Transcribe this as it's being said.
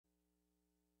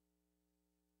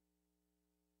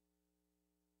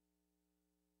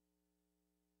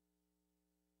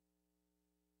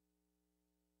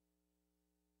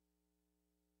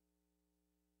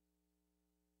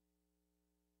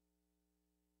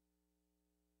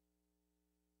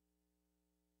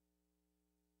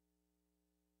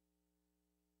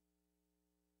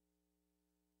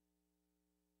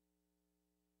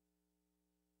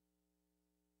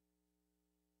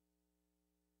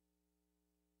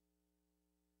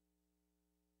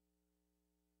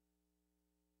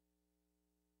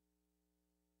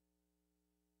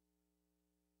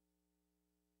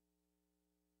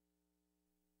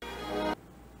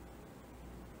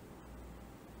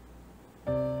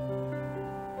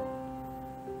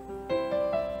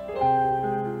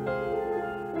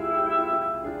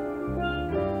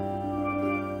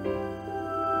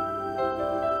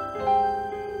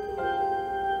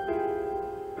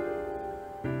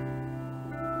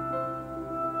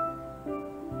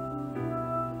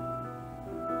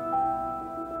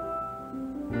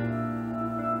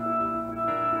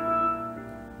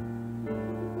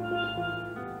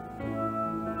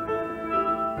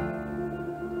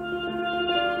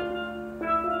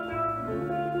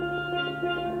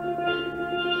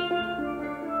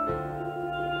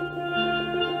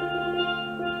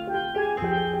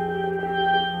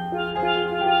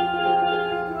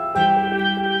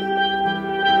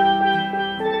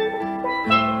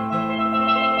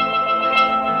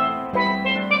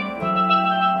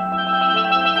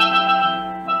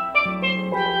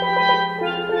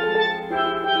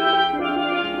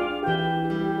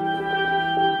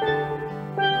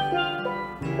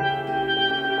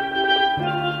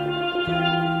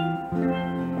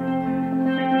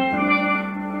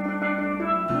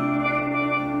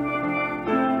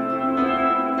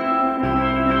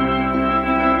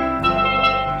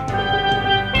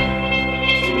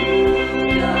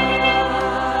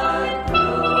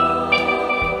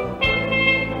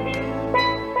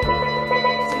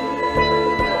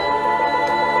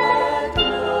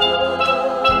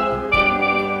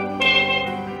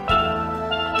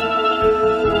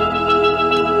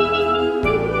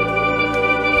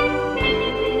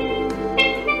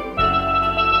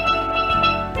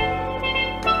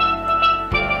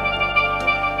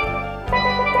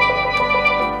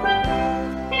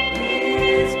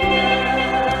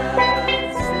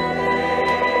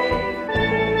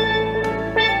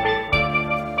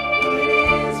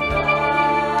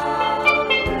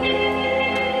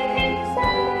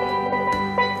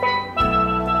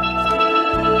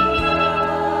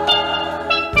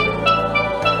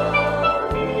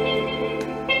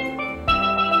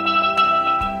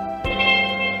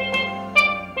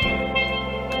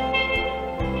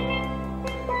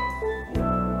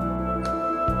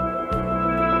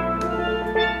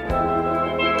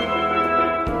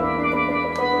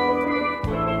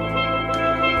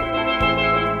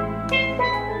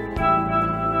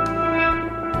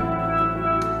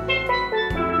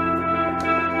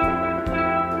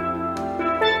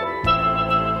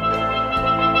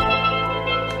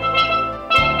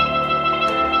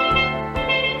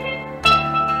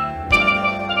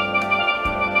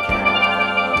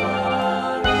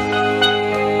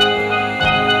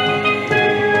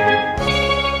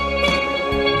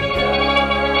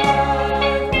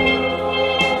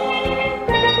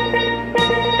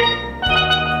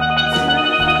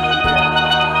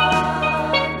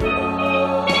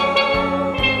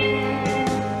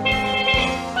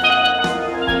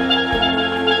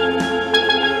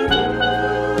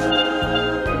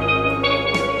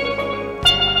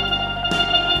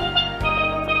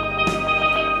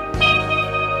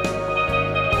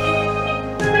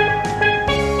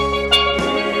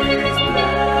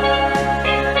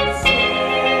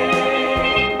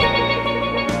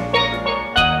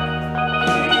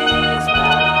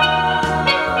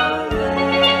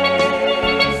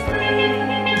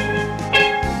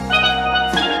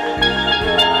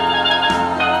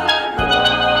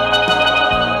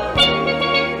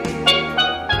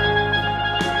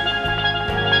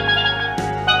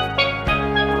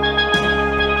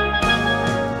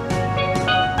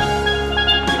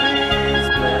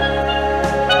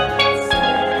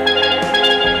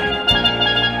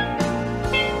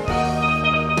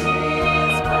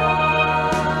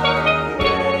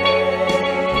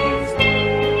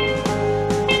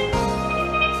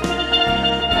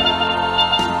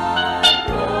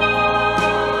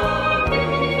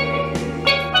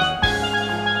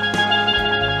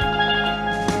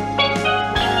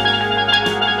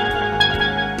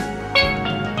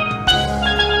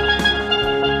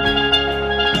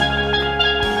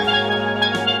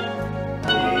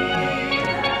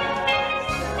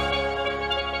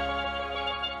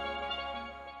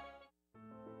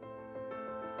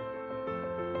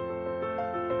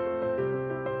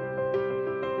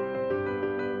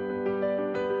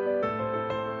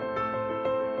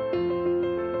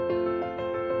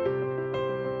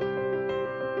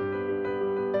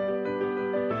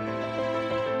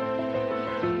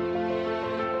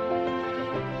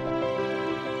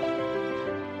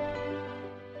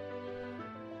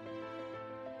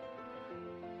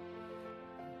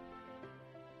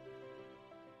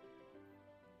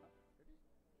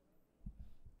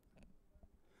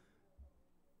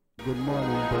Good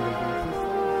morning, brothers and sisters.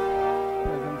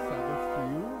 Pleasant Sabbath to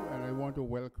you, and I want to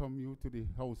welcome you to the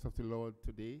house of the Lord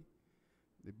today.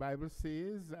 The Bible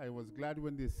says, I was glad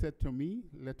when they said to me,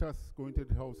 let us go into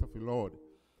the house of the Lord.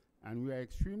 And we are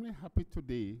extremely happy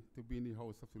today to be in the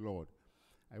house of the Lord.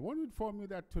 I want to inform you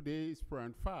that today is prayer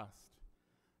and fast.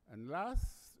 And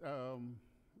last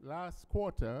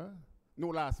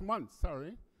month,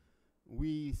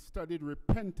 we studied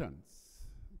repentance.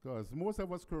 Because most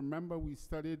of us can remember we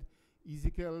studied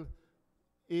Ezekiel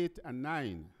 8 and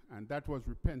 9, and that was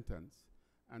repentance.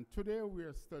 And today we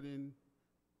are studying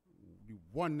the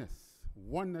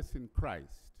oneness in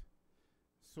Christ.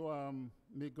 So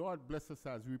may God bless us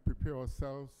as we prepare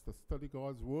ourselves to study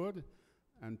God's word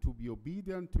and to be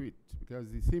obedient to it. Because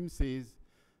the hymn says,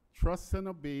 trust and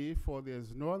obey, for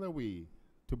there's no other way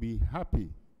to be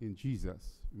happy in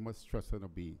Jesus. We must trust and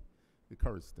obey. The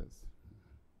chorus does.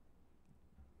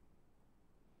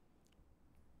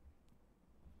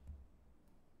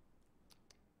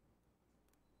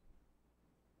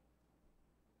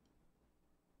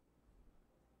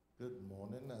 Good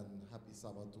morning and happy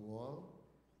Sabbath to all.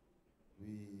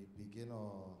 We begin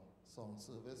our song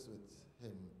service with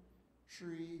hymn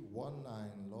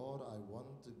 319, Lord, I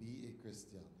want to be a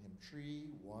Christian. Hymn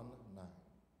 319.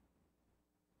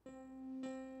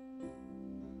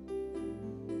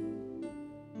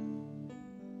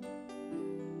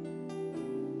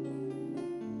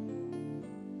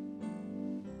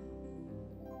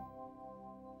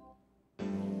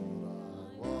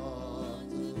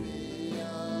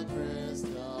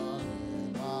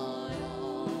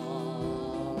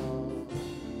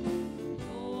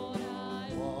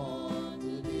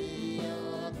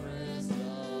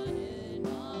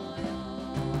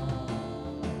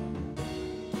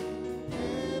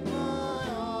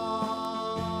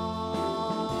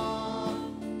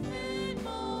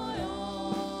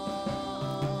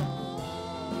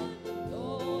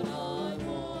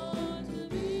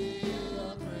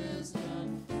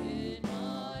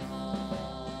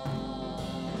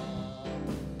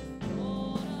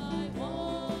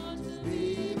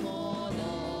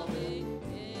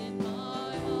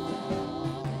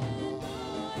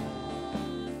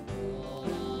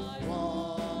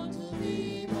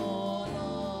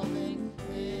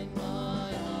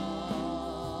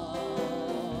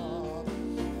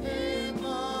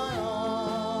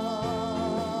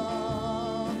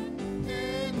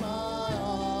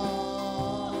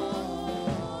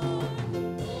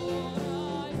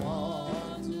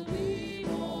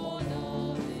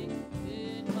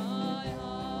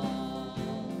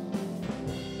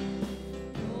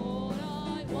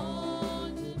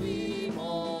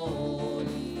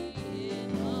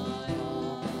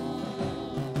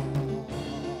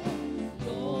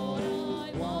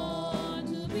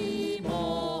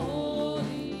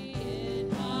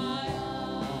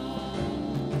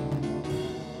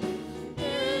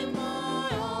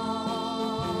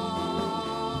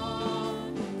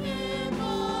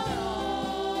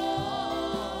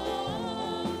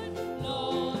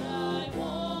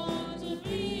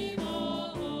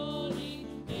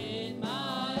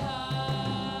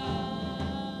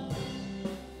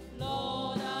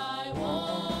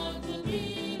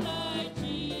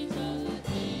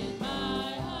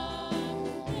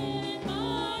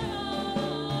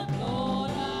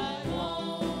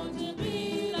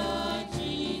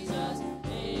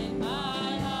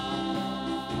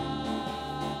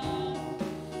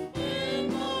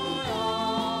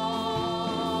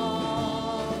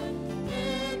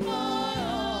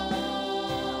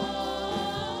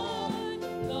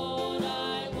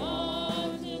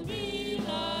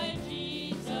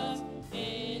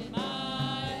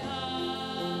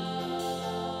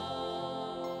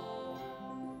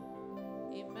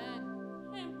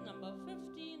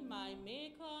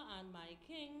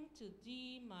 To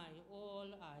thee my all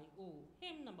I owe.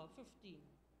 Hymn number 15.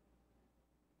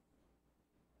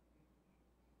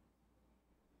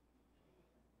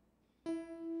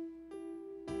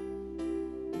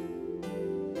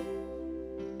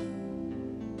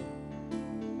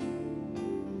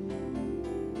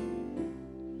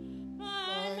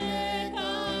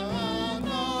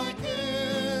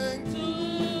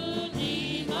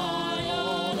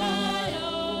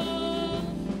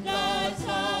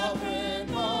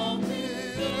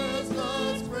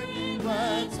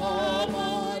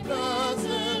 All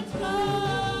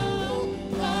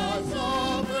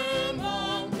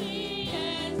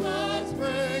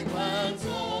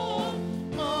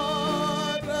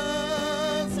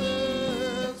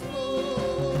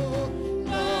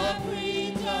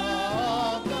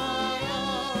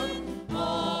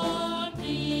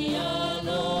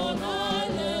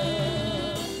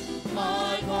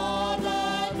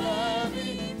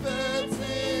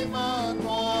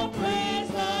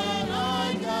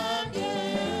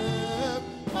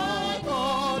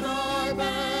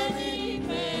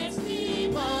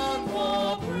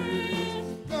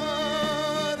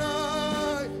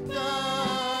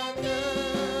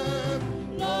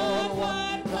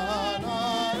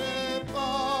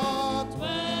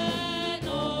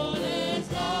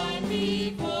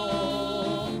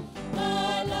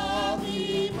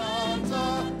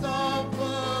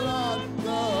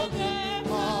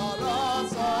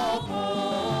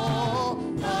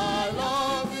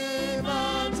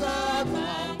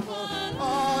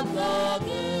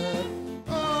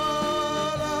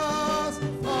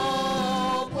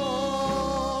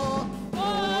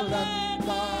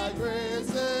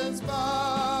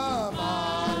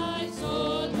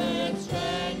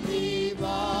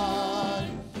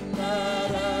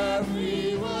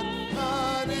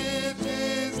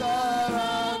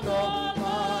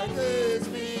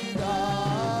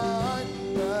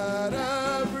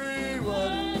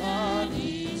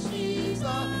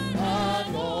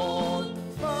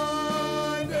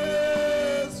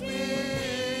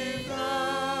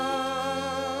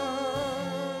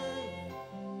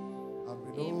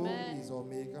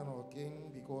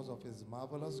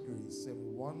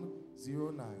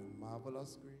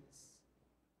marvelous grace.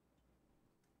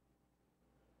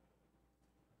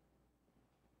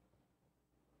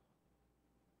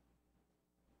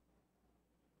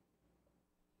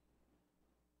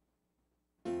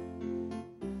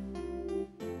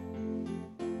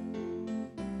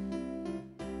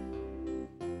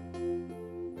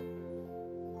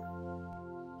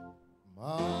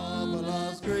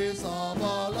 Marvelous grace of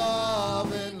our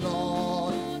loving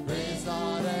Lord, grace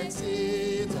that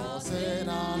exceeds all sin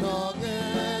and all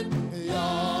guilt.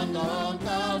 Yonder on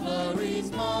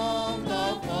Calvary's mount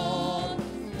of fall,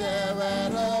 there where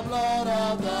the blood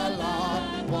of the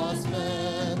Lamb was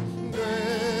shed.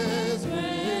 Grace,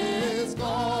 grace,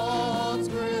 God's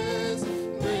grace,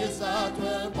 grace that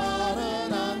will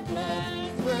pardon and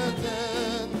cleanse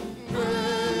within.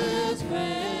 Grace,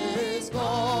 grace,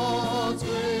 God's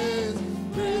grace,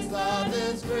 grace that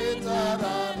is greater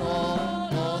than all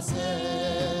our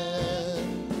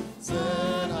sin. Sin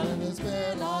and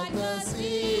despair like the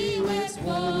sea waves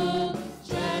roll,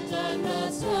 threaten the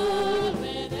soul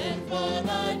with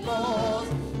infinite loss.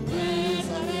 Grace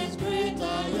that is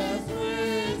greater, yes,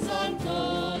 grace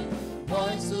untold,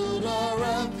 points to the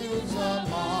refuge of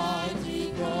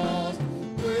mighty cross.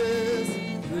 Grace,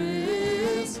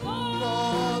 grace,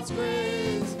 God's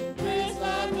grace, grace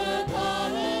that will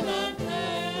pardon and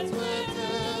cleanse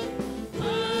within.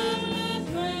 Grace,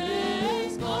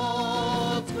 grace,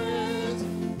 God's grace,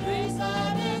 grace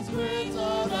that is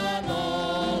greater than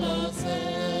all our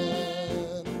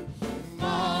sin.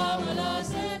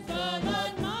 Marvelous,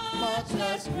 infinite, much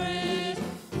less grace,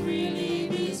 freely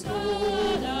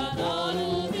bestowed on all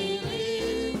who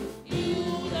believe.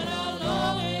 You that are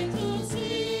longing to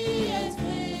see His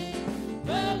face,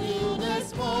 value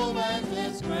this moment,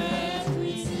 this grace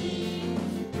we see.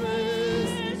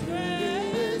 Grace,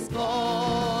 grace,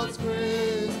 God's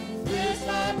grace, grace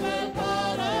that will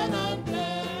pardon and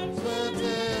cleanse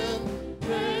within.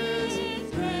 Grace,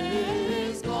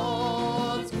 grace,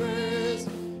 God's grace,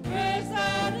 grace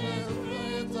that is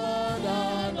greater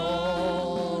than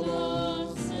all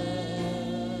our sin.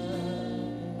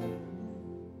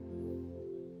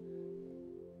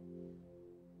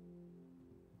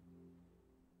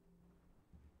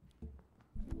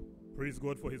 Praise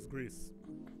God for His grace.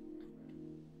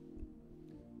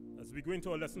 As we go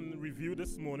into our lesson review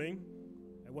this morning,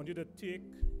 I want you to take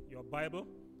your Bible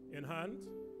in hand,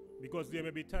 because there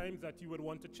may be times that you would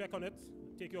want to check on it.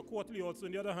 Take your quarterly also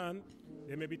in the other hand.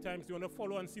 There may be times you want to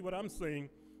follow and see what I'm saying,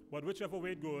 but whichever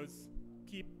way it goes,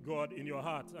 keep God in your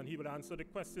heart and He will answer the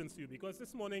questions to you. Because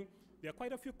this morning, there are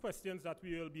quite a few questions that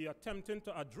we will be attempting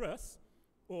to address,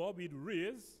 or we'd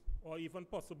raise, or even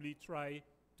possibly try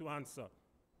to answer.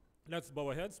 Let's bow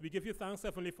our heads. We give you thanks,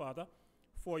 Heavenly Father,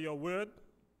 for your word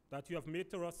that you have made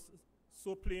to us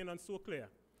so plain and so clear.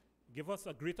 Give us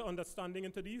a greater understanding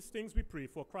into these things, we pray,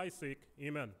 for Christ's sake.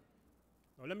 Amen.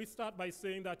 Now let me start by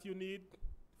saying that you need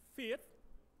faith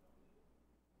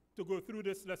to go through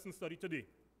this lesson study today,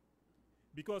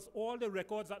 because all the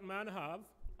records that man have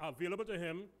are available to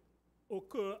him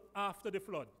occur after the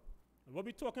flood. And what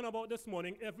we're talking about this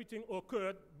morning, everything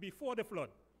occurred before the flood.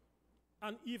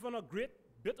 And even a great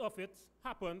bit of it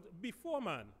happened before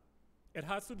man. It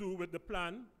has to do with the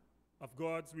plan of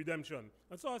God's redemption.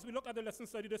 And so as we look at the lesson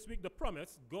study this week, the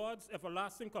promise, God's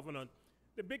everlasting covenant,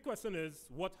 the big question is,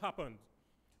 what happened?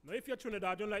 Now, if you're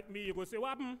Trinidadian like me, you go say, what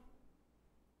happened?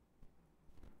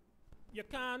 You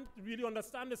can't really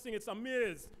understand this thing. It's a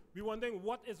maze. We're wondering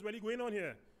what is really going on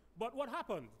here. But what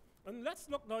happened? And let's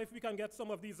look now if we can get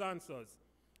some of these answers.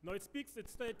 Now, it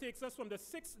takes us from the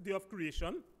sixth day of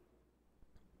creation,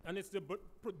 and it's the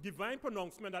divine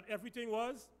pronouncement that everything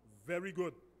was very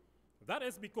good. That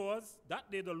is because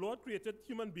that day the Lord created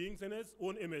human beings in His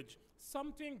own image,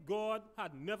 something God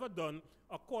had never done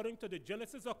according to the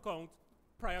Genesis account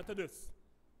prior to this.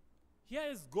 Here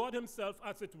is God Himself,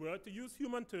 as it were, to use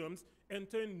human terms,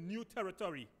 entering new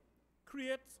territory,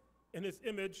 create in His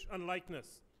image and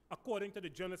likeness, according to the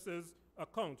Genesis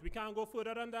account. We can't go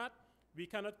further than that. We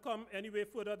cannot come any way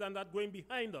further than that going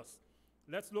behind us.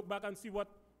 Let's look back and see what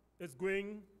is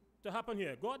going to happen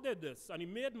here. God did this, and He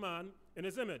made man in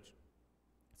His image.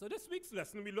 So this week's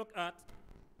lesson, we look at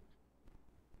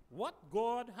what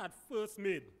God had first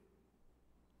made.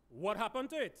 What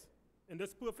happened to it in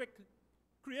this perfect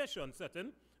creation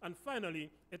setting? And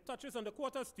finally, it touches on the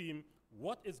quarters theme.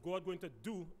 What is God going to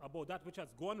do about that which has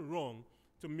gone wrong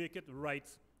to make it right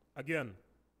again?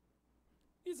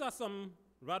 These are some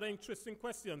rather interesting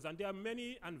questions, and there are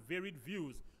many and varied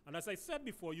views. And as I said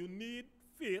before, you need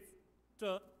faith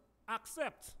to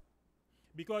accept.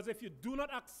 Because if you do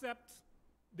not accept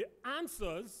the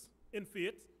answers in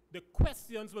faith, the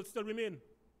questions will still remain.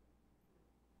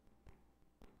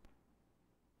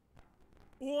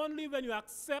 only when you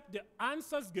accept the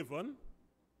answers given,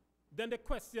 then the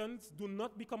questions do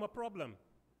not become a problem.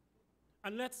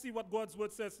 And let's see what God's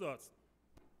word says to us.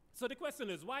 So the question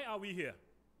is, why are we here?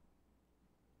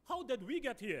 How did we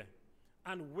get here?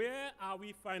 And where are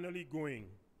we finally going?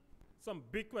 Some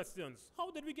big questions.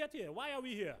 How did we get here? Why are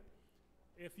we here?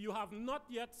 If you have not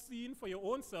yet seen for your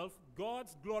own self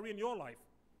God's glory in your life,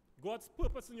 God's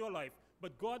purpose in your life,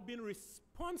 but God being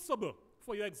responsible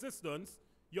for your existence,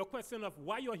 your question of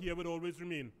why you're here will always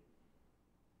remain.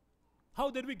 How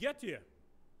did we get here?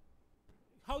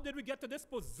 How did we get to this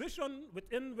position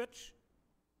within which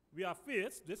we are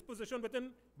faced, this position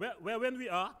within where when we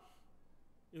are?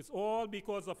 It's all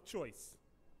because of choice.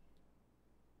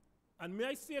 And may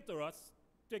I say to us,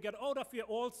 to get out of here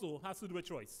also has to do with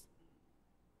choice.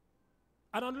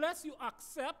 And unless you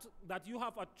accept that you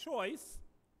have a choice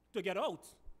to get out,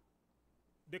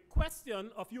 the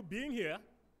question of you being here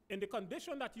in the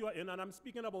condition that you are in, and I'm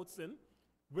speaking about sin,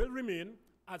 will remain,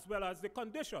 as well as the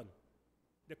condition.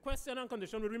 The question and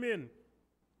condition will remain.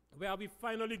 Where are we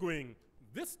finally going?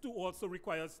 This too also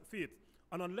requires faith.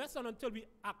 And unless and until we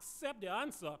accept the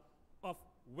answer of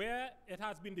where it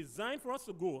has been designed for us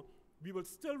to go, we will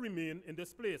still remain in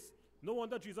this place. No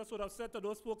wonder Jesus would have said to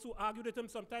those folks who argued with him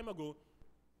some time ago,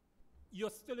 you're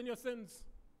still in your sins.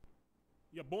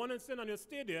 You're born in sin and you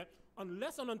stay there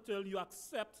unless and until you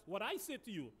accept what I say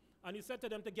to you. And he said to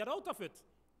them to get out of it.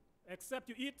 Except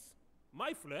you eat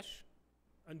my flesh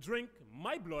and drink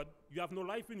my blood, you have no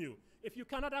life in you. If you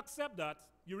cannot accept that,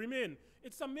 you remain.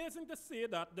 It's amazing to say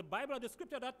that the Bible, the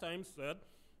scripture at that time said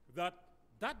that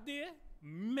that day,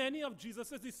 many of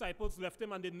Jesus' disciples left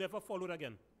him and they never followed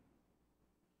again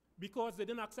because they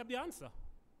didn't accept the answer.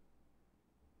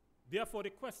 Therefore, the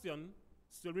question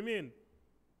still remained.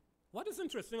 What is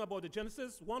interesting about the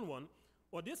Genesis 1:1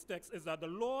 or this text is that the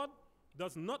Lord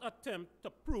does not attempt to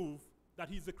prove that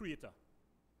he's the creator.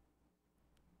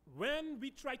 When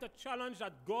we try to challenge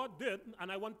that God did,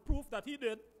 and I want proof that he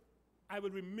did, I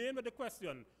will remain with the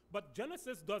question. But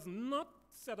Genesis does not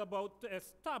set about to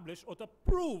establish or to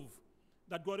prove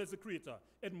that God is the creator.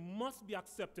 It must be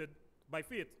accepted by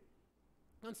faith.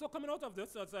 And so coming out of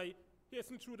this, as I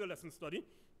hasten through the lesson study,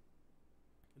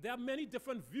 there are many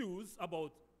different views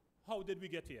about how did we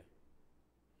get here.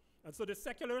 And so the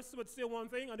secularists would say one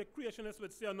thing and the creationists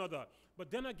would say another.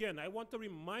 But then again, I want to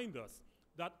remind us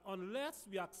that unless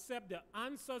we accept the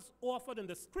answers offered in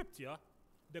the scripture,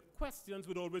 the questions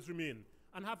would always remain.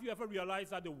 And have you ever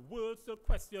realized that the world still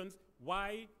questions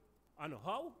why and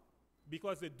how?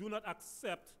 Because they do not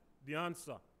accept the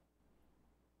answer.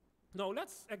 Now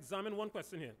let's examine one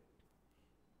question here.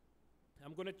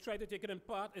 I'm going to try to take it in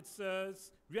part. It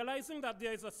says, realizing that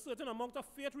there is a certain amount of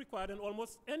faith required in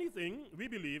almost anything we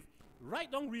believe,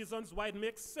 write down reasons why it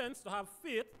makes sense to have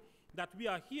faith that we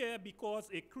are here because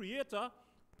a creator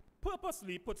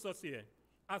purposely puts us here,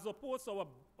 as opposed to our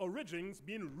origins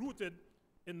being rooted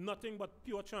in nothing but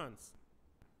pure chance.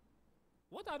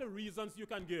 What are the reasons you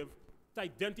can give to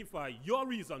identify your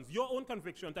reasons, your own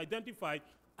conviction, to identify,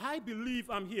 I believe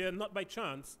I'm here not by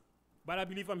chance, but I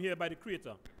believe I'm here by the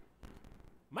creator?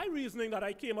 My reasoning that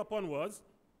I came upon was,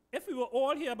 if we were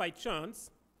all here by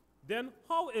chance, then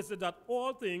how is it that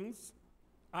all things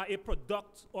are a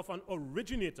product of an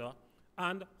originator,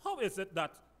 and how is it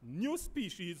that new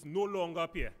species no longer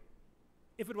appear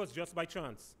if it was just by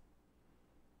chance?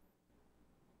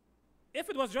 If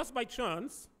it was just by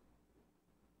chance,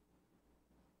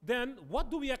 then what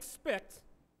do we expect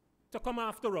to come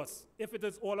after us if it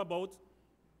is all about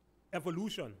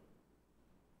evolution?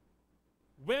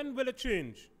 When will it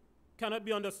change? Cannot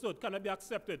be understood, cannot be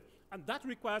accepted. And that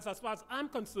requires, as far as I'm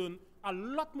concerned, a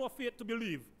lot more faith to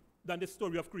believe than the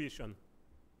story of creation.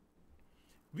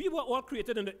 We were all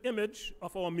created in the image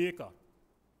of our Maker.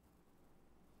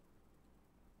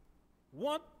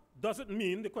 What does it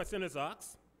mean, the question is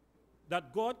asked,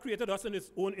 that God created us in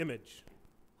his own image?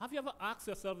 Have you ever asked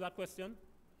yourself that question?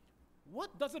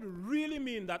 What does it really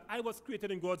mean that I was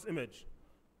created in God's image?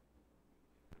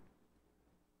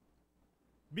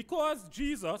 Because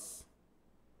Jesus,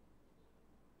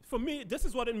 for me, this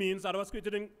is what it means that I was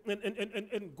created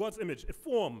in God's image, a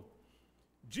form.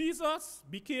 Jesus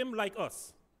became like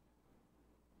us.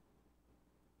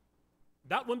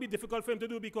 That won't be difficult for him to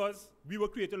do because we were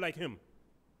created like him.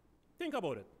 Think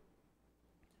about it.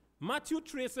 Matthew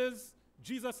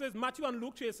and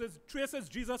Luke traces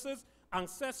Jesus'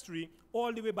 ancestry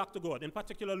all the way back to God, in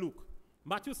particular Luke.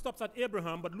 Matthew stops at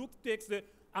Abraham, but Luke takes the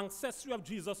ancestry of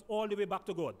Jesus all the way back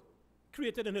to God,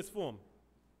 created in his form.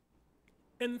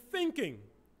 In thinking,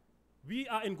 we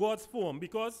are in God's form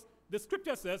because the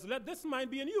scripture says, let this mind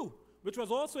be in you, which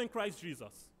was also in Christ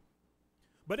Jesus.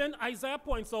 But then Isaiah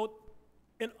points out,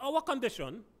 in our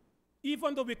condition,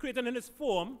 even though we're created in his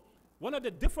form, one of the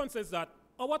differences is that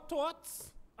our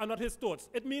thoughts are not his thoughts.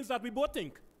 It means that we both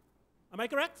think. Am I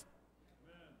correct?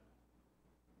 Amen.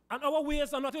 And our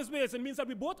ways are not his ways. It means that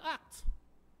we both act.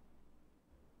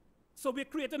 So we're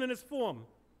created in his form.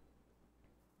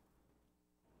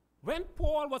 When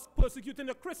Paul was persecuting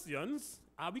the Christians,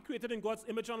 are we created in God's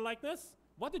image and likeness?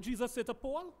 What did Jesus say to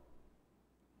Paul?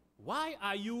 Why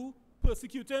are you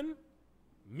persecuting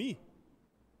me?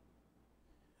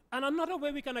 And another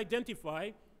way we can identify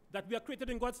that we are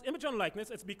created in God's image and likeness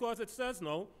is because it says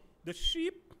now, the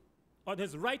sheep on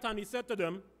his right hand, he said to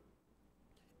them,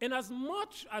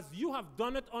 inasmuch as you have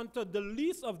done it unto the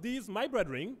least of these, my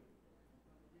brethren,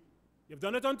 you've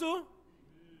done it unto?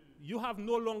 You have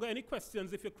no longer any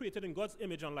questions if you're created in God's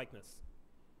image and likeness.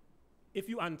 If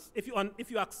you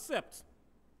accept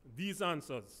these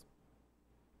answers.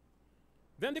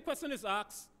 Then the question is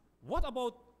asked, what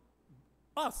about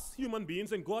us human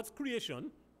beings in God's creation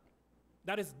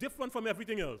that is different from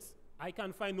everything else? I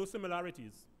can find no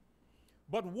similarities.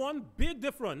 But one big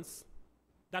difference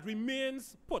that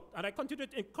remains put, and I continue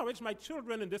to encourage my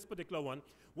children in this particular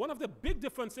one of the big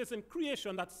differences in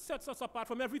creation that sets us apart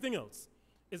from everything else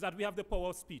is that we have the power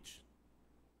of speech.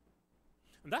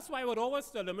 And that's why I would always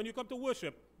tell them, when you come to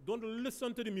worship, don't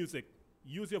listen to the music,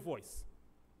 use your voice.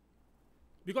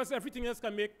 Because everything else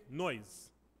can make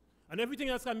noise, and everything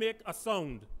else can make a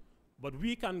sound, but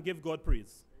we can give God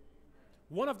praise.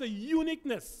 One of the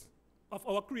uniqueness of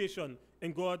our creation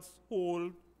in God's whole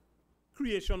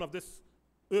creation of this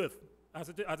earth, as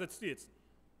it states.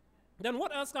 Then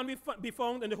what else can be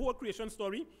found in the whole creation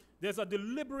story? There's a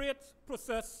deliberate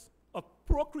process of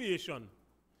procreation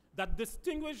that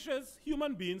distinguishes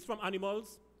human beings from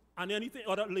animals and anything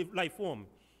other life form.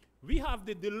 We have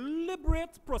the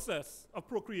deliberate process of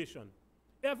procreation.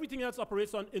 Everything else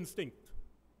operates on instinct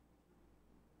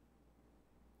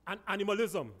and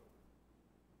animalism.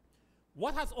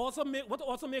 What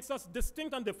also makes us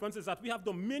distinct and different is that we have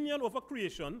dominion over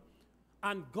creation,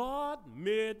 and God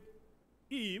made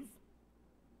Eve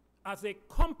as a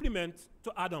complement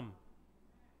to Adam.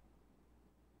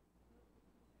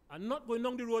 I'm not going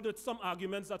down the road with some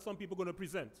arguments that some people are going to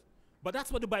present, but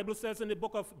that's what the Bible says in the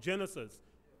book of Genesis.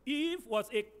 Eve was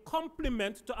a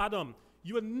complement to Adam.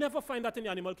 You will never find that in the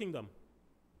animal kingdom.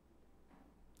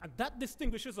 And that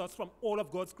distinguishes us from all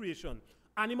of God's creation.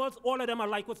 Animals, all of them are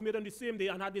like was made on the same day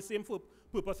and had the same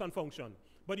purpose and function.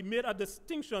 But he made a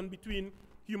distinction between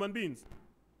human beings.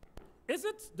 Is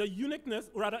it the uniqueness,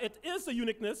 or rather it is the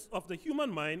uniqueness of the human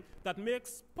mind that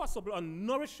makes possible a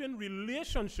nourishing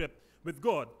relationship with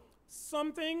God,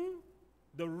 something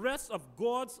the rest of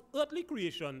God's earthly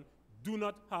creation do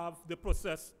not have the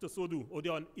process to so do, or they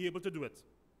are unable to do it.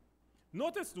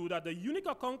 Notice too that the unique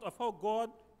account of how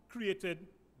God created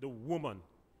the woman.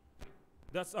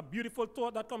 That's a beautiful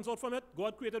thought that comes out from it.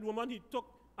 God created woman. He took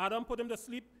Adam, put him to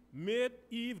sleep, made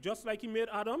Eve just like he made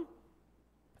Adam.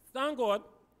 Thank God,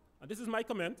 and this is my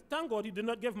comment, thank God he did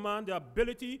not give man the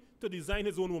ability to design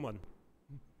his own woman.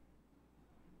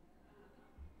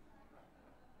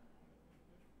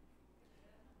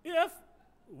 If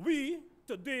we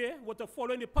today were to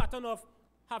follow in the pattern of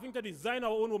having to design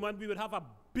our own woman, we would have a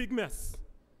big mess.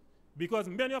 Because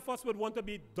many of us would want to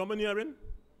be domineering.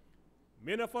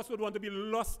 Many of us would want to be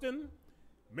lusting.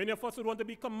 Many of us would want to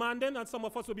be commanding, and some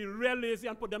of us would be real lazy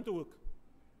and put them to work.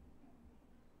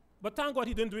 But thank God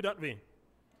he didn't do it that way.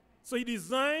 So he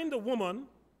designed the woman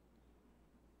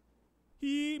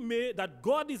that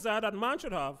God desired that man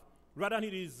should have, rather than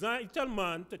he tell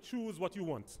man to choose what you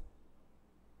want.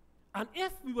 And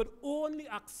if we would only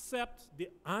accept the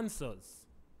answers,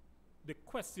 the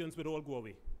questions would all go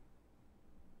away.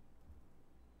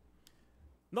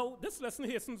 Now, this lesson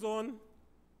hastens on.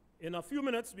 In a few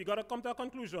minutes, we got to come to a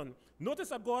conclusion. Notice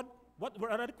that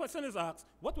the question is asked,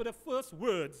 what were the first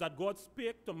words that God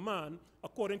spake to man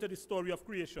according to the story of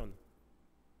creation?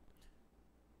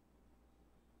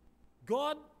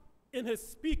 God, in his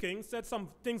speaking, said some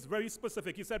things very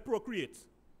specific. He said, procreate.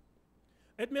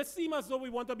 It may seem as though we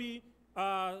want to be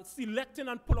selecting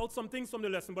and pull out some things from the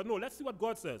lesson, but no, let's see what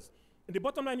God says. In the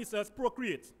bottom line, he says,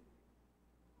 procreate.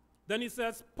 Then he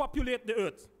says, populate the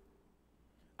earth.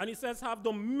 And he says, have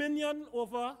dominion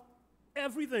over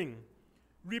everything.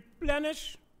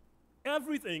 Replenish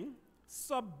everything.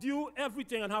 Subdue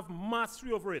everything and have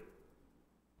mastery over it.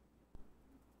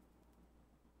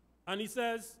 And he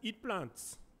says, eat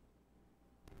plants.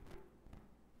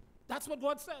 That's what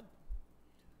God said.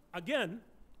 Again,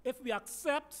 if we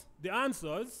accept the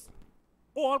answers,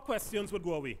 all questions would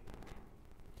go away.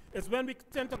 It's when we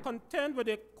tend to contend with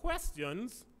the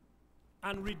questions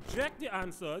and reject the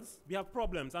answers, we have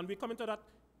problems. And we come into that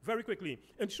very quickly.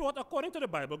 In short, according to the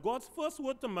Bible, God's first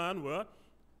word to man were,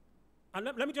 and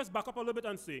let me just back up a little bit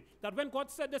and say, that when God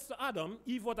said this to Adam,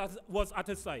 Eve was at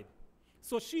his side.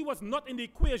 So she was not in the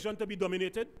equation to be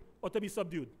dominated or to be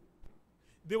subdued.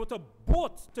 They were to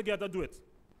both together do it.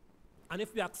 And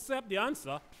if we accept the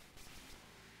answer,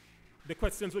 the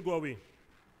questions will go away.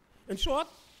 In short,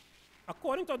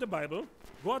 according to the Bible,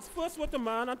 God's first word to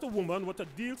man and to woman were to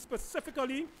deal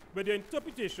specifically with the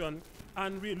interpretation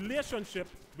and relationship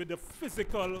with the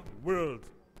physical world.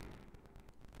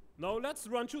 Now let's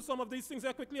run through some of these things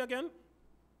here quickly again.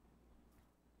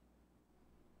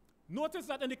 Notice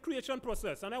that in the creation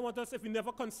process, and I want us, if we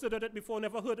never considered it before,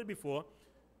 never heard it before,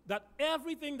 that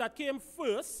everything that came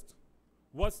first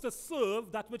was to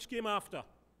serve that which came after.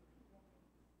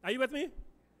 Are you with me?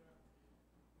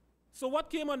 So what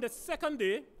came on the second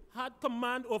day had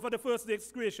command over the first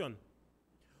day's creation.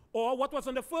 Or what was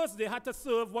on the first day had to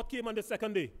serve what came on the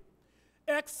second day.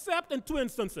 Except in two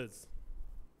instances.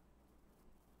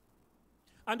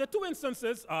 And the two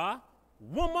instances are,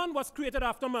 woman was created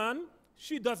after man.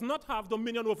 She does not have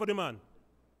dominion over the man.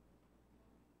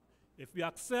 If we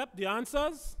accept the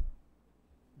answers,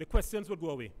 the questions will go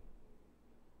away.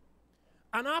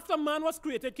 And after man was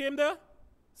created came the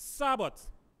Sabbath.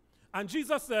 And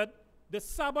Jesus said, the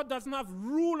Sabbath doesn't have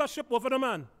rulership over the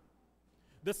man.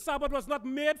 The Sabbath was not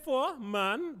made for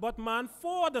man, but man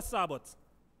for the Sabbath.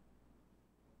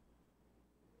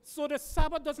 So the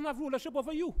Sabbath doesn't have rulership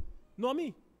over you, nor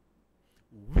me.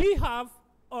 We have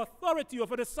authority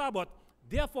over the Sabbath,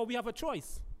 therefore we have a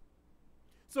choice.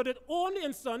 So the only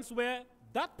instance where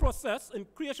that process in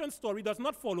creation story does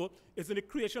not follow is in the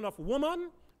creation of woman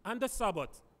and the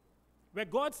Sabbath, where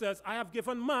God says, I have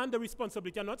given man the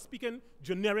responsibility. I'm not speaking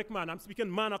generic man, I'm speaking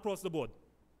man across the board.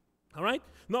 All right?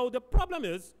 Now, the problem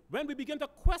is, when we begin to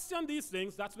question these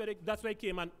things, that's where it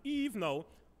came. And Eve now,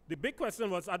 the big question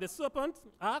was, the serpent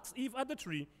asked Eve at the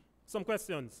tree some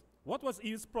questions. What was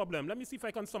Eve's problem? Let me see if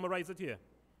I can summarize it here.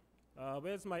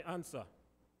 Where's my answer?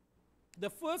 The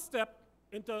first step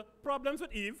into problems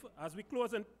with Eve, as we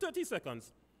close in 30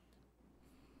 seconds,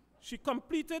 she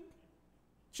contemplated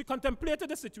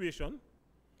the situation,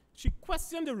 she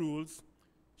questioned the rules,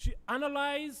 she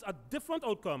analyzed a different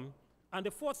outcome, and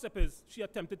the fourth step is she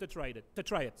attempted to try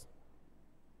it.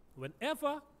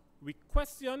 Whenever we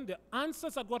question the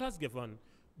answers that God has given,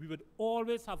 we would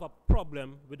always have a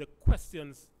problem with the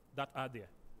questions that are there.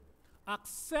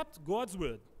 Accept God's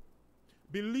word,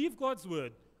 believe God's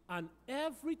word, and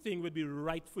everything will be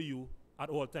right for you at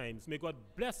all times. May God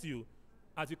bless you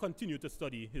as you continue to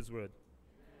study his word.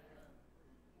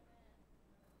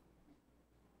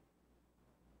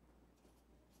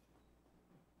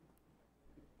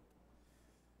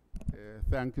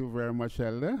 Thank you very much,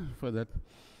 Elder, for that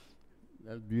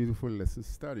beautiful lesson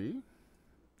study.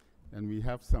 And we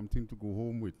have something to go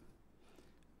home with.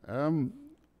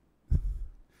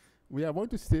 We are about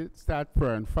to start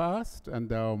prayer and fast. And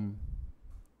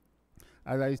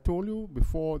as I told you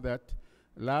before, that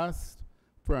last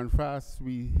prayer and fast,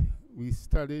 we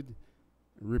studied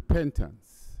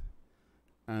repentance.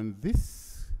 And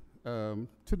this,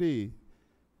 today,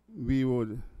 we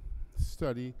would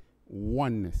study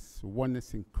oneness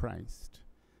in Christ.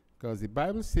 Because the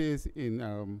Bible says in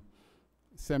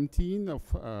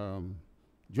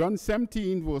John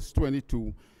 17, verse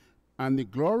 22, and the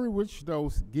glory which thou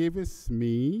gavest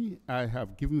me, I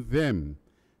have given them,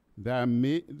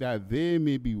 that they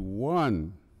may be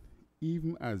one,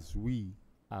 even as we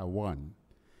are one.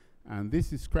 And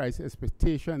this is Christ's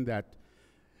expectation, that,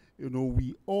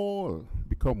 we all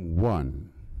become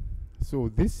one. So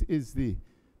this is the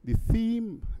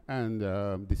theme and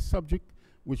the subject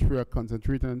which we are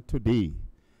concentrating on today.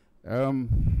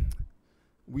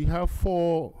 We have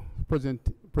 4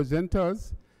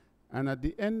 presenters, and at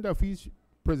the end of each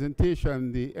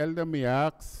presentation, the elder may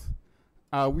ask,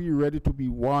 are we ready to be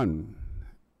one?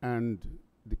 And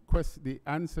the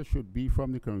answer should be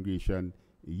from the congregation,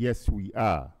 yes, we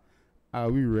are.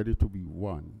 Are we ready to be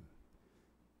one?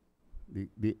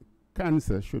 The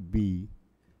answer should be,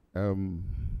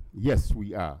 yes,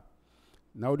 we are.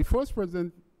 Now, the first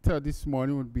presenter this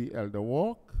morning would be Elder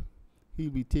Walk. He'll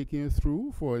be taking us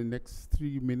through for the next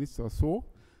 3 minutes or so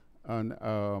on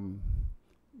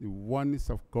the oneness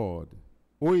of God.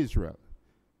 O Israel,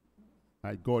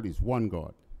 God is one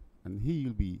God, and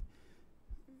he'll be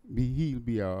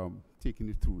taking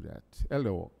you through that.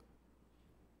 Elder Walk.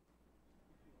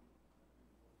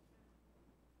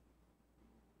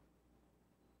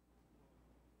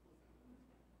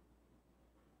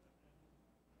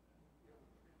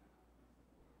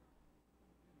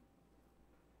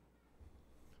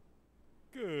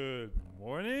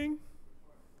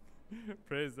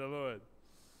 Praise the Lord.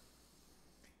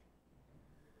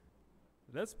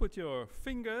 Let's put your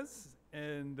fingers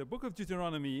in the book of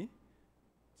Deuteronomy,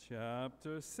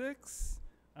 chapter 6,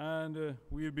 and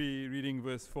we'll be reading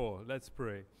verse 4. Let's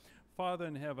pray. Father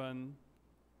in heaven,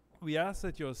 we ask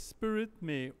that your Spirit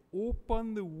may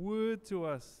open the word to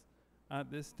us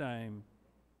at this time.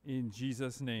 In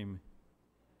Jesus' name,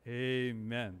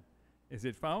 amen. Is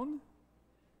it found?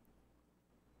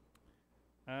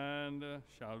 And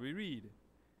shall we read?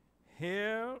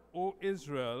 Hear, O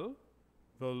Israel,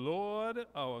 the Lord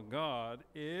our God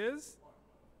is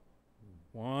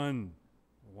one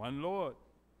Lord.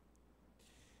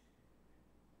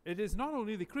 It is not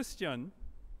only the Christian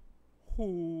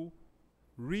who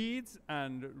reads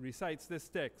and recites this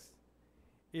text.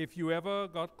 If you ever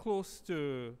got close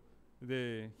to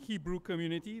the Hebrew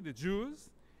community, the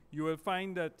Jews, you will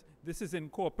find that this is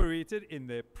incorporated in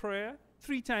their prayer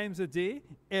 3 times a day,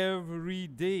 every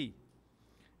day.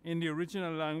 In the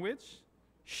original language,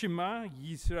 Shema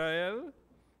Yisrael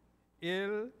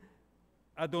El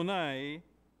Adonai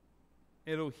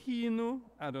Eloheinu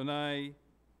Adonai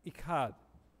Echad.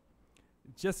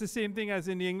 Just the same thing as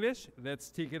in the English. Let's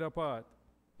take it apart.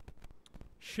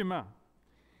 Shema.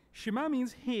 Shema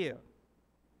means hear,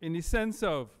 in the sense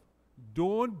of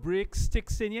don't break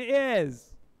sticks in your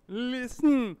ears.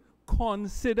 Listen,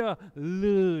 consider,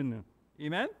 learn.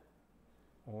 Amen?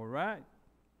 All right.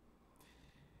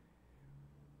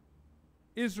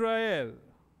 Israel.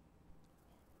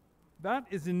 That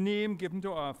is the name given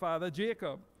to our father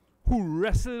Jacob, who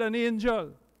wrestled an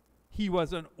angel. He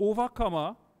was an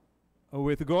overcomer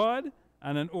with God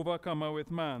and an overcomer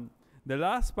with man. The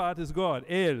last part is God,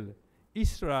 El.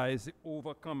 Israel is the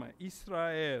overcomer,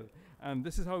 Israel. And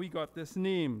this is how he got this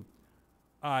name.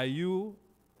 Are you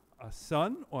a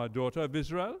son or a daughter of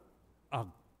Israel? A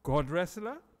God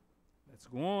wrestler? Let's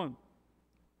go on.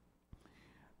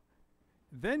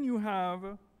 Then you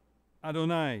have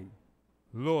Adonai,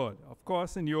 Lord. Of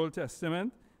course, in the Old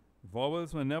Testament,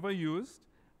 vowels were never used.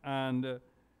 And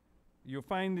you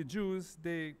find the Jews,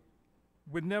 they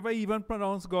would never even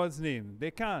pronounce God's name.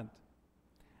 They can't.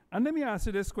 And let me ask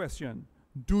you this question.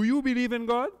 Do you believe in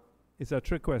God? It's a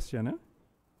trick question, eh?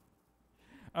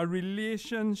 A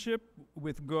relationship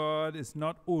with God is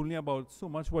not only about so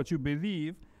much what you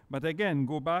believe, but again,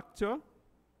 go back to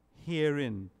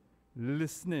hearing,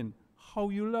 listening, how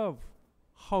you love,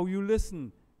 how you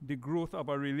listen, the growth of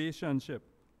a relationship.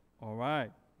 All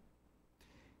right.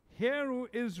 Hear, O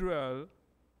Israel,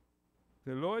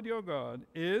 the Lord your God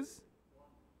is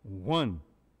one.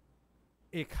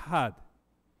 Echad.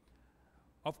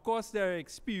 Of course, there are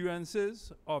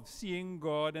experiences of seeing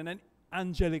God in an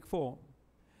angelic form.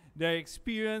 There are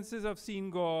experiences of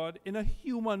seeing God in a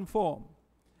human form.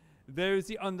 There is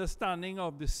the understanding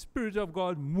of the Spirit of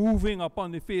God moving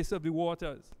upon the face of the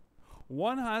waters.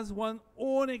 One has one's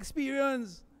own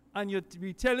experience, and you're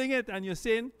telling it, and you're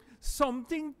saying,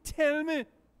 something tell me.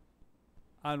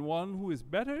 And one who is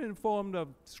better informed of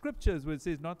scriptures will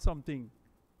say, not something,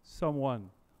 someone.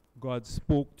 God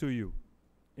spoke to you.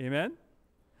 Amen?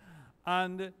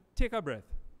 And take a breath.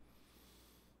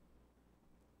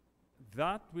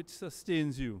 That which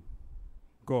sustains you,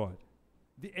 God.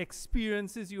 The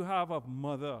experiences you have of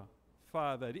mother,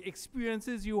 father. The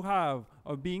experiences you have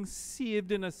of being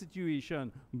saved in a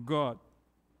situation, God.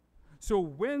 So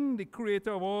when the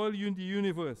creator of all the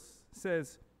universe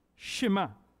says, Shema,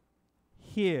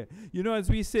 hear. You know, as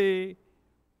we say,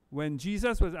 when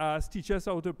Jesus was asked, teach us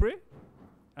how to pray,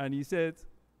 and he said,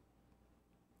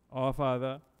 Our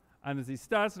Father. And as he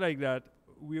starts like that,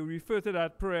 we refer to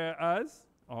that prayer as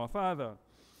Our Father.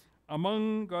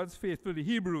 Among God's faithful, the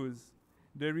Hebrews,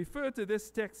 they refer to this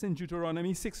text in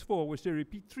Deuteronomy 6:4, which they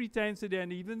repeat 3 times a day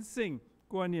and even sing.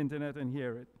 Go on the internet and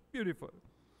hear it. Beautiful.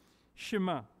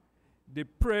 Shema. The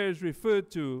prayer is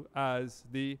referred to as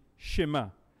the Shema.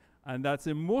 And that's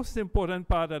the most important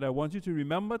part that I want you to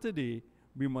remember today.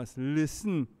 We must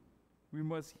listen. We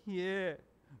must hear.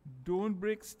 Don't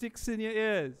break sticks in your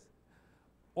ears.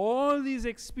 All these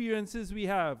experiences we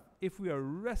have, if we are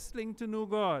wrestling to know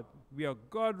God, we are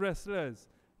God wrestlers,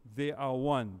 they are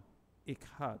one.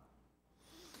 Echad.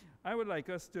 I would like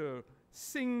us to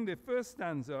sing the first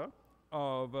stanza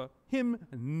of hymn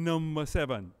number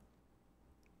 7.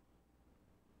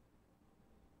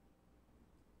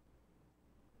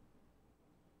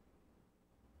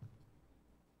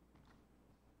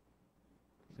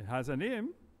 It has a name.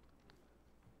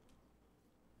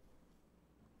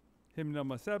 Hymn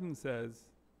number 7 says,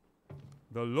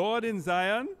 The Lord in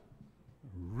Zion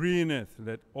reigneth,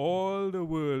 let all the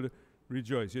world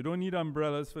rejoice. You don't need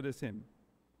umbrellas for this hymn.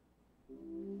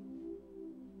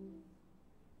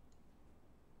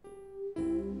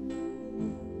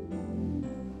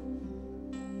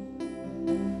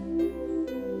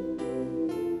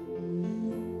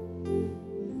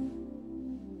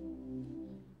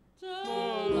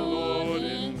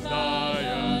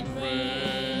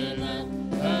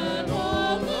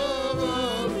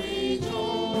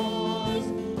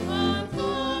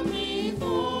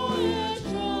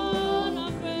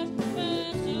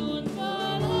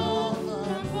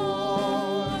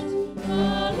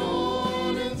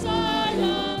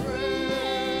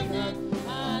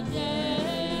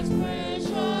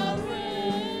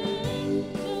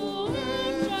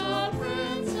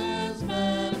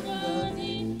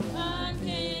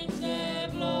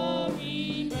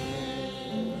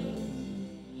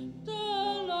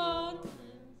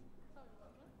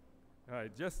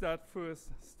 right, just that first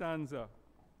stanza.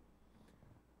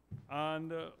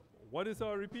 And what is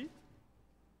our repeat?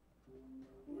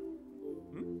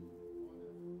 Hmm?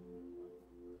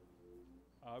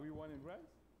 Are we one in Christ?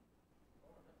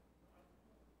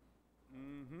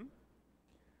 Mm-hmm.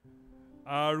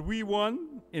 Are we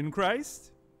one in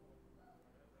Christ?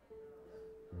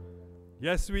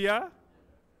 Yes, we are.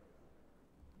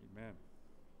 Amen.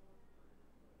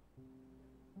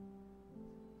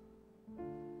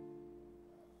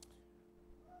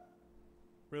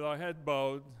 With our head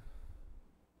bowed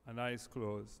and eyes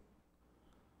closed.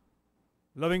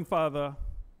 Loving Father,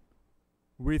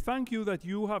 we thank you that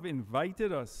you have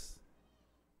invited us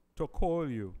to call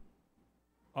you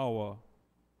our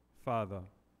Father,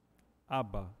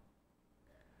 Abba.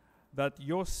 That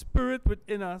your Spirit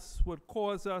within us would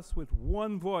cause us with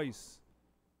one voice,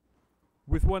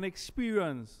 with one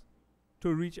experience,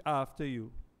 to reach after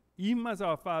you. Even as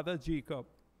our father Jacob,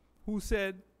 who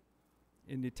said,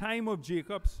 in the time of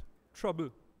Jacob's trouble,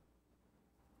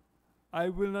 I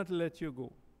will not let you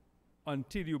go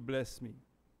until you bless me.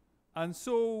 And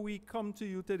so we come to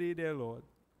you today, dear Lord,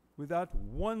 with that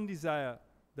one desire,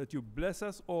 that you bless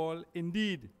us all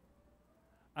indeed.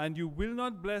 And you will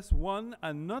not bless one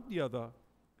and not the other.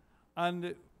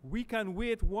 And we can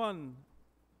wait one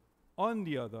on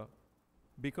the other,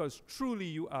 because truly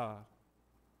you are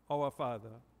our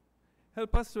Father.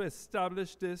 Help us to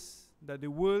establish this, that the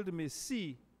world may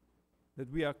see that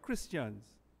we are Christians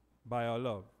by our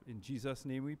love. In Jesus'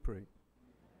 name we pray.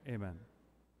 Amen.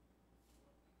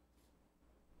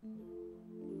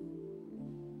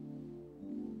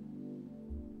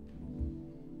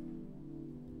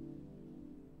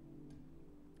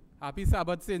 Happy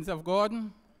Sabbath, saints of God.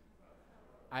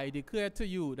 I declare to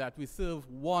you that we serve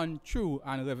one true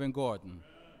and living God.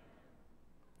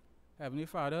 Heavenly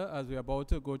Father, as we're about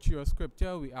to go through your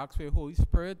scripture, we ask for your Holy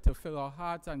Spirit to fill our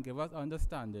hearts and give us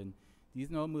understanding.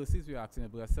 These are our mercies we ask in the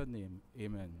blessed name.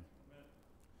 Amen.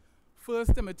 1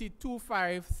 Timothy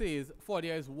 2:5 says, for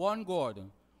there is one God,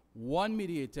 one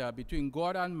mediator between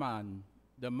God and man,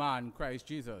 the man Christ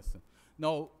Jesus.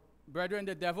 Now, brethren,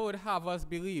 the devil would have us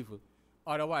believe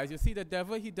otherwise. You see, the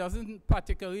devil, he doesn't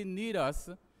particularly need us,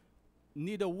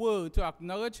 need a world to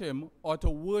acknowledge him or to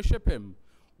worship him.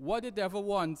 What the devil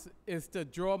wants is to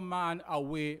draw man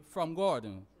away from God.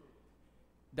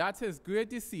 That's his great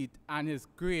deceit and his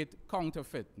great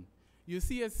counterfeit. You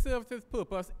see, it serves his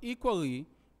purpose equally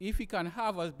if he can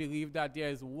have us believe that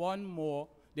there's more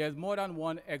than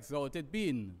one exalted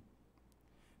being.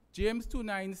 James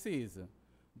 2:9 says,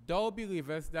 thou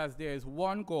believest that there is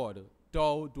one God,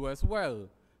 thou doest well.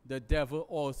 The devil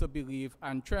also believe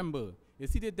and tremble. You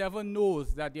see, the devil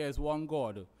knows that there is one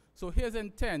God. So his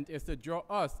intent is to draw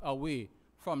us away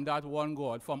from that one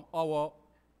God, from our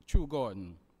true God.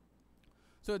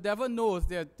 So the devil knows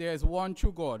that there is one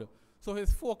true God. So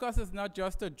his focus is not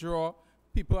just to draw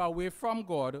people away from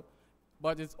God,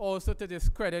 but it's also to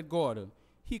discredit God.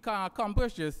 He can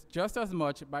accomplish this just as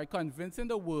much by convincing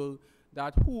the world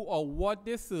that who or what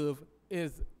they serve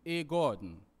is a God.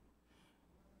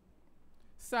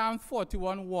 Psalm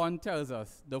 41:1 tells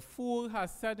us, the fool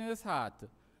has said in his heart,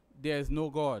 there is no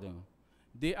God.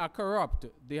 They are corrupt.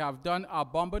 They have done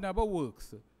abominable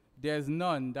works. There is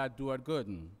none that doeth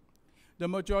good. The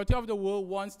majority of the world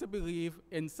wants to believe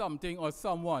in something or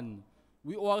someone.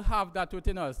 We all have that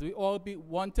within us. We all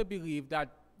want to believe that,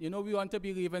 we want to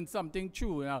believe in something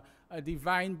true, a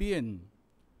divine being.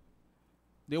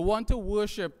 They want to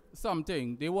worship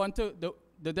something.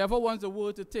 The devil wants the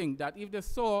world to think that if they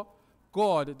saw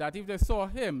God, that if they saw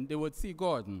him, they would see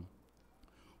God.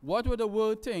 What would the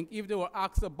world think if they were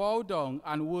asked to bow down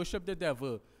and worship the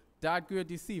devil, that great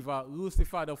deceiver,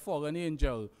 Lucifer, the fallen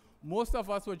angel? Most of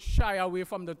us would shy away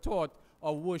from the thought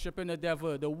of worshiping the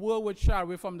devil. The world would shy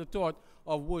away from the thought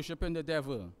of worshiping the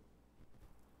devil.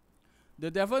 The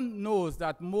devil knows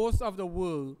that most of the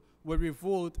world will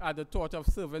revolt at the thought of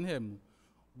serving him.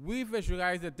 We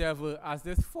visualize the devil as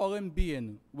this fallen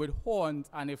being with horns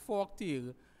and a forked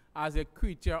tail, as a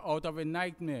creature out of a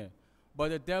nightmare.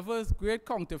 But the devil's great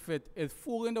counterfeit is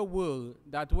fooling the world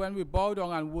that when we bow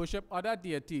down and worship other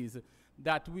deities,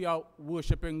 that we are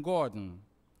worshiping God.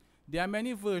 There are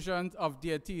many versions of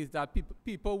deities that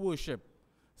people worship.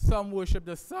 Some worship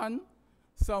the sun,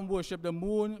 some worship the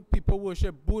moon, people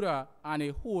worship Buddha, and a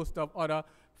host of other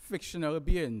fictional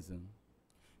beings.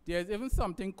 There is even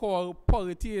something called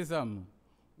polytheism,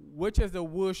 which is the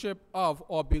worship of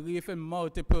or belief in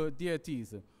multiple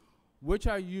deities, which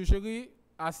are usually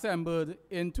assembled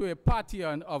into a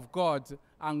pantheon of gods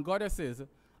and goddesses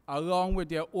along with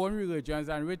their own religions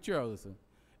and rituals.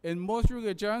 In most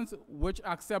religions which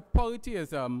accept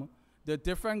polytheism, The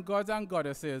different gods and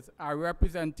goddesses are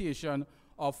representation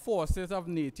of forces of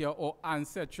nature or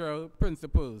ancestral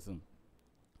principles.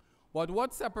 But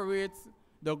what separates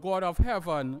the God of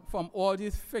heaven from all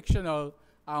these fictional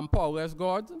and powerless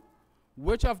gods?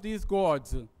 Which of these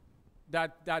gods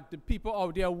that the people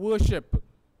out there worship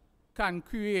can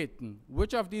create?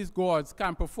 Which of these gods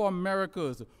can perform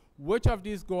miracles? Which of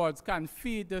these gods can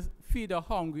feed the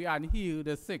hungry and heal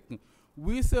the sick?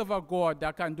 We serve a God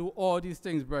that can do all these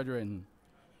things, brethren.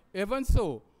 Even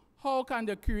so, how can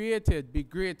the created be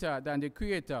greater than the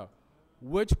Creator,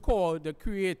 which called the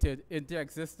created into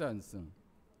existence?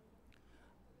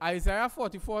 Isaiah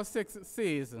 44:6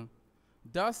 says,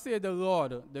 "Thus saith the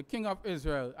Lord, the King of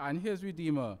Israel and his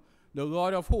Redeemer, the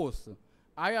Lord of hosts,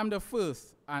 I am the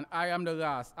first and I am the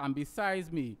last, and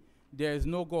besides me there is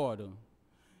no God."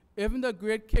 Even the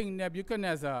great King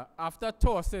Nebuchadnezzar, after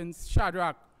tossing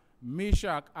Shadrach,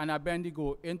 Meshach, and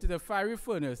Abednego into the fiery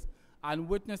furnace and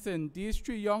witnessing these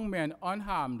three young men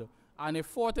unharmed and a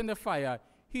fought in the fire,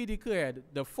 he declared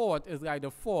the fourth is like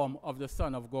the form of the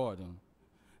Son of God.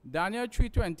 Daniel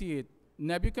 3:28,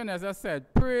 Nebuchadnezzar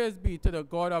said, "Praise be to the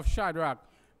God of Shadrach,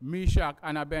 Meshach,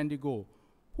 and Abednego,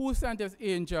 who sent his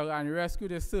angel and rescued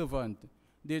his servant.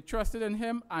 They trusted in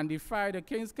him and defied the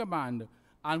king's command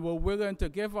and were willing to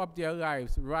give up their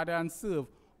lives rather than serve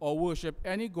or worship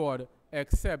any god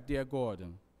except their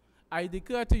God. I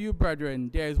declare to you, brethren,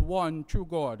 there is one true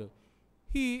God.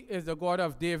 He is the God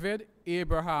of David,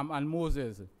 Abraham, and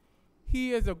Moses.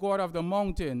 He is the God of the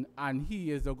mountain, and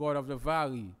he is the God of the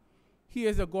valley. He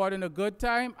is the God in the good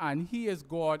time, and he is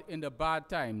God in the bad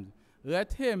times.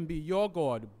 Let him be your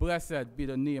God. Blessed be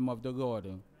the name of the Lord."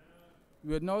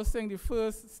 We will now sing the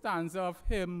first stanza of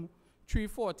hymn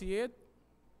 348,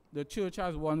 "The Church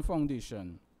Has One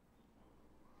Foundation."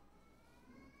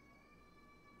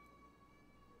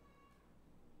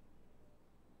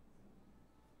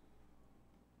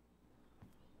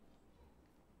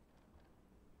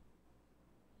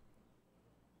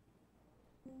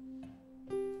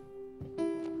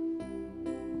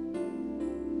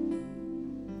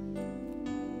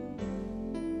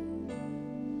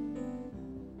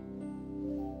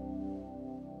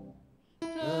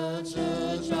 The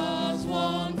church has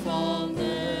one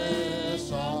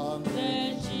foundation,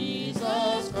 Then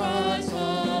Jesus Christ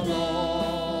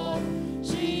alone.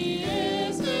 She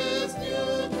is his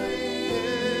new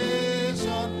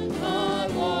creation,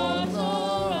 and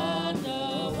water and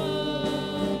the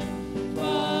word.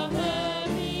 From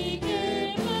heaven he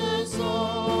came his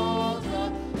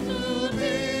daughter to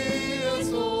be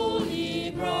his holy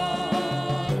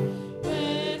bride.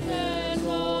 With his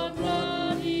own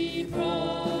blood he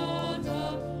brought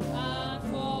her, and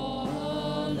for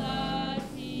her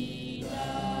life he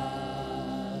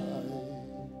died.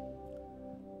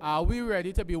 Are we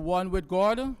ready to be one with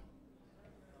God?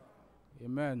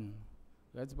 Amen.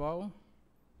 Let's bow.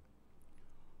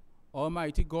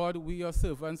 Almighty God, we your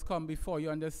servants come before you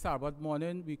on this Sabbath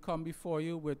morning. We come before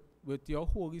you with your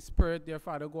Holy Spirit, dear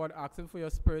Father God, asking for your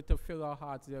Spirit to fill our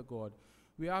hearts, dear God.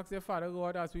 We ask, dear Father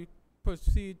God, as we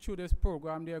proceed through this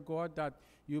program, dear God, that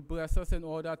you bless us in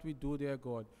all that we do, dear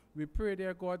God. We pray,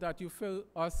 dear God, that you fill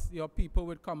us, your people,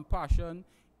 with compassion,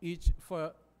 each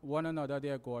for one another,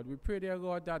 dear God. We pray, dear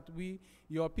God, that we,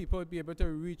 your people, will be able to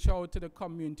reach out to the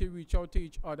community, reach out to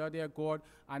each other, dear God,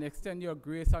 and extend your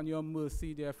grace and your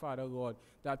mercy, dear Father God.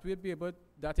 That we'll be able,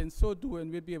 that in so doing,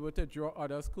 we'll be able to draw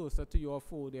others closer to your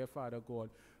fold, dear Father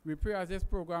God. We pray as this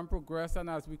program progresses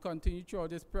and as we continue throughout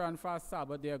this prayer and fast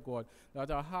Sabbath, dear God, that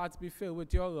our hearts be filled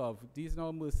with your love. These and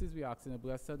our mercies we ask in the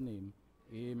blessed name.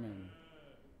 Amen.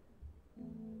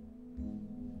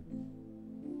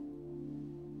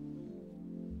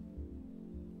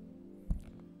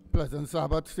 Pleasant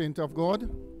Sabbath, saint of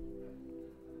God.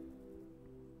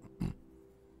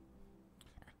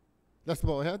 Let's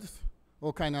bow our heads.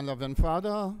 O kind and loving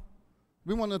Father,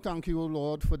 we want to thank you,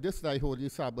 Lord, for this thy holy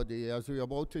Sabbath day. As we are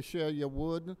about to share your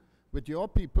word with your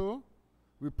people,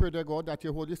 we pray, dear God, that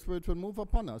your Holy Spirit will move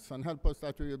upon us and help us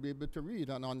that we will be able to read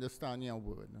and understand your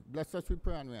word. Bless us, we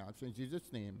pray and we ask. In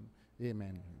Jesus' name,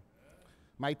 amen.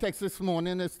 My text this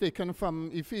morning is taken from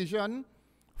Ephesians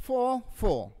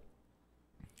 4:4.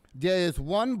 There is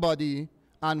one body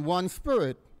and one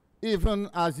spirit, even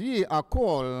as ye are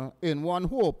called in one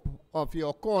hope of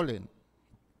your calling.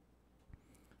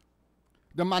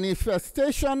 The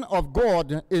manifestation of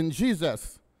God in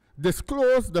Jesus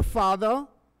disclosed the Father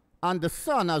and the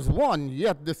Son as one,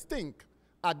 yet distinct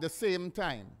at the same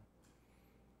time.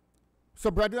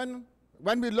 So, brethren,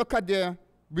 when we look at there,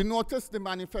 we notice the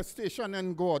manifestation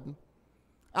in God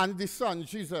and the Son,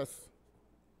 Jesus.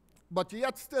 But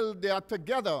yet still they are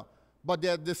together, but they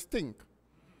are distinct.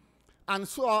 and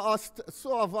so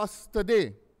of us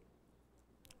today.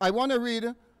 I want to read,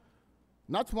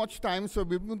 not much time, so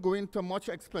we won't go into much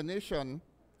explanation,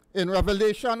 in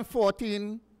Revelation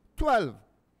 14:12.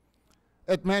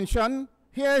 It mentioned,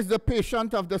 here is the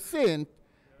patient of the saint.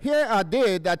 Here are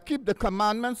they that keep the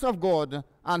commandments of God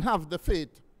and have the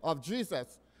faith of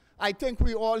Jesus. I think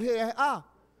we all here are.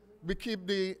 We keep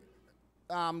the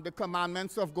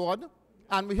commandments of God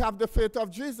and we have the faith of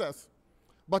Jesus.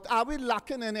 But are we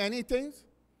lacking in anything?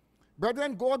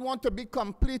 Brethren, God wants to be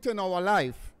complete in our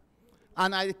life.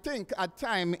 And I think at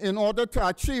times, in order to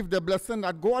achieve the blessing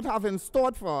that God has in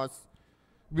store for us,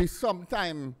 we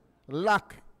sometimes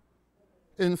lack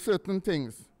in certain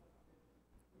things.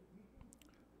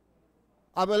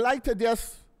 I would like to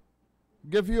just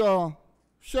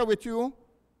share with you.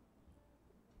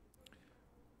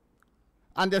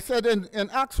 And they said in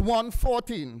Acts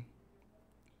 1:14,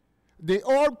 they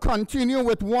all continue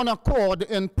with one accord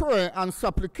in prayer and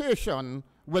supplication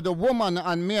with the woman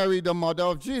and Mary, the mother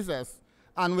of Jesus,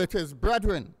 and with his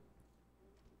brethren.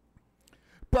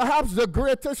 Perhaps the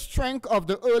greatest strength of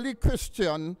the early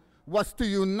Christian was the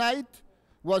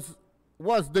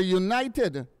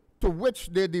united to which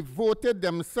they devoted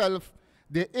themselves.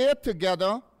 They ate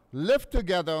together, lived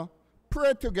together,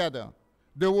 prayed together.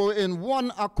 They were in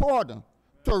one accord.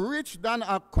 To reach that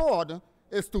accord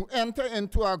is to enter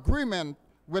into agreement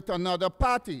with another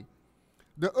party.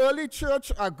 The early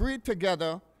church agreed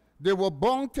together. They were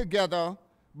bound together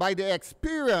by the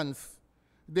experience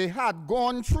they had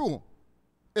gone through.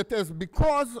 It is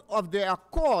because of their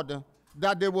accord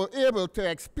that they were able to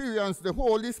experience the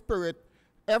Holy Spirit.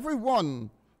 Everyone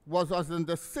was in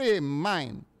the same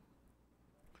mind.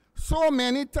 So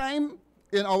many times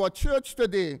in our church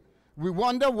today, we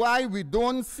wonder why we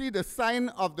don't see the sign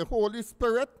of the Holy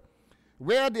Spirit,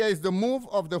 where there is the move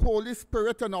of the Holy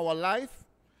Spirit in our life.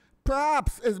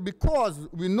 Perhaps it's because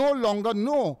we no longer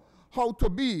know how to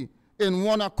be in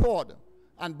one accord.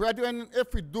 And brethren,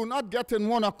 if we do not get in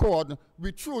one accord,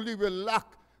 we truly will lack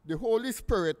the Holy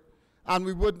Spirit, and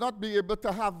we would not be able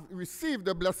to receive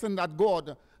the blessing that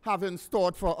God have in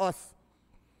store for us.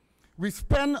 We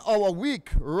spend our week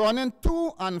running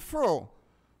to and fro.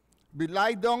 We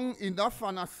lie down enough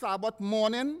on a Sabbath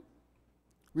morning.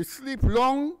 We sleep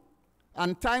long,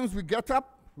 and times we get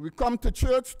up. We come to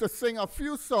church to sing a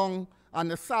few songs on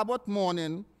the Sabbath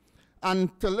morning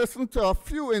and to listen to a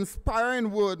few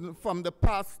inspiring words from the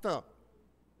pastor.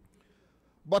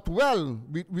 But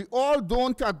we all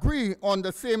don't agree on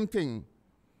the same thing.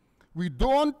 We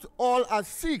don't all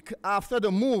seek after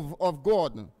the move of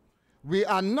God. We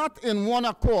are not in one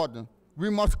accord. We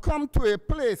must come to a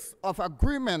place of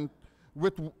agreement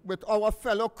with our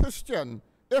fellow Christian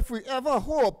if we ever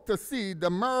hope to see the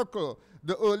miracle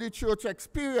the early church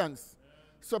experienced.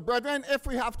 So brethren, if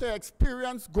we have to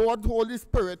experience God's Holy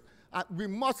Spirit, we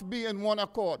must be in one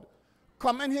accord.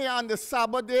 Coming here on the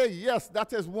Sabbath day, yes,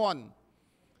 that is one.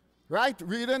 Right?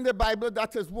 Reading the Bible,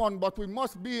 that is one. But we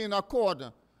must be in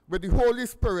accord with the Holy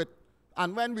Spirit.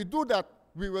 And when we do that,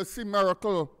 we will see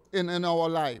miracle in our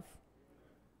life.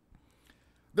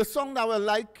 The song that I would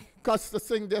like us to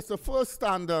sing, there's the first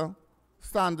standard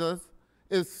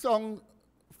is song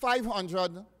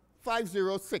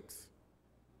 506.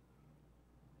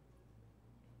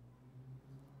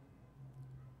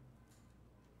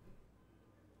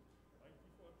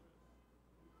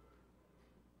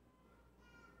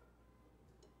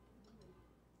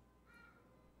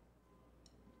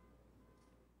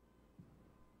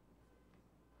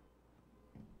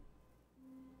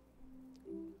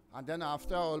 And then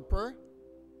after I'll pray.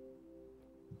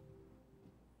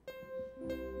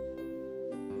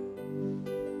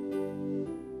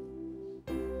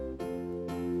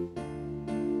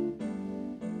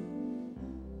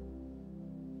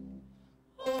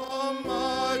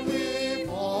 Almighty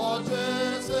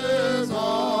fortresses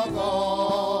of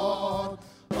God,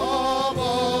 of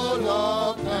old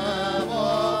of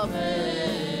never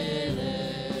failing.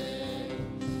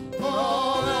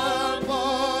 Oh,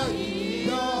 Alpha, ye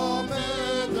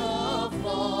amid the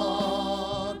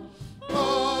flood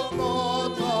of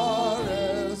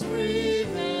mortals prevailing.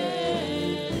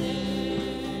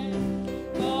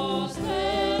 Lost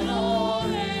in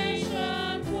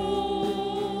oration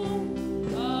full,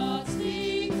 but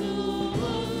seek to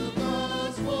Look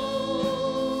us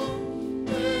full,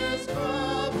 this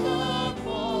craft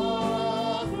for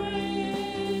a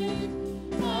great,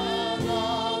 and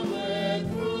on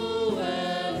with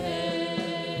cruel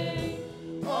hate.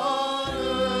 On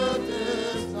earth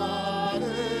is not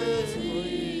its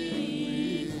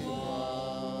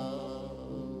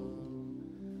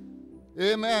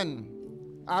Amen.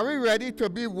 Are we ready to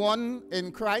be one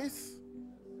in Christ?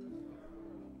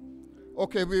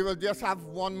 Okay, we will just have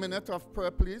 1 minute of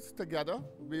prayer, please, together.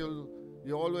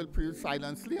 You all will pray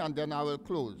silently, and then I will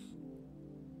close.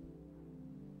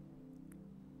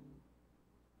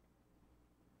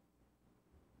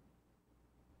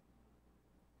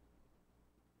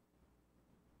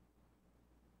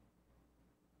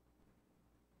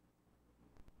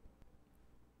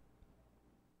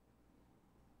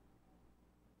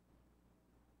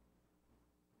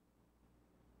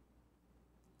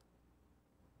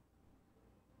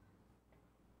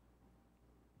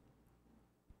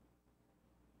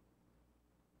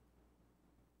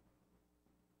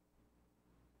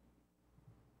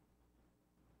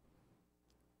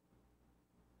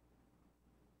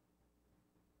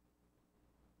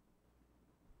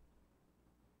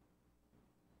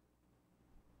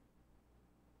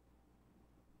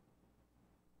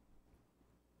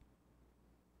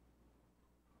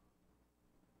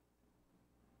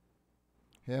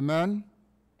 Amen.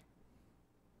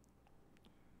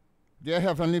 Dear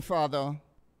Heavenly Father,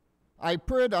 I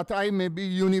pray that I may be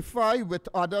unified with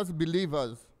others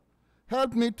believers.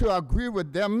 Help me to agree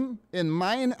with them in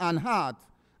mind and heart,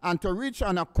 and to reach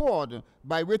an accord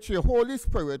by which your Holy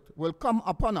Spirit will come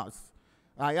upon us.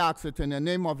 I ask it in the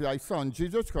name of thy Son,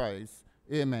 Jesus Christ.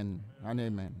 Amen and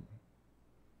amen.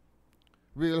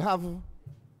 We will have an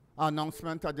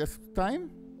announcement at this time.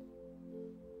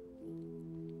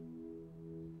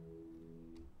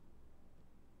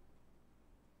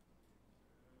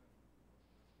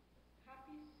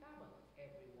 Happy Sabbath,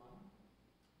 everyone.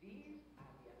 These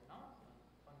are the announcements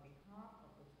on behalf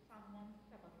of the San Juan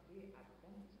Seventh-day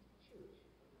Adventist Church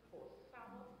for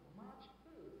Sabbath, March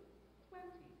 3rd,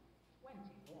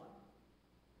 2021.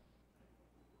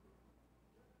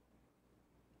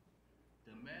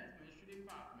 The Men's Ministry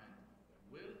Department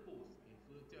will host a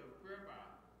virtual prayer bar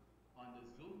on the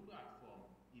Zoom platform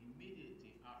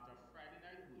immediately after Friday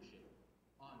night worship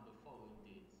on the following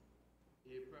dates: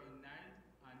 April 9th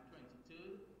and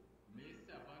 23rd, May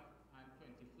 7th and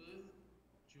 21st,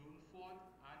 June 4th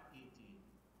and 18th.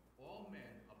 All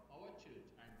men of our church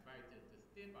are invited to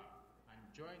stay back and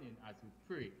join in as we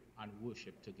pray and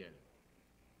worship together.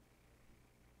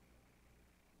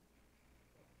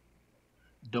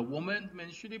 The Women's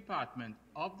Ministry Department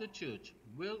of the church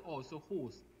will also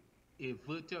host a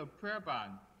virtual prayer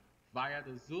band via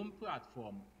the Zoom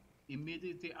platform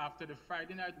immediately after the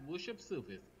Friday night worship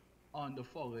service on the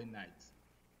following nights: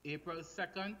 April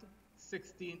 2nd,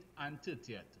 16th and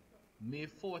 30th, May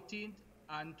 14th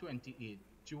and 28th,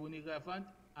 June 11th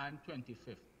and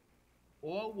 25th.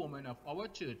 All women of our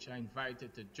church are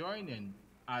invited to join in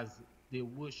as they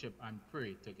worship and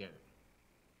pray together.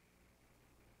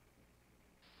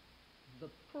 The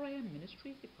Prayer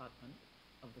Ministries Department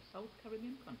of the South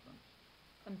Caribbean Conference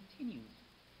continues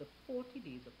the 40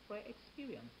 Days of Prayer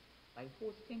experience by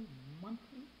hosting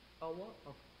monthly Hour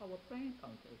of Power Prayer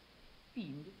Encounters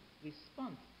themed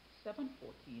Response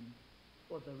 714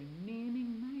 for the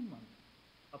remaining 9 months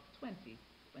of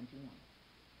 2021.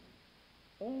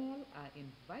 All are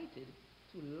invited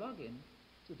to log in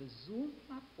to the Zoom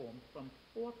platform from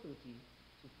 4:30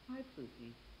 to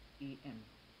 5:30 a.m.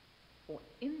 for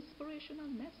inspirational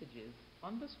messages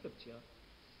on the scripture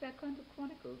 2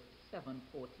 Chronicles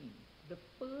 7:14. The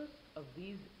first of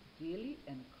these daily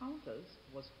encounters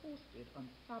was hosted on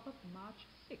Sabbath, March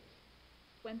 6,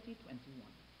 2021.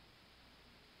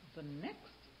 The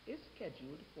next is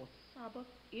scheduled for Sabbath,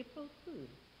 April 3rd,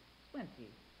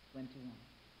 2021,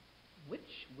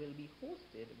 which will be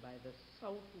hosted by the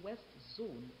Southwest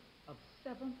Zone of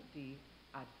Seventh-day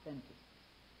Adventists,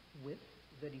 with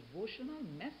the devotional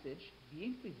message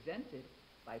being presented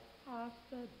by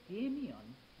Pastor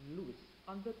Damian Lewis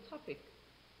on the topic,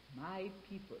 My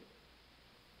People.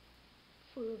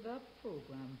 Further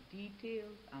program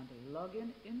details and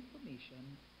login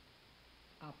information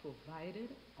are provided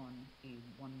on a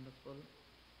wonderful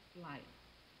flyer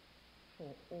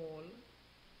for all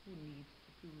who need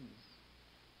to peruse.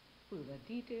 Further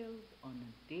details on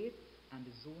dates and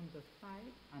zones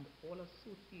aside and all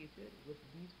associated with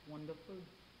these wonderful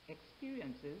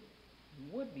experiences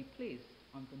would be placed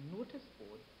on the notice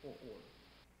board for all.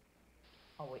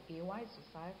 Our AY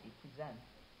Society presents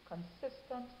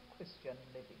Consistent Christian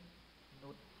Living,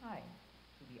 No Time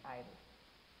to be Idle.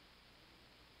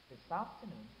 This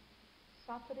afternoon,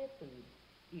 Saturday 3rd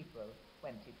April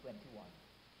 2021,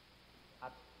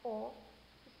 at 4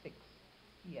 to 6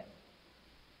 p.m.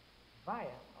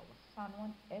 via our San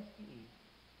Juan SDA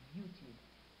YouTube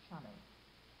channel.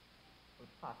 The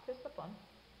participants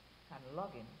can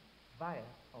log in via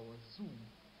our Zoom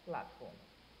platform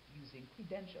using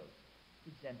credentials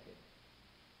presented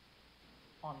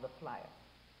on the flyer.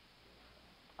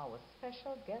 Our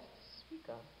special guest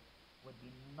speaker would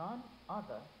be none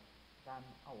other than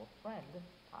our friend,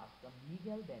 Pastor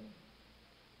Miguel Benny,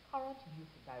 current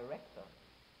youth director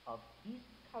of East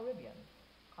Caribbean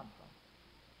Conference.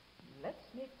 Let's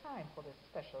make time for this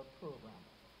special program.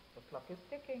 The clock is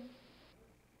ticking.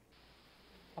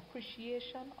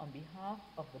 Appreciation on behalf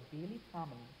of the Bailey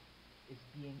family is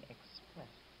being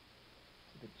expressed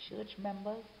to the church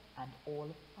members and all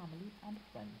family and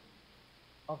friends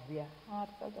of their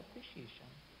heartfelt appreciation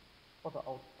for the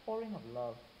outpouring of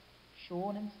love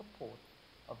shown in support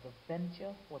of the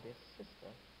venture for their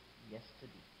sister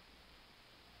yesterday.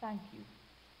 Thank you,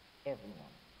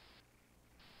 everyone.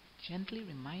 Gently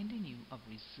reminding you of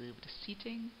reserved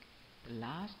seating. The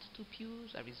last two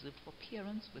pews are reserved for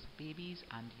parents with babies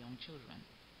and young children.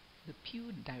 The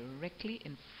pew directly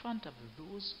in front of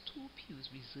those two pews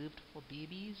reserved for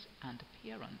babies and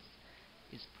parents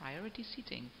is priority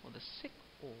seating for the sick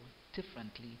or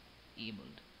differently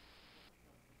abled.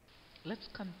 Let's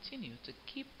continue to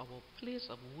keep our place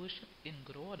of worship in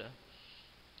good order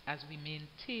as we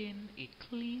maintain a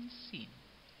clean scene.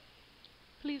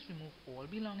 Please remove all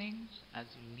belongings as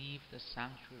you leave the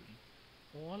sanctuary.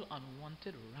 All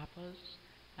unwanted wrappers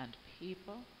and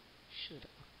paper should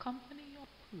accompany your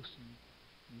person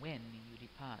when you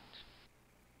depart.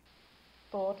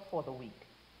 Thought for the week.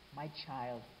 My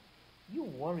child, you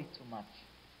worry too much.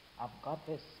 I've got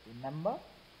this. Remember,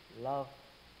 love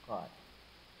God.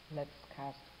 Let's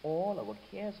cast all our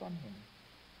cares on Him.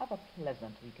 Have a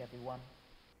pleasant week, everyone.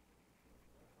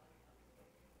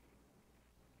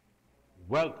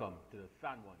 Welcome to the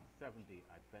San Juan Seventh-day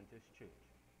Adventist Church.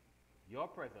 Your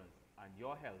presence and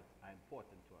your health are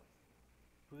important to us.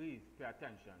 Please pay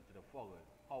attention to the following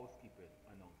housekeeping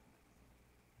announcements.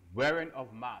 Wearing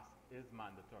of masks is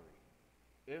mandatory.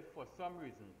 If for some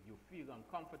reason you feel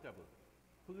uncomfortable,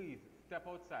 please step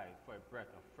outside for a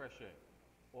breath of fresh air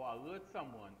or alert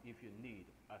someone if you need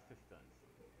assistance.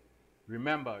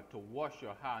 Remember to wash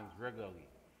your hands regularly.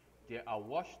 There are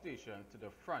wash stations to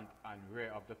the front and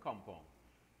rear of the compound.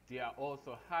 There are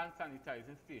also hand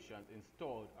sanitizing stations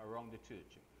installed around the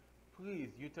church. Please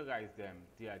utilize them.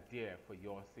 They are there for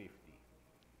your safety.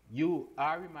 You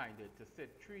are reminded to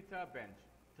sit 3 to a bench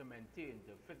to maintain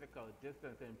the physical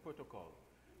distancing protocol.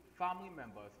 Family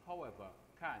members, however,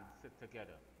 can sit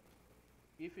together.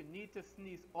 If you need to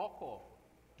sneeze or cough,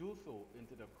 do so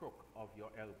into the crook of your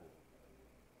elbow.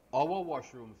 Our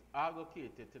washrooms are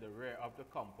located to the rear of the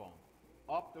compound,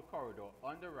 up the corridor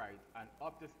on the right and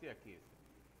up the staircase.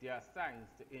 There are signs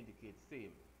to indicate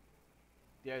same.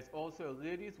 There is also a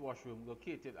ladies' washroom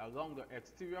located along the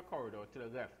exterior corridor to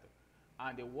the left,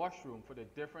 and a washroom for the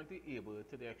differently abled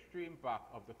to the extreme back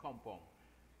of the compound.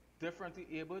 Differently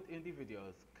abled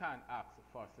individuals can ask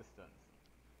for assistance.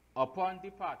 Upon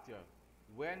departure,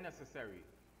 when necessary,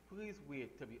 please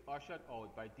wait to be ushered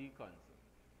out by deacons.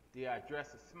 They are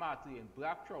dressed smartly in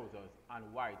black trousers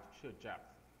and white shirt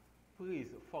jacks. Please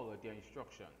follow their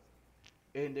instructions.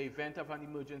 In the event of an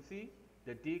emergency,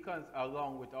 the deacons,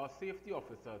 along with our safety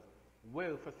officers,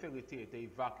 will facilitate the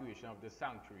evacuation of the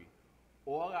sanctuary.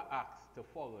 All are asked to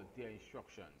follow their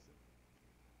instructions.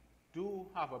 Do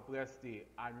have a blessed day,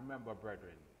 and remember,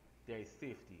 brethren, there is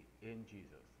safety in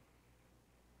Jesus.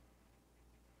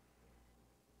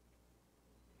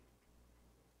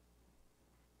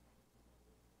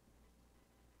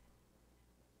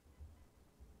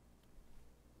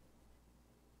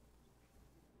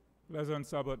 Pleasant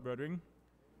Sabbath, brethren.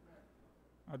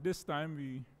 At this time,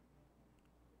 we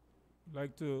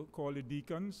like to call the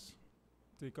deacons,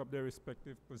 take up their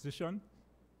respective position.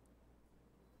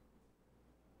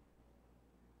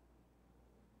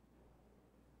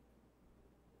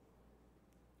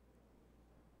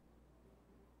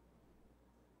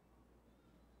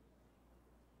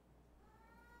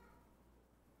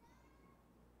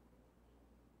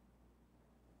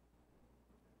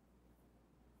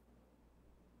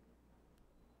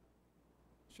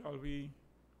 Shall we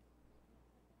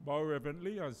bow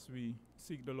reverently as we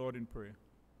seek the Lord in prayer?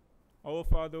 Our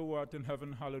Father who art in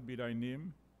heaven, hallowed be thy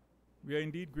name. We are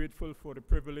indeed grateful for the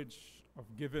privilege of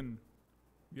giving.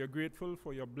 We are grateful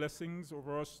for your blessings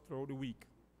over us throughout the week.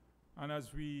 And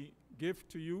as we give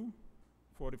to you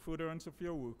for the furtherance of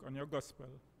your work and your gospel,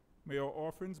 may our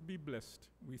offerings be blessed.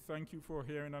 We thank you for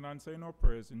hearing and answering our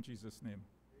prayers in Jesus' name.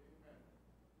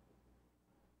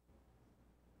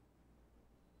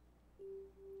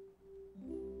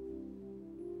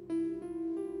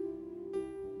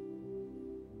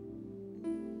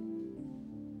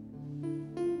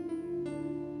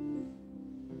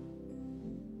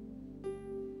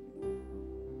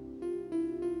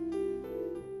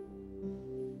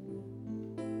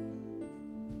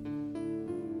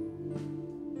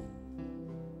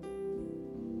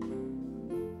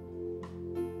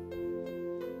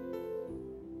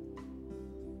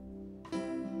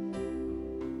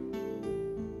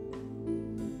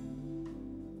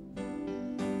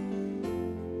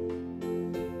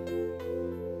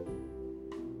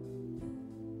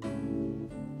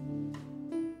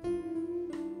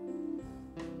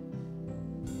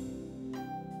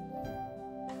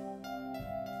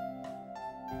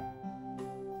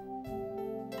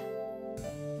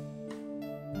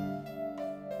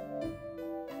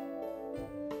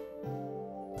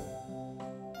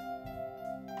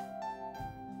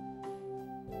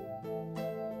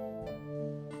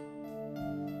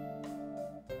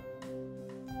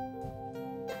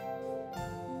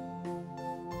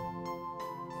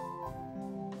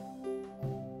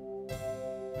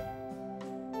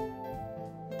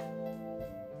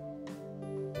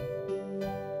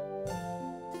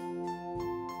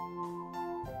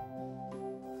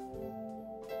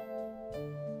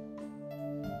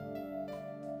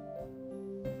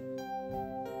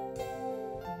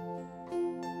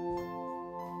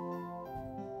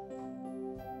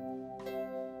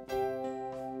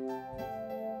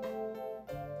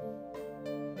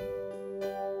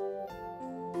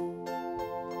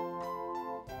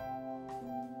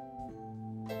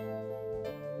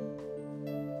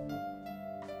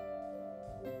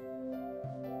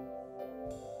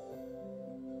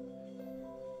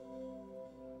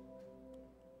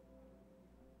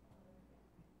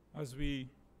 as we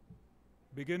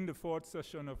begin the fourth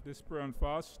session of this prayer and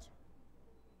fast,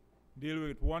 deal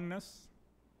with oneness.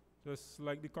 Just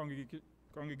like the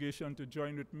congregation to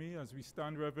join with me as we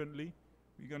stand reverently.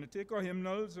 We're going to take our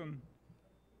hymnals and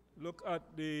look at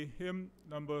the hymn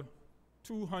number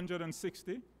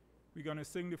 260. We're going to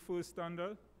sing the first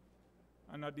stanza,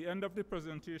 and at the end of the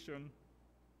presentation,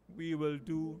 we will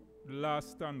do the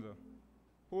last stanza.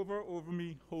 Hover over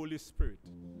me, Holy Spirit.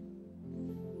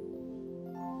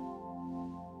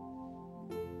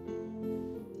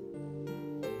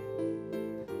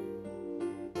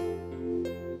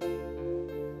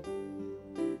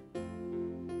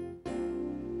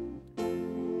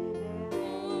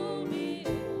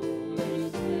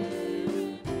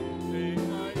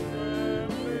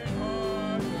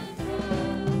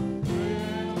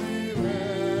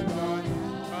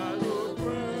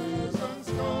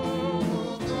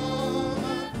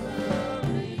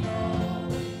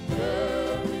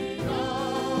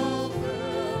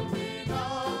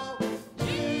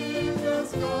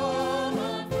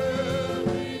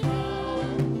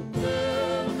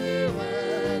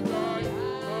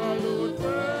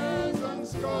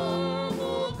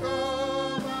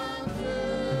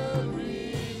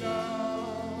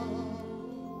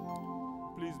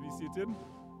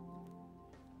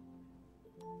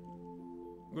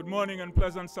 Good morning and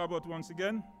pleasant Sabbath once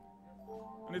again.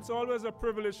 And it's always a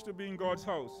privilege to be in God's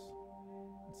house.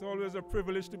 It's always a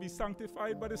privilege to be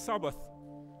sanctified by the Sabbath.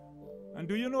 And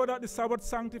do you know that the Sabbath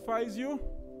sanctifies you?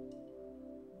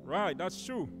 Right, that's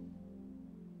true.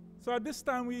 So at this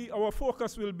time, our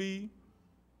focus will be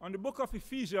on the book of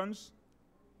Ephesians,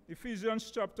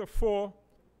 Ephesians chapter 4,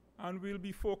 and we'll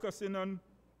be focusing on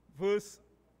verse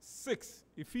 6.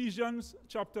 Ephesians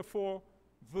chapter 4,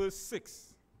 verse 6.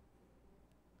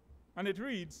 And it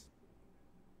reads,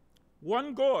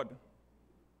 "One God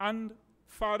and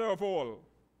Father of all,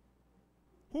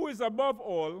 who is above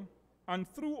all and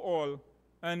through all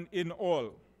and in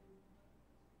all."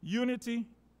 Unity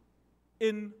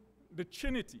in the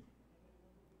Trinity.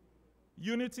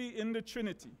 Unity in the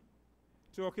Trinity.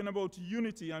 Talking about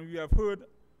unity, and we have heard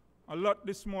a lot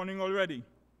this morning already.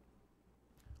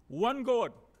 One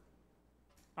God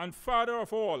and Father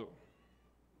of all.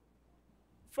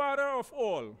 Father of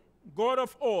all. God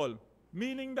of all,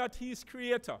 meaning that he is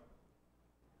creator.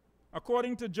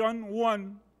 According to John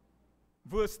 1,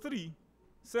 verse 3,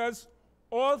 says,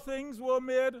 all things were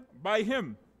made by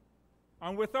him,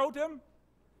 and without him,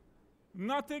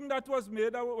 nothing that was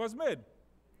made was made.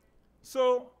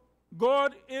 So,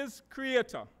 God is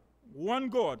creator, one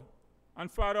God, and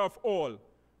Father of all.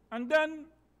 And then,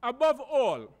 above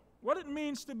all, what it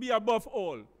means to be above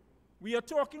all. We are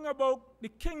talking about the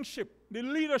kingship, the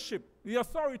leadership, the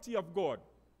authority of God.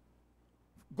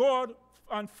 God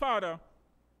and Father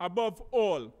above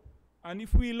all. And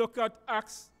if we look at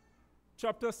Acts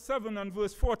chapter 7 and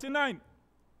verse 49,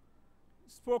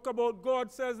 spoke about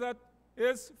God says that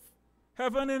his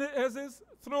heaven is his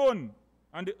throne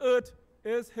and the earth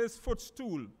is his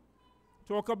footstool.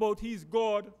 Talk about he's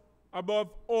God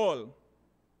above all.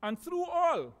 And through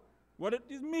all, what it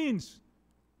means,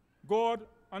 God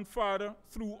and Father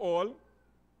through all.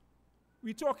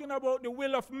 We're talking about the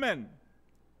will of men,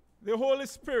 the Holy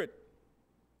Spirit,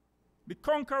 the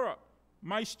conqueror,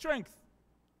 my strength.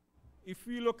 If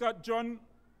we look at John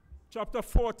chapter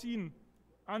 14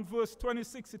 and verse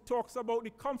 26, it talks about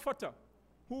the comforter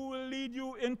who will lead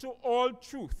you into all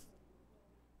truth,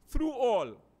 through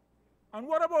all. And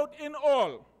what about in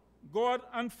all? God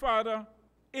and Father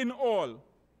in all.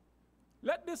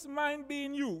 Let this mind be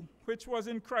in you, which was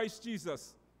in Christ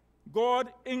Jesus,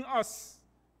 God in us,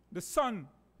 the Son,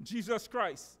 Jesus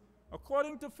Christ.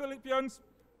 According to Philippians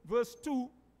verse 2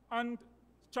 and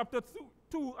chapter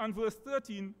 2 and verse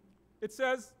 13, it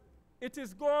says, it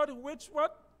is God which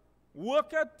what?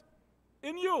 Worketh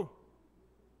in you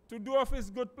to do of his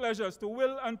good pleasures, to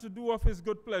will and to do of his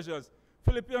good pleasures.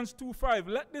 Philippians 2:5,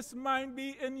 let this mind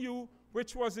be in you,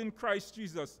 which was in Christ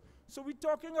Jesus. So we're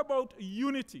talking about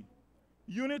unity.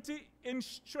 Unity in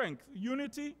strength,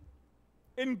 unity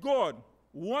in God,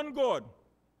 one God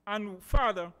and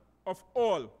Father of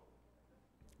all.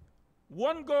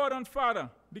 One God and Father,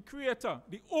 the Creator,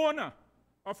 the owner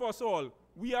of us all.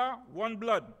 We are one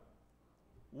blood,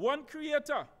 one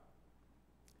Creator.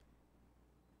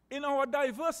 In our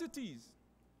diversities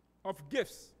of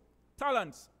gifts,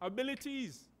 talents,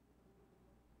 abilities,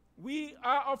 we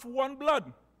are of one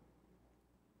blood.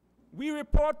 We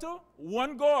report to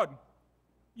one God.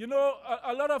 You know,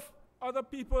 a lot of other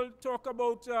people talk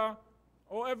about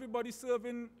everybody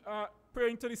serving,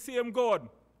 praying to the same God.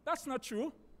 That's not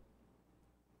true.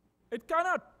 It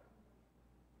cannot.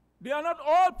 They are not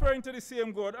all praying to the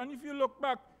same God. And if you look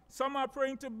back, some are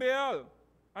praying to Baal,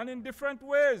 and in different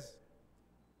ways.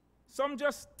 Some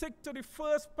just stick to the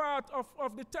first part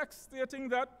of the text, stating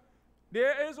that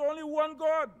there is only one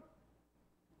God.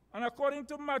 And according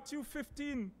to Matthew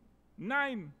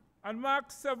 15:9 and Mark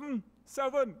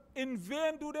 7:7, in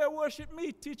vain do they worship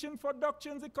me, teaching for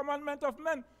doctrines the commandment of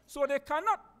men. So they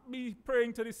cannot be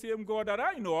praying to the same God that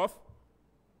I know of.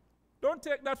 Don't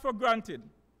take that for granted.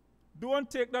 Don't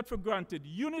take that for granted.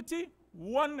 Unity,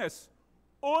 oneness,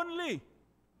 only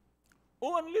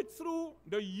through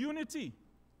the unity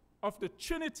of the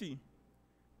Trinity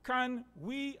can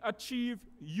we achieve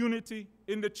unity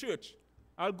in the church.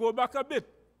 I'll go back a bit.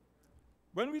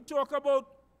 When we talk about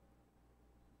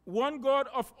one God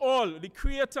of all, the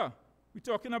Creator, we're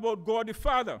talking about God the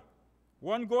Father,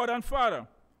 one God and Father.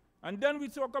 And then we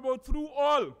talk about through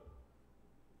all,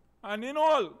 and in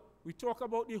all, we talk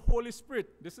about the Holy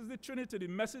Spirit. This is the Trinity. The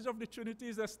message of the Trinity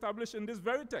is established in this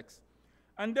very text.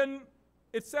 And then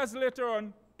it says later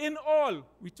on, in all,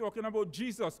 we're talking about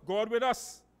Jesus, God with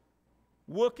us,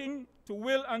 working to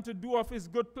will and to do of his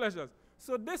good pleasures.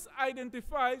 So this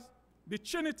identifies the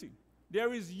Trinity.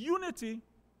 There is unity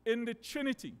in the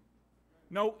Trinity.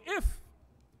 Now,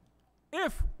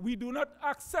 if we do not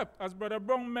accept, as Brother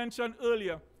Brown mentioned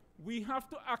earlier, we have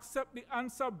to accept the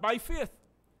answer by faith.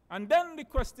 And then the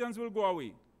questions will go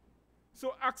away.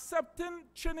 So accepting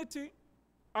the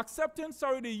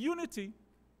unity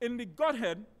in the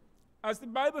Godhead, as the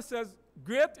Bible says,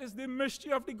 great is the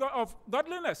mystery of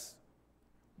godliness.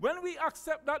 When we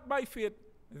accept that by faith,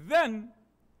 then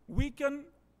we can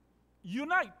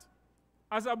unite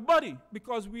as a body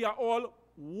because we are all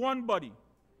one body.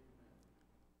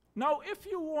 Now, if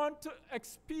you want to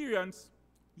experience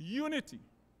unity,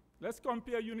 let's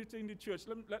compare unity in the church.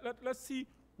 Let's see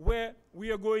where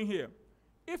we are going here.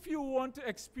 If you want to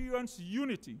experience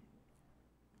unity,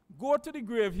 go to the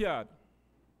graveyard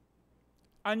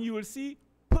and you will see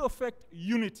perfect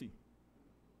unity.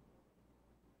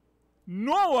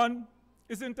 No one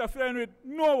is interfering with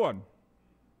no one.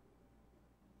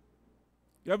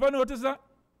 You ever notice that?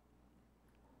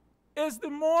 It's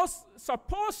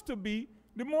supposed to be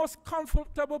the most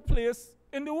comfortable place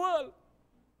in the world.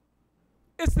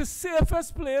 It's the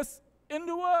safest place in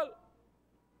the world.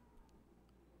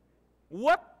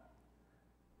 What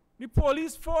the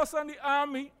police force and the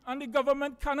army and the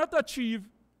government cannot achieve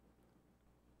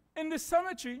in the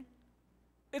cemetery,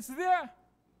 it's there.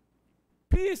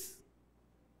 Peace.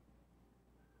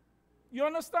 You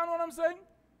understand what I'm saying?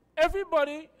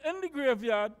 Everybody in the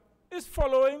graveyard is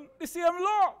following the same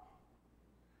law.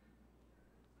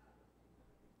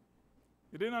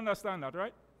 You didn't understand that,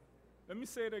 right? Let me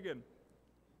say it again.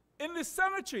 In the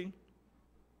cemetery,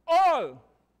 all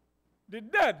the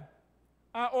dead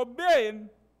are obeying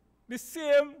the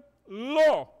same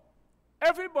law.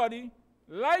 Everybody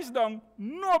lies down,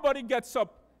 nobody gets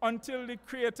up until the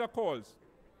Creator calls.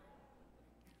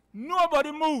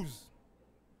 Nobody moves.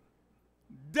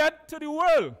 Dead to the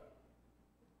world.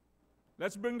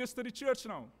 Let's bring this to the church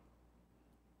now.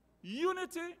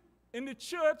 Unity in the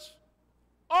church,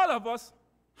 all of us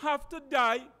have to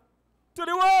die to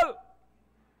the world.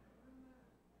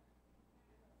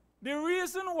 The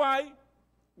reason why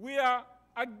we are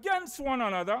against one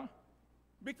another,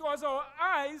 because our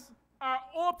eyes are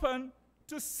open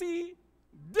to see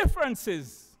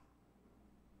differences.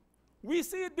 We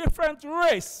see different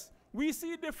race. We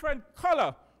see different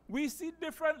color. We see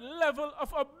different level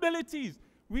of abilities.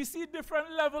 We see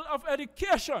different level of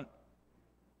education.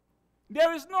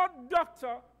 There is no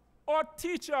doctor or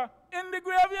teacher in the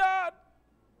graveyard.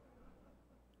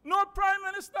 No prime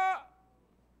minister.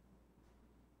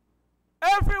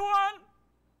 Everyone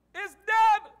is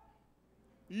dead.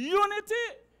 Unity.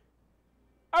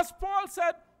 As Paul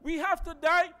said, we have to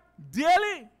die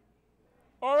daily,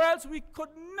 or else we could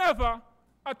never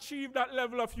achieve that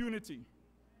level of unity.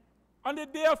 On the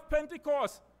day of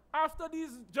Pentecost, after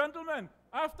these gentlemen,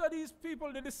 after these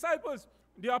people, the disciples,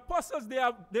 the apostles, they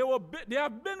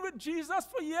have been with Jesus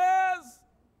for years.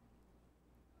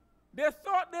 They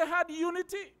thought they had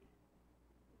unity.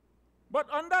 But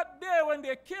on that day when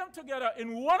they came together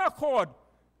in one accord,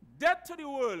 dead to the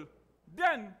world,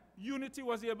 then unity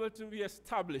was able to be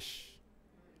established.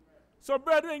 So,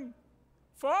 brethren,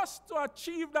 for us to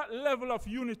achieve that level of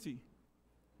unity,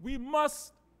 we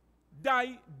must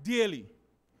die daily.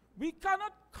 We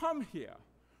cannot come here.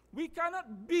 We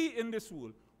cannot be in this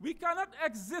world. We cannot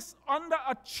exist under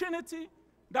a trinity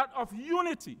that of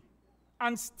unity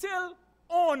and still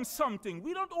own something.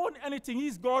 We don't own anything.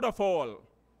 He's God of all.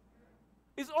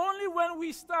 It's only when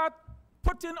we start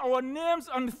putting our names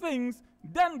on things,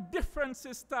 then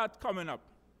differences start coming up.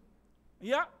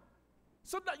 Yeah?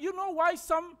 So that you know why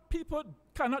some people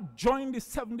cannot join the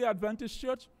Seventh-day Adventist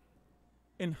Church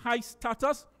in high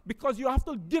status? Because you have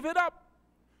to give it up.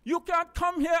 You can't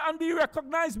come here and be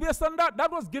recognized based on that.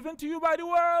 That was given to you by the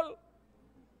world.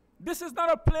 This is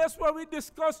not a place where we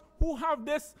discuss who have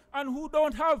this and who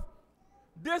don't have.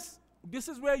 This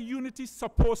is where unity is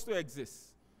supposed to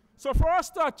exist. So for us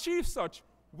to achieve such,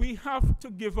 we have to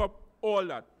give up all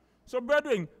that. So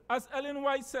brethren, as Ellen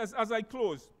White says as I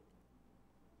close,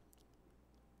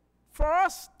 for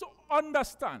us to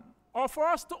understand or for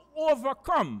us to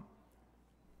overcome,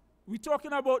 we're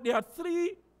talking about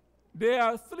there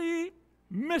are three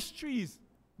mysteries,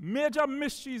 major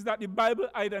mysteries that the Bible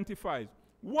identifies.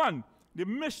 One, the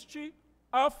mystery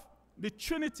of the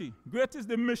Trinity. Great is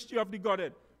the mystery of the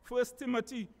Godhead. 1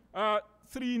 Timothy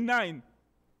 3:9.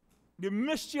 The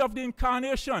mystery of the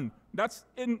incarnation. That's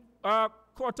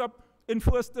caught up in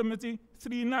 1 Timothy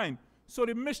 3:9. So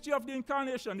the mystery of the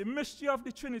incarnation, the mystery of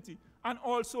the Trinity, and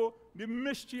also the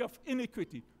mystery of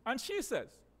iniquity. And she says,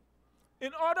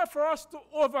 in order for us to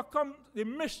overcome the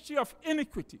mystery of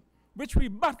iniquity, which we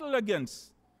battle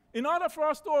against, in order for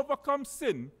us to overcome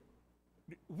sin,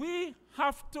 we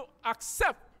have to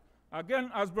accept, again,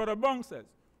 as Brother Bong says,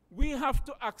 we have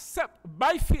to accept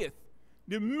by faith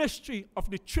the mystery of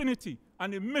the Trinity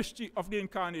and the mystery of the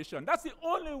incarnation. That's the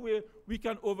only way we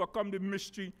can overcome the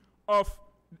mystery of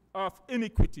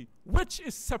iniquity, which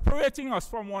is separating us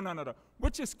from one another,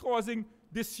 which is causing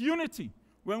disunity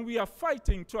when we are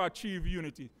fighting to achieve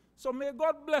unity. So may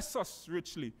God bless us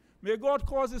richly. May God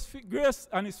cause His grace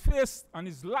and His face and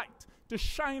His light to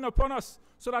shine upon us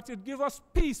so that it gives us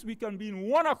peace. We can be in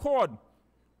one accord.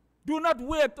 Do not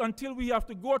wait until we have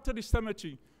to go to the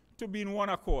cemetery to be in one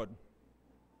accord.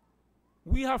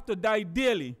 We have to die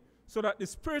daily so that the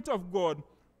Spirit of God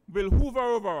will hover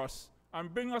over us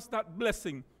and bring us that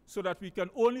blessing so that we can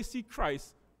only see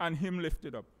Christ and Him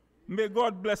lifted up. May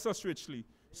God bless us richly.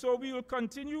 So we will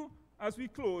continue as we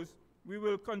close. We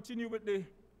will continue with the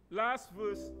last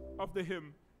verse of the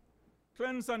hymn.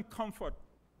 Cleanse and comfort,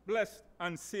 bless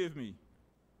and save me.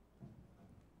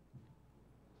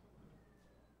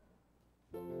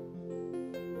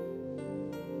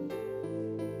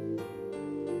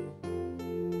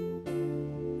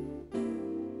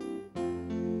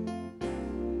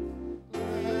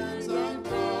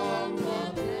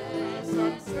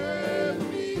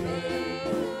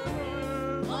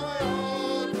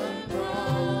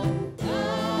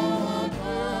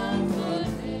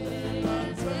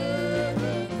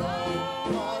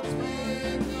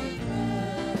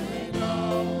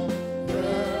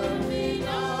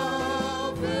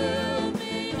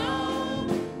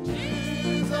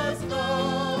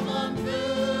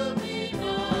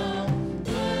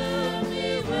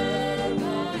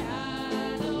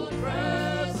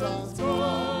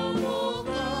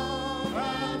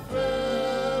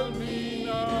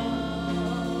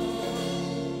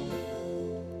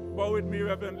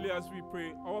 Reverently as we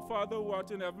pray. Our Father who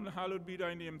art in heaven, hallowed be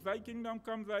thy name. Thy kingdom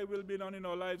come, thy will be done in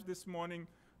our lives this morning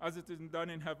as it is done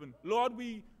in heaven. Lord,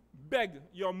 we beg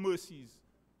your mercies.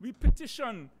 We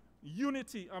petition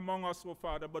unity among us, O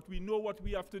Father, but we know what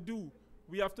we have to do.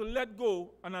 We have to let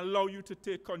go and allow you to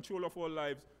take control of our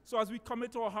lives. So as we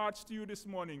commit our hearts to you this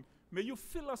morning, may you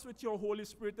fill us with your Holy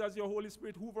Spirit as your Holy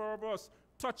Spirit hover over us.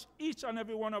 Touch each and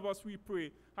every one of us, we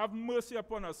pray. Have mercy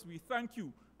upon us. We thank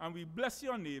you. And we bless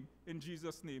your name in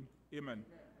Jesus' name. Amen.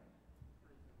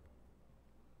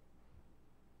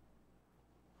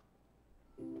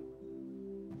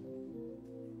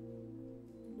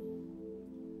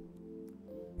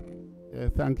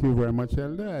 Thank you very much,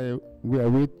 Elder. We are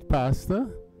with Pastor.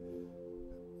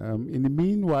 In the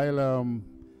meanwhile,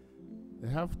 I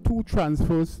have 2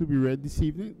 transfers to be read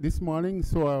this morning,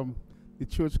 so the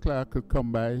church clerk could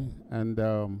come by and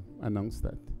announce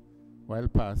that while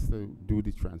Pastor do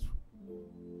the transfer.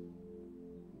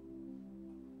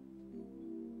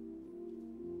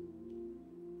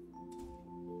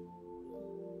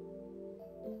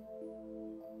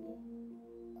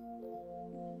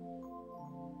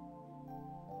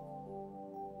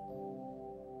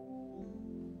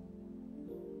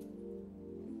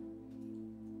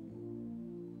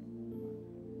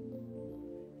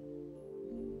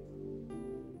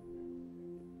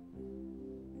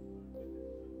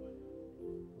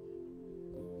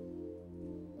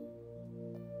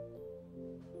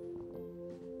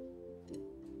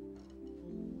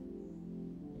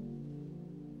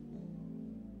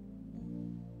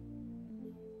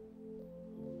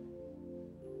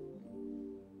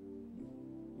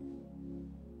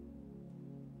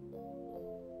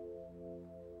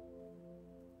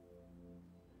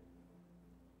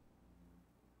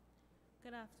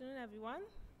 Good afternoon, everyone.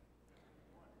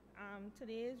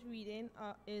 Today's reading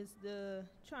is the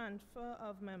transfer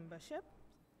of membership.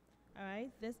 All right,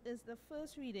 this is the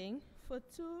first reading for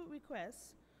 2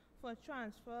 requests for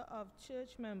transfer of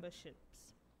church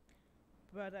memberships.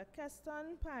 Brother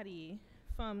Keston Paddy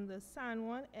from the San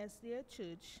Juan SDA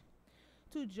Church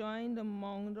to join the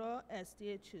Mongdor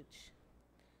SDA Church.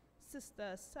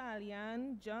 Sister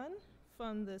Salian John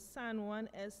from the San Juan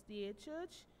SDA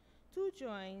Church to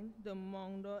join the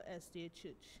Mongdor SDA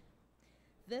Church.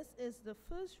 This is the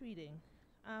first reading.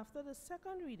 After the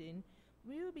second reading,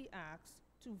 we will be asked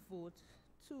to vote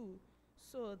too,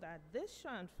 so that this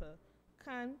transfer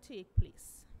can take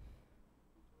place.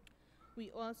 We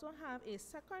also have a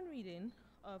second reading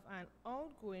of an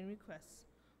outgoing request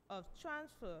of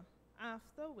transfer,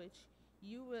 after which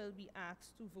you will be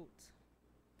asked to vote.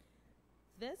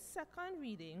 This second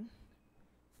reading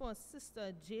for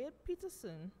Sister Jade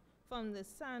Peterson from the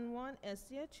San Juan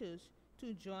SDA Church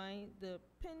to join the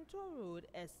Pinto Road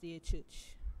SDA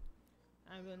Church.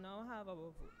 And we'll now have our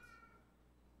vote.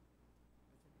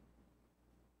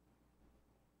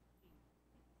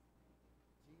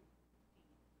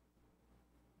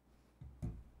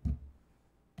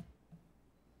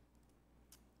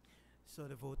 So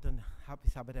the vote on, happy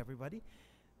Sabbath everybody.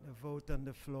 The vote on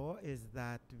the floor is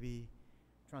that we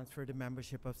transfer the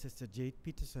membership of Sister Jade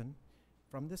Peterson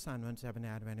from the San Juan Seventh-day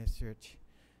Adventist Church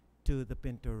to the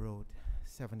Pinto Road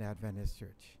Seventh-day Adventist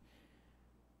Church.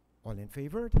 All in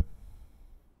favor?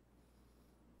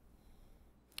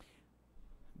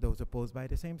 Those opposed by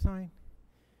the same sign?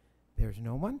 There's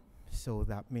no one. So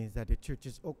that means that the church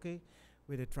is okay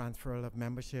with the transfer of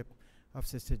membership of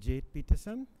Sister Jade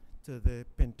Peterson to the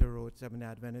Pinto Road Seventh-day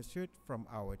Adventist Church from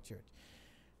our church.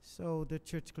 So the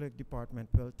church clerk department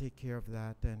will take care of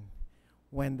that, and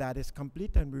when that is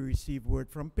complete and we receive word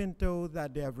from Pinto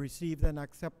that they have received and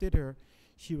accepted her,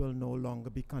 she will no longer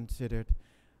be considered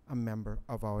a member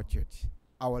of our church,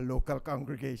 our local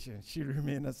congregation. She'll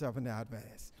remain a Seventh-day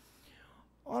Adventist.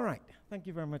 All right. Thank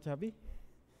you very much, Abby.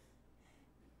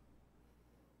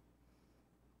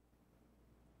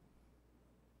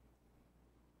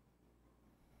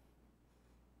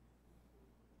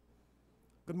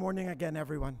 Good morning again,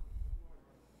 everyone.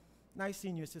 Nice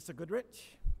seeing you, Sister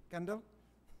Goodrich. Kendall.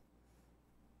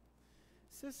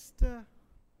 Sister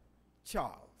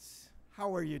Charles,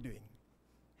 how are you doing?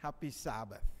 Happy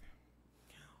Sabbath.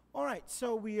 All right,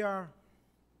 so we're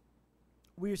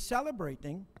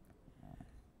celebrating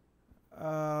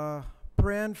prayer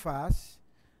and fast,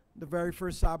 the very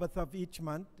first Sabbath of each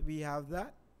month. We have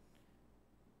that.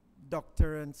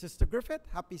 Dr. and Sister Griffith,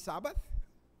 happy Sabbath.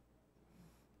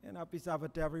 And happy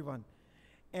Sabbath to everyone.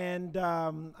 And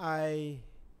I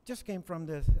just came from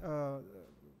the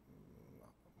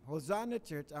Hosanna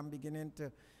Church. I'm beginning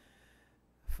to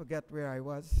forget where I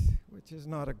was, which is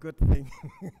not a good thing.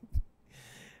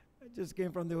 I just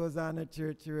came from the Hosanna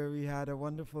Church where we had a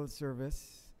wonderful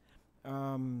service.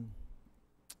 And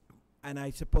I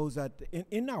suppose that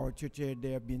in our church here,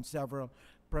 there have been several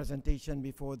presentations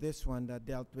before this one that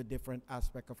dealt with different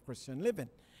aspects of Christian living.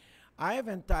 I have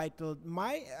entitled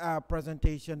my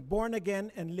presentation, Born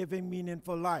Again and Living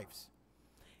Meaningful Lives.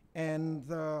 And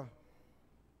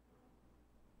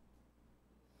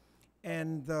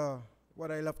what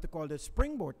I love to call the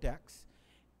springboard text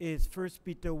is 1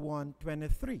 Peter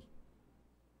 1:23.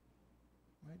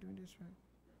 Am I doing this right?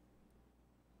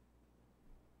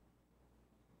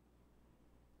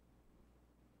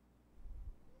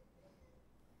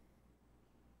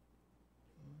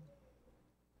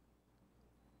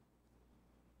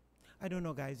 I don't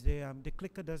know, guys. The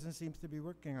clicker doesn't seem to be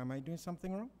working. Am I doing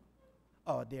something wrong?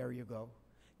 Oh, there you go.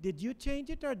 Did you change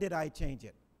it or did I change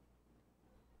it?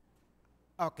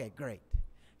 Okay, great.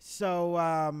 So,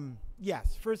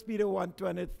 yes, 1 Peter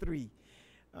 1:23.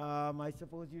 I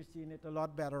suppose you're seeing it a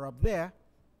lot better up there.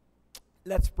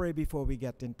 Let's pray before we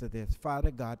get into this. Father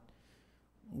God,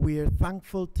 we're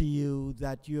thankful to you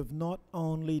that you have not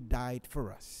only died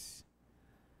for us,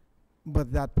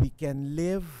 but that we can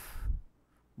live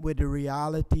with the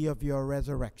reality of your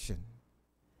resurrection.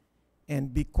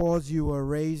 And because you were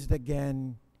raised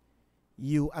again,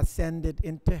 you ascended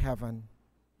into heaven.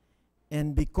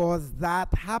 And because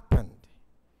that happened,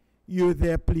 you're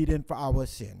there pleading for our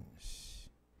sins.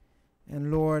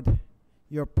 And Lord,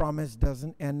 your promise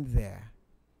doesn't end there,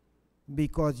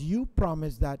 because you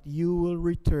promised that you will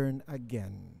return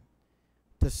again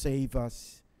to save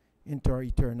us into our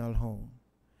eternal home.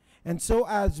 And so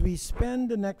as we spend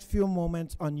the next few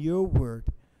moments on your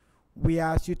word, we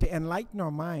ask you to enlighten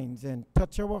our minds and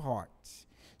touch our hearts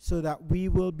so that we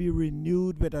will be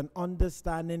renewed with an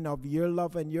understanding of your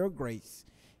love and your grace.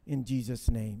 In Jesus'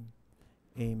 name,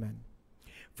 Amen.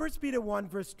 1 Peter 1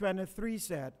 verse 23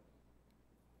 said,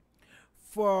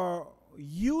 for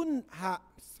you have,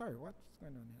 sorry, what's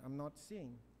going on here? I'm not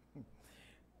seeing.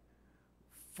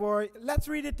 For, let's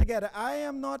read it together. I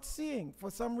am not seeing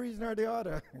for some reason or the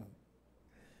other.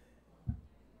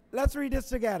 Let's read this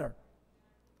together.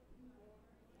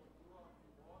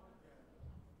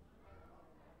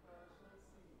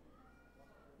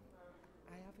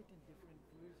 I have it in different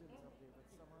versions up there, but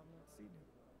somehow I'm not seeing it.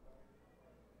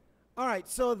 All right,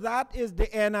 so that is the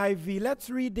NIV. Let's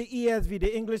read the ESV,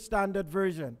 the English Standard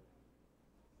Version.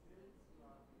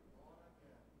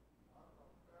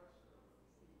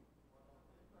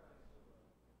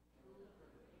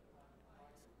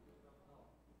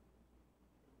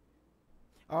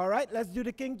 All right, let's do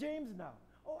the King James now.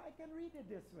 Oh, I can read it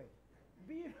this way.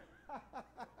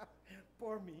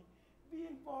 Poor me.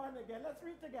 Being born again. Let's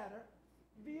read together.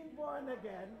 Being born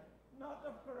again, not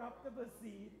of corruptible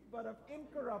seed, but of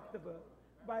incorruptible,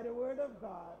 by the word of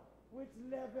God, which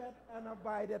liveth and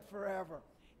abideth forever.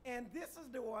 And this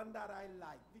is the one that I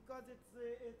like, because it's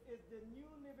the New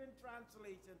Living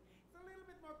Translation. It's a little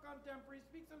bit more contemporary,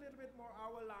 speaks a little bit more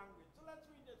our language. So let's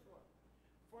read this one.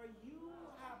 For you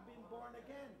have been born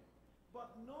again,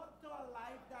 but not to a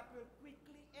life that will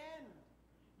quickly end.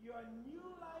 Your new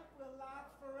life will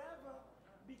last forever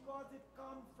because it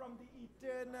comes from the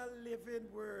eternal living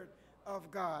word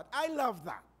of God. I love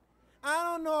that. I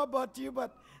don't know about you,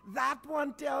 but that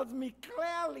one tells me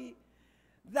clearly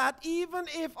that even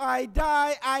if I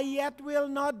die, I yet will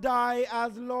not die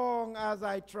as long as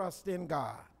I trust in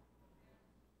God.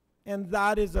 And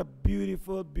that is a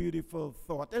beautiful, beautiful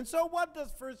thought. And so what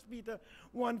does 1 Peter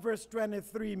 1 verse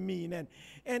 23 mean?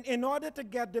 And in order to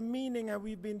get the meaning, and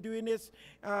we've been doing this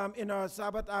in our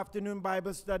Sabbath afternoon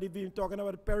Bible study, we've been talking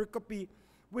about the pericope,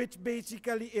 which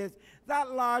basically is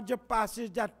that larger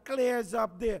passage that clears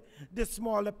up the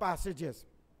smaller passages.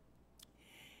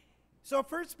 So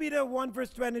 1 Peter 1 verse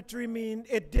 23 means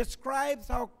it describes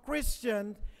how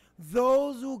Christians,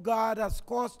 those who God has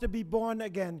caused to be born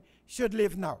again, should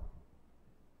live now.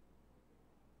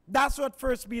 That's what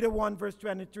 1 Peter 1 verse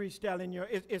 23 is telling you.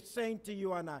 It's saying to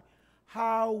you and I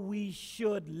how we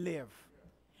should live.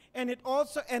 And it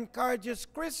also encourages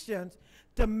Christians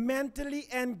to mentally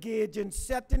engage in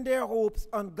setting their hopes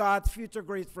on God's future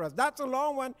grace for us. That's a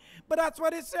long one, but that's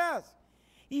what it says.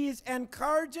 He is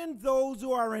encouraging those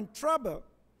who are in trouble,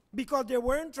 because they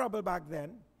were in trouble back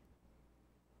then.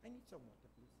 I need some water,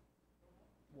 please.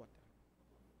 Water.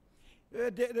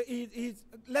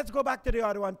 Let's go back to the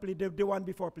other one, please. The one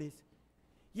before, please.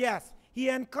 Yes, he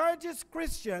encourages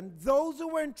Christians, those who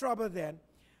were in trouble then,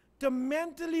 to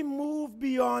mentally move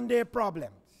beyond their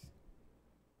problems.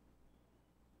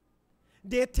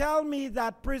 They tell me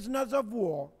that prisoners of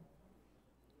war,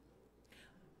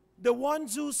 the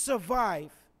ones who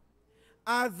survive,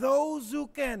 are those who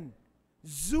can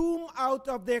zoom out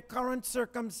of their current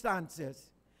circumstances,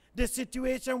 the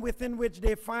situation within which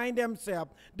they find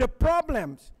themselves, the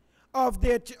problems of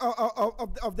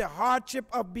the hardship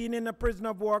of being in a prisoner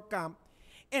of war camp,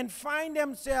 and find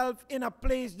themselves in a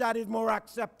place that is more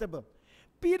acceptable.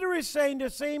 Peter is saying the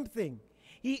same thing.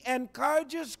 He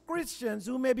encourages Christians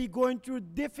who may be going through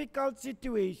difficult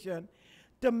situations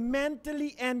to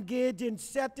mentally engage in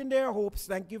setting their hopes.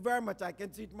 Thank you very much. I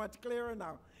can see it much clearer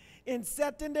now. In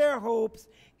setting their hopes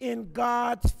in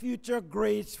God's future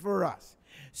grace for us.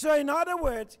 So in other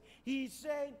words, he's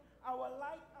saying our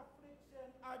light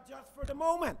afflictions are just for the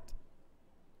moment.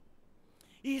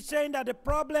 He's saying that the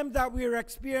problem that we're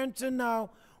experiencing now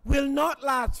will not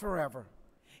last forever.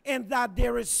 And that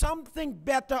there is something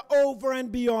better over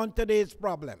and beyond today's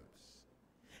problems.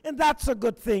 And that's a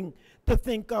good thing to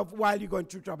think of while you're going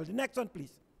through trouble. The next one,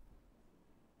 please.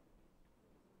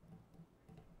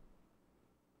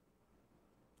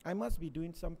 I must be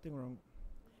doing something wrong.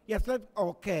 Yes,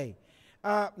 okay.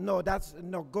 No,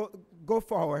 go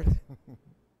forward.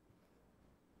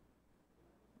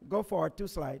 Go forward, 2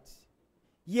 slides.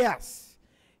 Yes.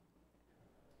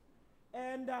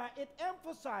 And it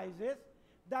emphasizes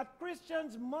that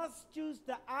Christians must choose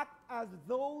to act as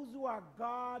those who are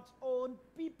God's own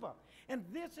people. And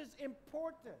this is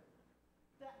important,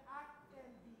 to act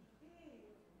and behave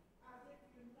as if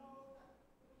you know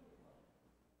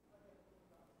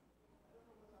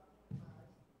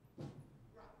that.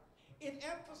 It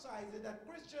emphasizes that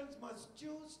Christians must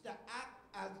choose to act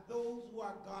as those who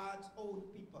are God's own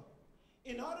people.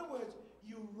 In other words,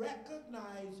 you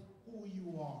recognize who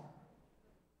you are.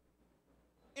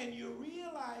 And you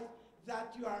realize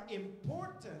that you are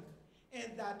important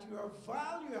and that you are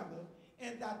valuable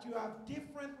and that you have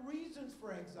different reasons,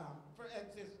 for example, for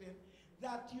existing,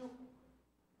 that you...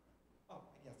 Oh,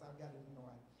 Yes, I've got it in a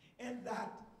while. And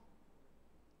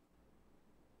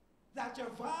that your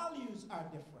values are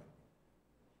different,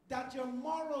 that your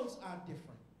morals are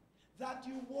different, that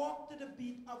you walk to the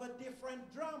beat of a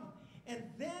different drum, and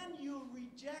then you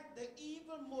reject the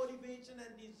evil motivation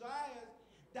and desires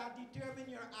that determine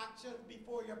your actions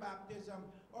before your baptism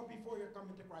or before you're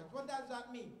coming to Christ. What does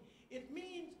that mean? It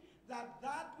means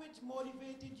that which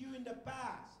motivated you in the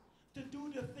past to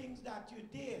do the things that you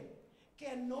did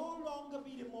can no longer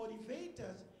be the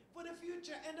motivators for the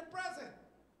future and the present.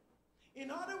 In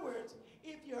other words,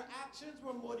 if your actions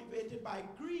were motivated by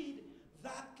greed,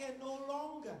 that can no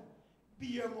longer be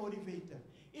your motivator.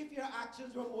 If your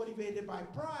actions were motivated by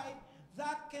pride,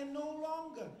 that can no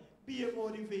longer be a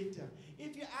motivator.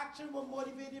 If your actions were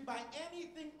motivated by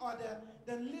anything other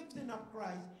than lifting up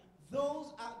Christ,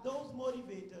 those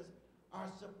motivators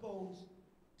are supposed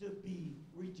to be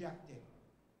rejected.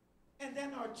 And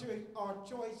then our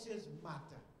choices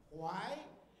matter. Why?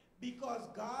 Because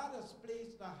God has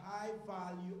placed a high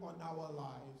value on our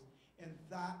lives, and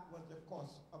that was the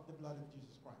cost of the blood of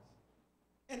Jesus Christ.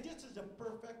 And this is a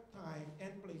perfect time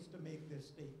and place to make this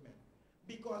statement,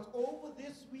 because over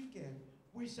this weekend,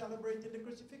 we celebrated the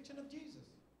crucifixion of Jesus.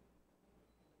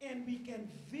 And we can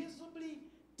visibly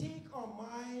take our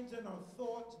minds and our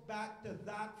thoughts back to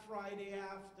that Friday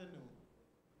afternoon,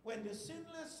 when the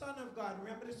sinless Son of God,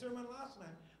 remember the sermon last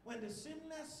night, when the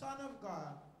sinless Son of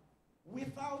God,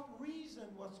 without reason,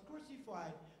 was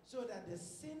crucified so that the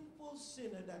sinful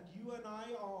sinner that you and I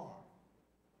are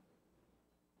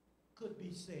could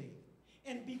be saved.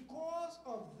 And because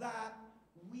of that,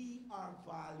 we are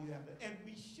valuable, and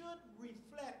we should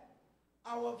reflect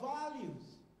our values.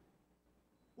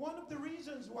 One of the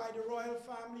reasons why the royal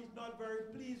family is not very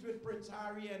pleased with Prince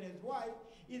Harry and his wife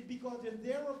is because in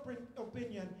their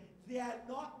opinion, they are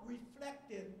not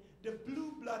reflected the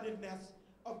blue-bloodedness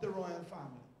of the royal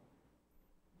family.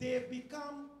 They have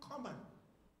become common.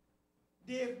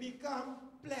 They have become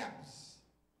plebs.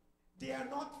 They are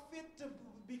not fit to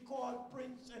be called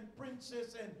prince and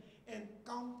princess and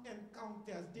count and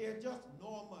countess. They are just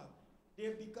normal. They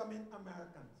are becoming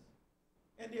Americans.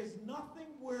 And there's nothing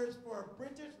worse for a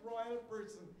British royal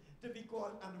person to be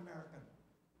called an American.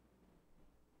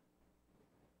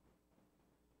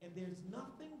 And there's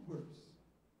nothing worse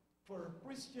for a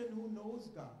Christian who knows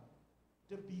God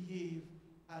to behave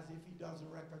as if he doesn't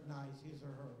recognize his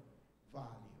or her value.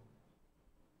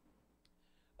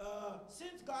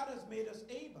 Since God has made us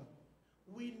able,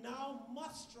 we now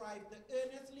must strive to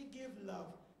earnestly give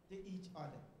love to each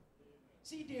other.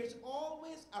 See, there's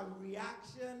always a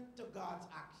reaction to God's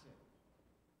action.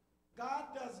 God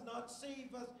does not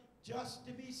save us just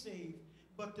to be saved,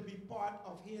 but to be part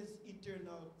of his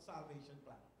eternal salvation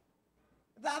plan.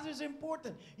 That is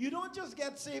important. You don't just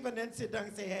get saved and then sit down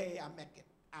and say, hey, I make it.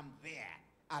 I'm there.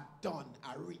 I'm done.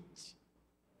 I reach.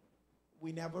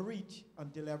 We never reach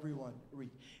until everyone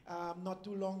reach. Not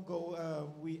too long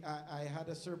ago, I had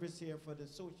a service here for the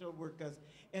social workers,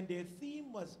 and their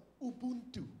theme was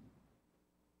Ubuntu.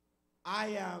 I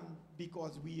am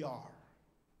because we are.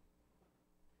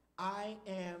 I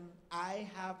am, I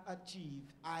have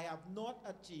achieved. I have not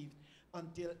achieved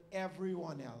until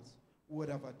everyone else would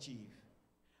have achieved.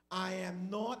 I have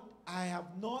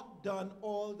not done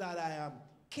all that I am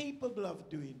capable of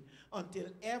doing until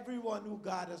everyone who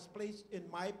God has placed in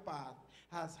my path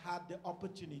has had the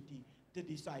opportunity to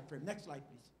decide for him. Next slide,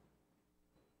 please.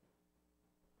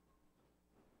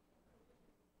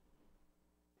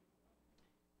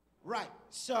 Right,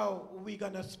 so we're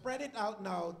going to spread it out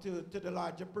now to the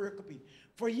larger pericope.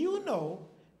 For you know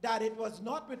that it was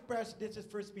not with perishable, this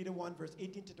is 1 Peter 1, verse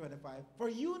 18 to 25. For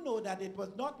you know that it was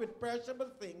not with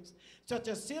perishable things, such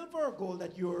as silver or gold,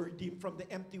 that you were redeemed from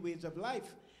the empty ways of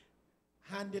life,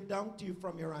 handed down to you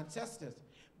from your ancestors,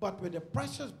 but with the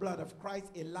precious blood of Christ,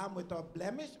 a lamb without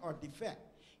blemish or defect.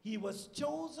 He was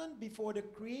chosen before the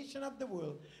creation of the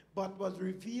world, but was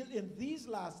revealed in these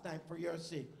last times for your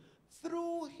sake.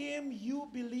 Through him you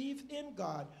believed in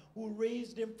God, who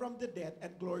raised him from the dead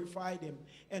and glorified him,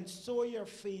 and so your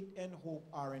faith and hope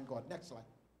are in God. Next slide.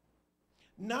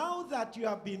 Now that you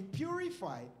have been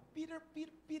purified, Peter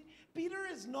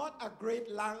is not a great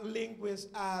linguist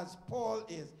as Paul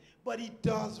is, but he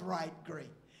does write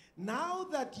great. Now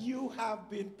that you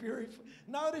have been purified,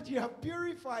 now that you have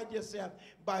purified yourself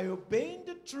by obeying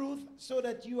the truth, so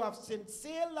that you have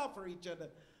sincere love for each other,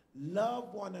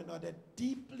 love one another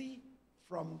deeply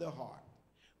from the heart.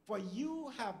 For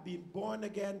you have been born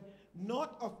again,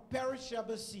 not of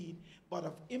perishable seed, but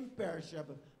of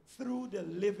imperishable, through the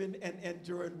living and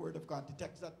enduring word of God. The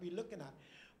text that we're looking at.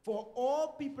 For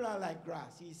all people are like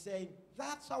grass. He's saying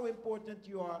that's how important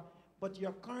you are But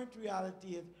your current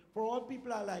reality is, for all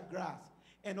people are like grass,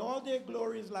 and all their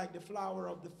glory is like the flower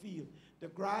of the field. The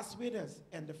grass withers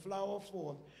and the flower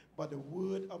falls, but the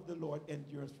word of the Lord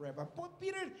endures forever. But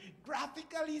Peter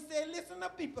graphically said, listen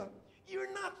up, people,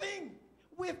 you're nothing.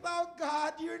 Without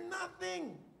God, you're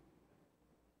nothing.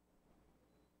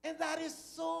 And that is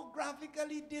so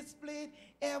graphically displayed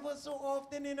ever so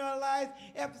often in our lives.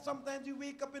 Sometimes we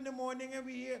wake up in the morning and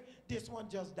we hear, this one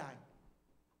just died.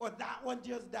 Or that one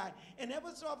just died. And ever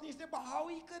so often you say, but how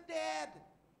he could dead?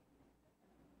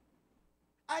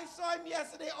 I saw him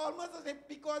yesterday, almost as if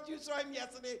because you saw him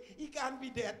yesterday, he can't be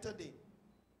dead today.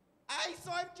 I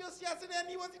saw him just yesterday and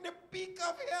he was in the peak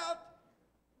of health,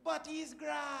 but he's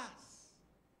grass.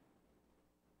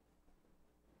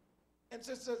 And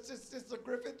Sister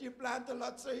Griffith, you plant a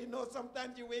lot, so you know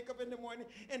sometimes you wake up in the morning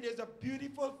and there's a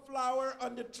beautiful flower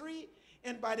on the tree,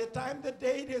 and by the time the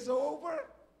date is over,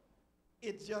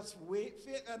 it's just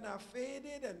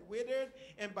faded and withered,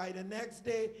 and by the next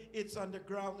day, it's on the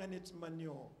ground and it's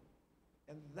manure.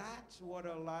 And that's what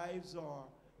our lives are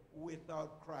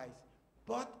without Christ.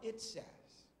 But it says,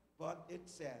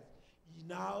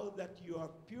 now that you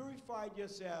have purified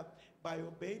yourself by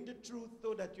obeying the truth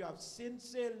so that you have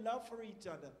sincere love for each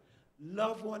other,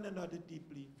 love one another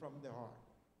deeply from the heart.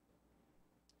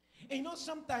 And you know,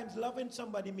 sometimes loving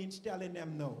somebody means telling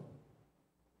them no.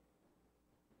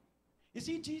 You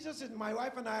see, Jesus and my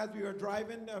wife and I, as we were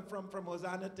driving from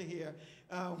Hosanna to here,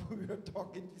 we were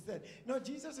talking, she said, no,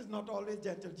 Jesus is not always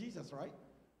gentle Jesus, right?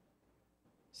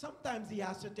 Sometimes he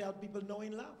has to tell people no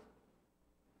in love.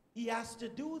 He has to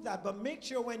do that, but make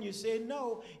sure when you say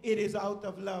no, it is out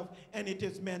of love and it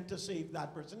is meant to save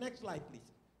that person. Next slide,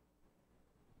 please.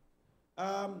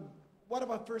 What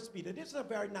about 1 Peter? This is a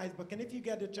very nice book, and if you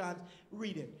get a chance,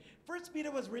 read it. 1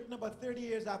 Peter was written about 30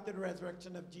 years after the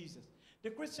resurrection of Jesus. The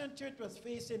Christian church was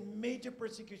facing major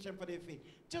persecution for their faith,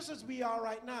 just as we are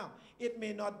right now. It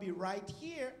may not be right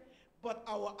here, but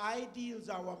our ideals,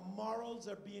 our morals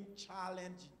are being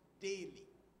challenged daily.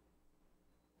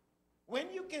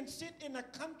 When you can sit in a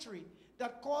country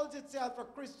that calls itself a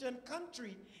Christian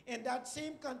country, and that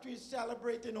same country is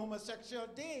celebrating Homosexual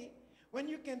Day, when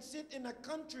you can sit in a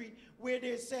country where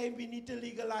they're saying we need to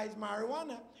legalize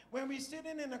marijuana, when we're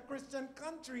sitting in a Christian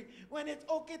country, when it's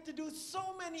okay to do so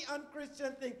many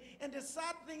unchristian things, and the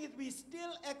sad thing is we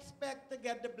still expect to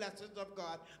get the blessings of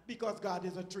God because God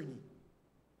is a Trinity.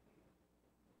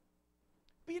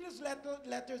 Peter's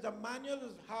letters are manuals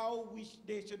of how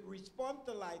they should respond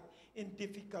to life in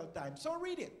difficult times. So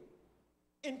read it.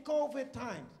 In COVID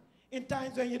times, in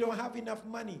times when you don't have enough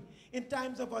money, in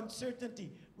times of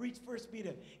uncertainty, read 1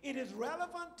 Peter. It is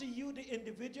relevant to you, the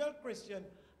individual Christian,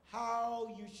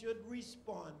 how you should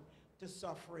respond to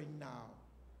suffering now.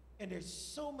 And there's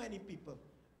so many people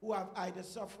who have either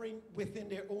suffering within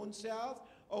their own selves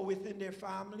or within their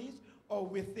families or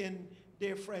within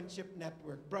their friendship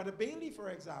network. Brother Bailey, for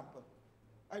example.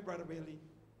 Hi, Brother Bailey.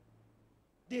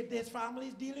 There's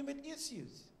families dealing with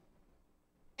issues.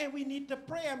 And we need to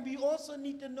pray, and we also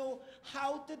need to know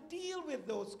how to deal with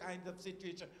those kinds of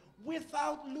situations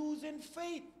without losing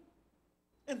faith.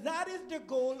 And that is the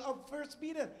goal of 1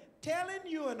 Peter, telling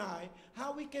you and I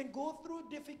how we can go through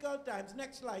difficult times.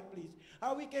 Next slide, please.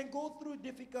 How we can go through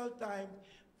difficult times,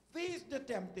 face the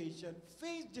temptation,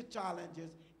 face the challenges,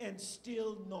 and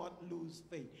still not lose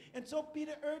faith. And so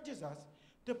Peter urges us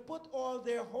to put all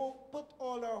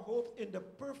our hopes in the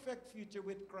perfect future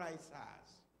which Christ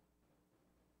has.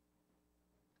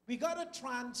 We got to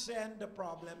transcend the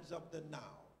problems of the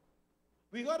now.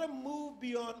 We got to move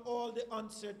beyond all the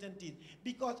uncertainties,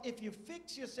 because if you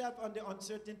fix yourself on the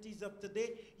uncertainties of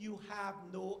today, you have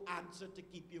no answer to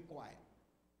keep you quiet.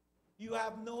 You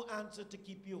have no answer to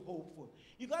keep you hopeful.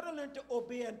 You got to learn to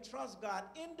obey and trust God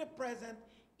in the present,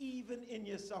 even in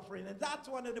your suffering. And that's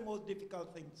one of the most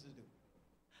difficult things to do.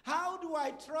 How do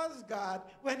I trust God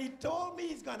when he told me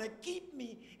he's going to keep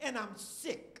me and I'm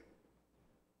sick?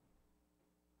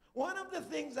 One of the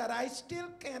things that I still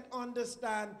can't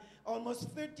understand almost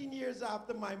 13 years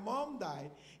after my mom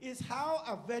died is how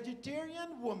a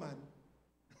vegetarian woman,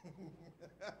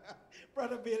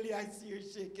 Brother Bailey, I see you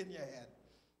shaking your head.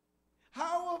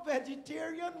 How a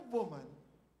vegetarian woman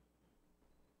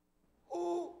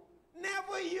who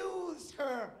never used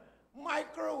her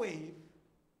microwave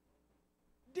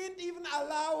didn't even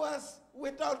allow us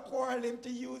without quarreling to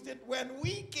use it when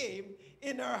we came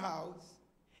in her house,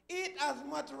 eat as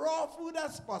much raw food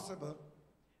as possible,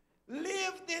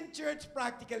 lived in church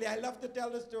practically. I love to tell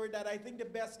the story that I think the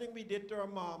best thing we did to her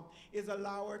mom is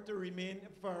allow her to remain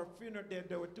for her funeral.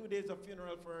 There were 2 days of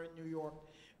funeral for her in New York.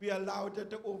 We allowed her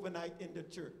to overnight in the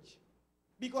church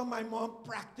because my mom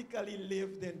practically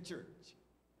lived in church.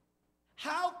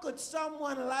 How could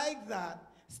someone like that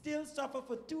still suffer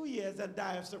for 2 years and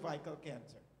die of cervical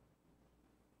cancer?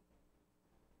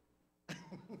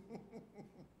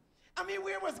 I mean,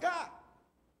 where was God?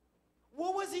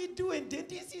 What was he doing?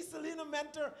 Didn't he see Selena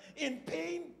Mentor in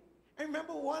pain? I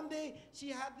remember one day she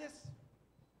had this,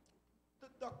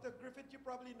 Dr. Griffith, you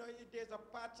probably know it, there's a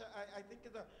patch, I think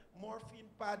it's a morphine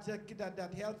patch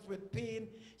that helps with pain.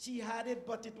 She had it,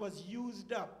 but it was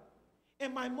used up.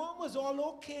 And my mom was all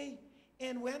okay.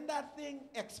 And when that thing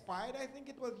expired, I think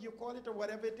it was, you call it or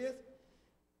whatever it is,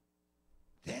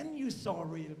 then you saw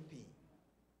real pain.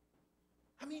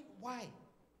 I mean, why?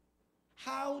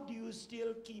 How do you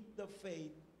still keep the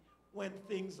faith when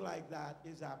things like that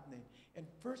is happening? And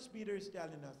First Peter is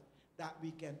telling us that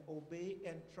we can obey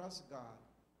and trust God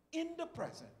in the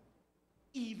present,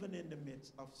 even in the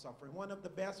midst of suffering. One of the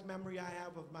best memory I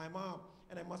have of my mom,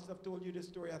 and I must have told you this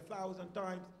story 1,000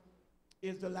 times,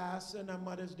 is the last on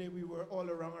Mother's Day. We were all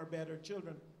around our bed, our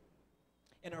children,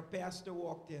 and our pastor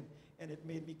walked in, and it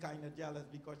made me kind of jealous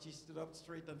because she stood up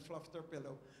straight and fluffed her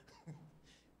pillow.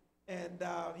 And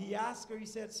he asked her, he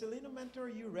said, Selena Mentor, are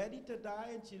you ready to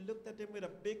die? And she looked at him with a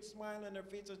big smile on her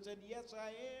face and said, yes, I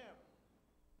am,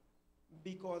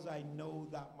 because I know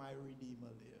that my Redeemer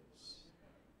lives.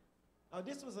 Now,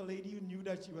 this was a lady who knew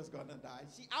that she was going to die.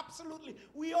 She absolutely,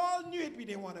 we all knew it. We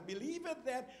didn't want to believe it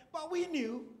then, but we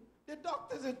knew. The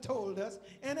doctors had told us,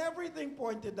 and everything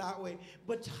pointed that way.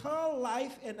 But her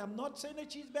life, and I'm not saying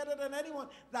that she's better than anyone,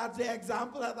 that's the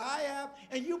example that I have,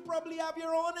 and you probably have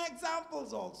your own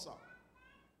examples also.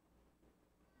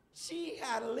 She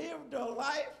had lived her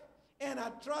life and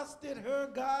had trusted her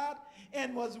God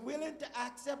and was willing to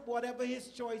accept whatever his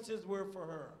choices were for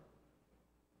her.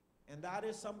 And that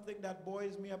is something that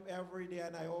buoys me up every day,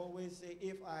 and I always say,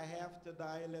 if I have to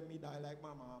die, let me die like my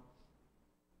mom.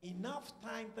 Enough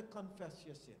time to confess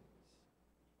your sins.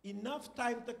 Enough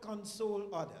time to console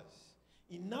others.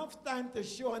 Enough time to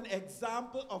show an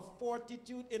example of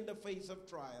fortitude in the face of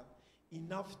trial.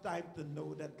 Enough time to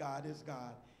know that God is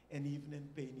God, and even in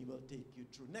pain, he will take you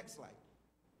through. Next slide.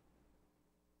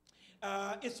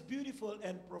 It's beautiful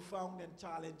and profound and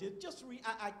challenging.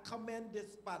 I commend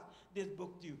this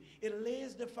book to you. It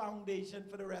lays the foundation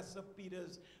for the rest of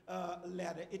Peter's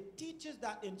letter. It teaches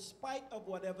that in spite of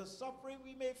whatever suffering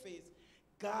we may face,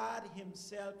 God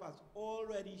himself has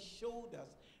already showed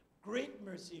us great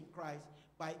mercy in Christ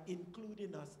by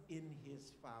including us in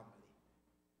his family.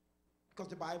 Because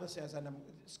the Bible says, and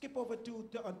skip over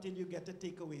until you get the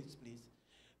takeaways, please.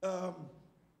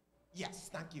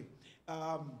 Yes, thank you.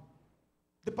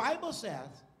 The Bible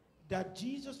says that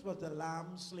Jesus was the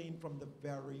lamb slain from the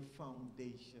very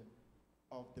foundation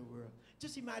of the world.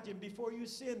 Just imagine, before you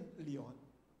sinned, Leon,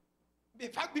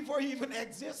 in fact, before you even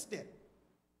existed,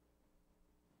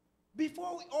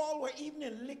 before we all were even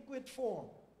in liquid form,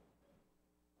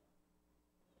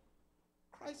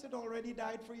 Christ had already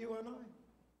died for you and I.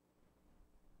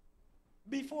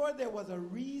 Before there was a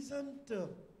reason to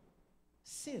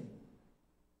sin,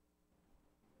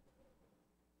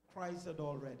 Christ had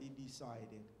already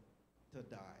decided to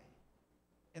die.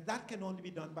 And that can only be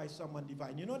done by someone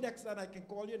divine. You know, Dexter, I can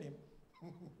call your name.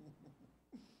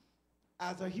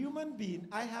 As a human being,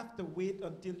 I have to wait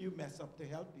until you mess up to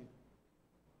help you.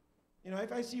 You know,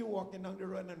 if I see you walking down the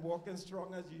road and walking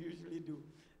strong as you usually do,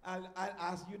 I'll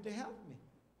ask you to help me.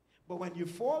 But when you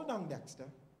fall down, Dexter,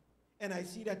 and I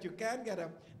see that you can't get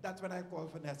up, that's when I call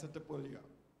Vanessa to pull you up.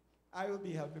 I will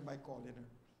be helping by calling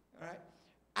her. All right?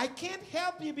 I can't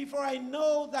help you before I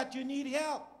know that you need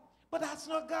help. But that's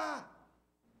not God.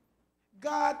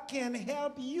 God can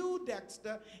help you,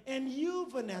 Dexter, and you,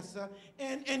 Vanessa,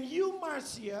 and you,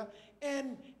 Marcia,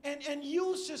 and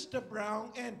you, Sister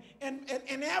Brown, and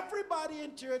everybody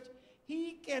in church.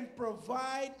 He can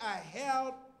provide a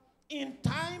help in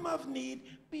time of need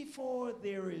before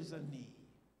there is a need.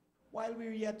 While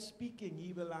we're yet speaking,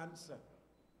 he will answer.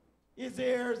 His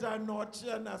ears are not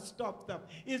stopped up.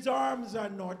 His arms are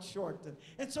not shortened.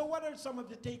 And so what are some of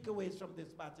the takeaways from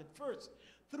this passage? First,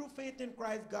 through faith in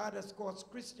Christ, God has caused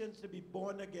Christians to be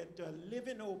born again, to live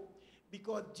in hope,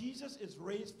 because Jesus is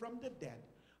raised from the dead.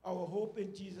 Our hope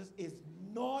in Jesus is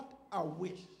not a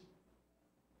wish.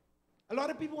 A lot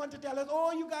of people want to tell us,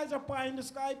 oh, you guys are pie in the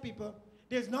sky people.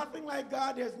 There's nothing like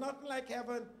God. There's nothing like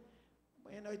heaven.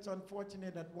 But you know, it's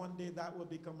unfortunate that one day that will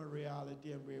become a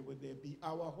reality, and where would they be?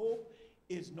 Our hope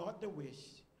is not the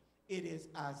wish. It is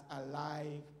as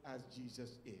alive as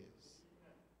Jesus is.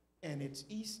 And it's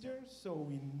Easter, so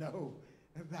we know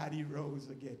that he rose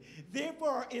again. Therefore,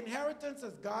 our inheritance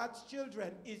as God's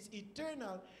children is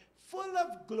eternal, full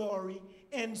of glory,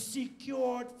 and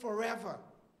secured forever.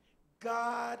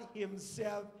 God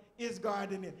himself is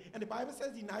guarding it. And the Bible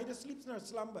says he neither sleeps nor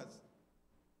slumbers.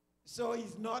 So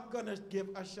he's not going to give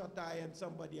a shut eye and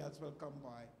somebody else will come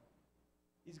by.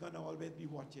 He's going to always be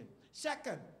watching.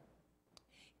 Second,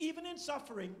 even in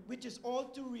suffering, which is all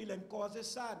too real and causes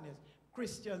sadness,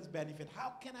 Christians benefit.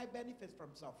 How can I benefit from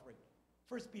suffering?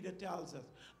 First Peter tells us,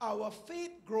 our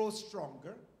faith grows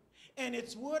stronger, and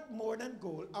it's worth more than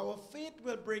gold. Our faith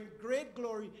will bring great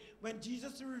glory when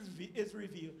Jesus is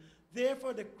revealed.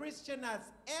 Therefore, the Christian has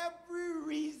every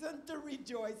reason to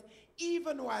rejoice,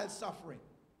 even while suffering.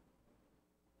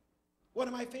 One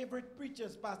of my favorite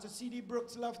preachers, Pastor C.D.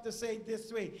 Brooks, loves to say it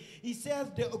this way. He says,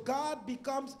 God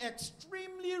becomes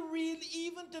extremely real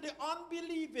even to the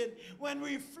unbelieving when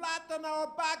we flatten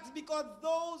our backs, because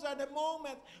those are the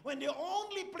moments when the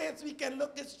only place we can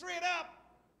look is straight up.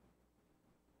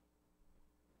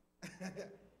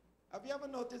 Have you ever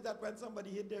noticed that when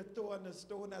somebody hit their toe on a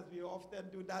stone, as we often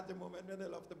do, that's the moment when they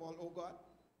love the ball, oh God?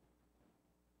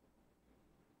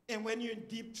 And when you're in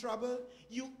deep trouble,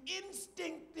 you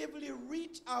instinctively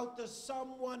reach out to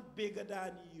someone bigger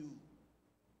than you.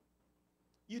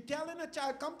 You're telling a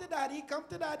child, come to daddy, come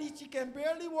to daddy. She can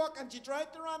barely walk and she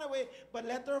tried to run away, but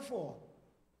let her fall.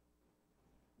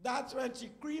 That's when she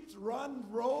creeps, runs,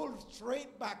 rolls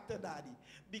straight back to daddy,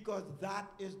 because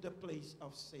that is the place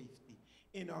of safety.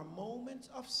 In our moments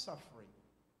of suffering,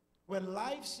 when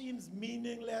life seems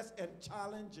meaningless and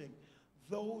challenging,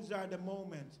 those are the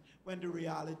moments when the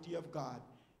reality of God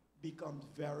becomes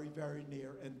very, very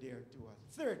near and dear to us.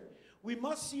 Third, we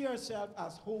must see ourselves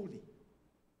as holy.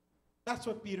 That's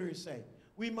what Peter is saying.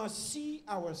 We must see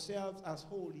ourselves as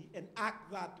holy and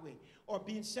act that way, or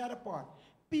being set apart.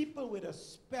 People with a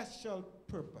special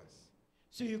purpose.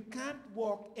 So you can't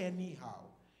walk anyhow.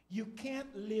 You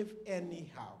can't live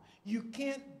anyhow. You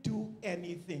can't do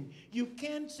anything. You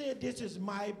can't say this is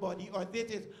my body or this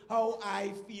is how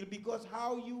I feel, because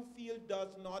how you feel does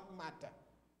not matter.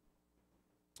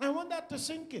 I want that to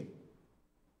sink in.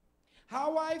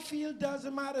 How I feel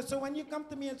doesn't matter. So when you come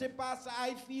to me and say, Pastor,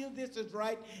 I feel this is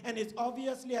right and it's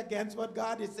obviously against what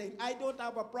God is saying, I don't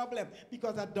have a problem,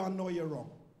 because I don't know you're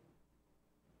wrong.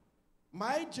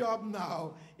 My job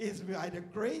now is, by the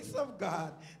grace of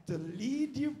God, to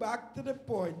lead you back to the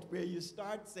point where you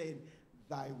start saying,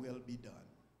 thy will be done.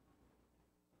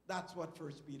 That's what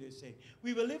First Peter is saying.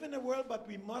 We will live in the world, but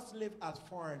we must live as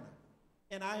foreigners.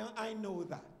 And I know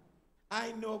that.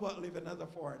 I know about living as a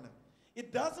foreigner.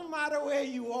 It doesn't matter where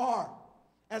you are.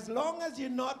 As long as you're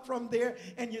not from there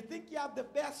and you think you have the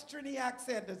best Trini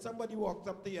accent, and somebody walks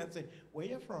up to you and says, where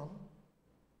you from?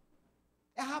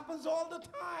 It happens all the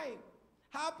time.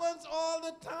 Happens all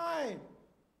the time.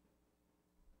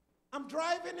 I'm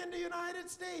driving in the United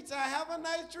States. I have a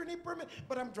nice Trini permit,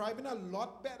 but I'm driving a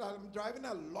lot better. I'm driving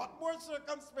a lot more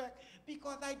circumspect,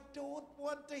 because I don't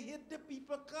want to hit the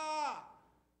people's car.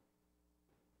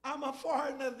 I'm a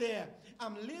foreigner there.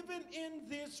 I'm living in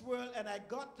this world, and I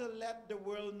got to let the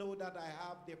world know that I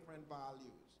have different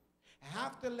values. I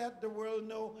have to let the world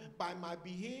know by my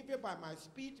behavior, by my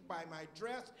speech, by my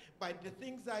dress, by the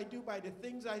things I do, by the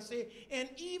things I say, and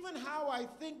even how I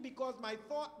think, because my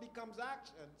thought becomes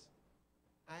actions.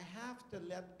 I have to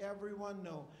let everyone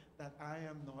know that I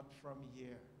am not from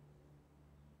here.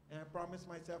 And I promised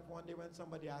myself one day, when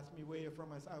somebody asks me where you're from,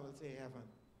 I will say heaven.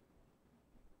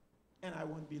 And I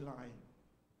won't be lying.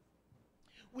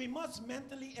 We must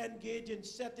mentally engage in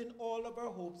setting all of our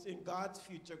hopes in God's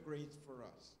future grace for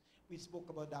us. We spoke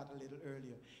about that a little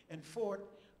earlier. And fourth,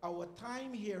 our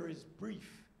time here is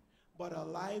brief, but our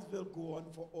lives will go on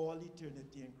for all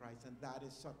eternity in Christ, and that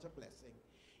is such a blessing.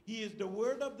 He is the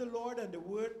word of the Lord, and the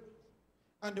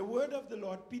word of the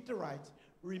Lord, Peter writes,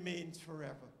 remains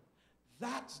forever.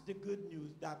 That's the good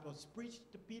news that was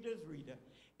preached to Peter's reader,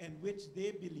 and which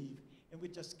they believe, and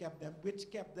which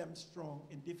kept them strong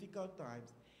in difficult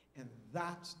times. And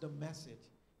that's the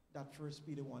message that 1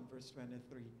 Peter 1 verse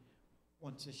 23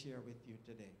 wants to share with you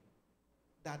today.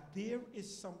 That there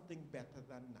is something better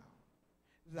than now.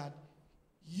 That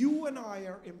you and I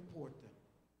are important.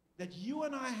 That you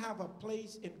and I have a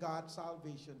place in God's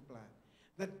salvation plan.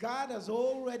 That God has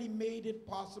already made it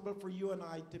possible for you and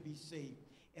I to be saved.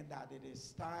 And that it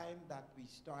is time that we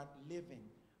start living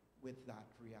with that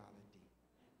reality.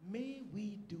 May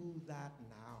we do that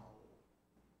now,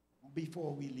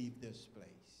 before we leave this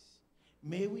place.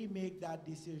 May we make that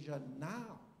decision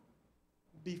now,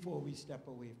 before we step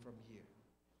away from here.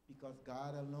 Because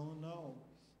God alone knows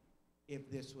if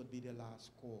this would be the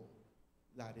last call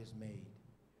that is made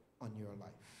on your life.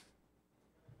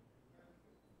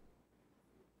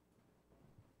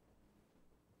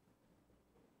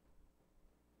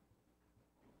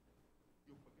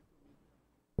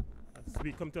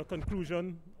 we come to a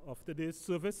conclusion of today's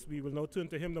service, we will now turn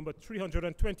to hymn number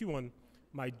 321,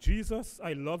 My Jesus,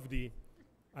 I Love Thee,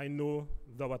 I Know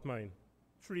Thou Art Mine.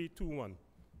 3, 2, 1.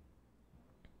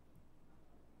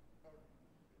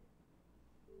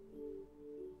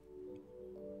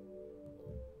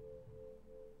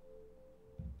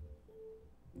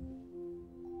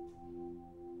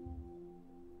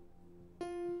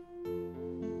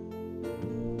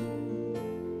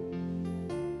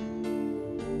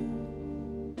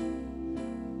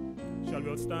 Shall we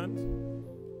all stand?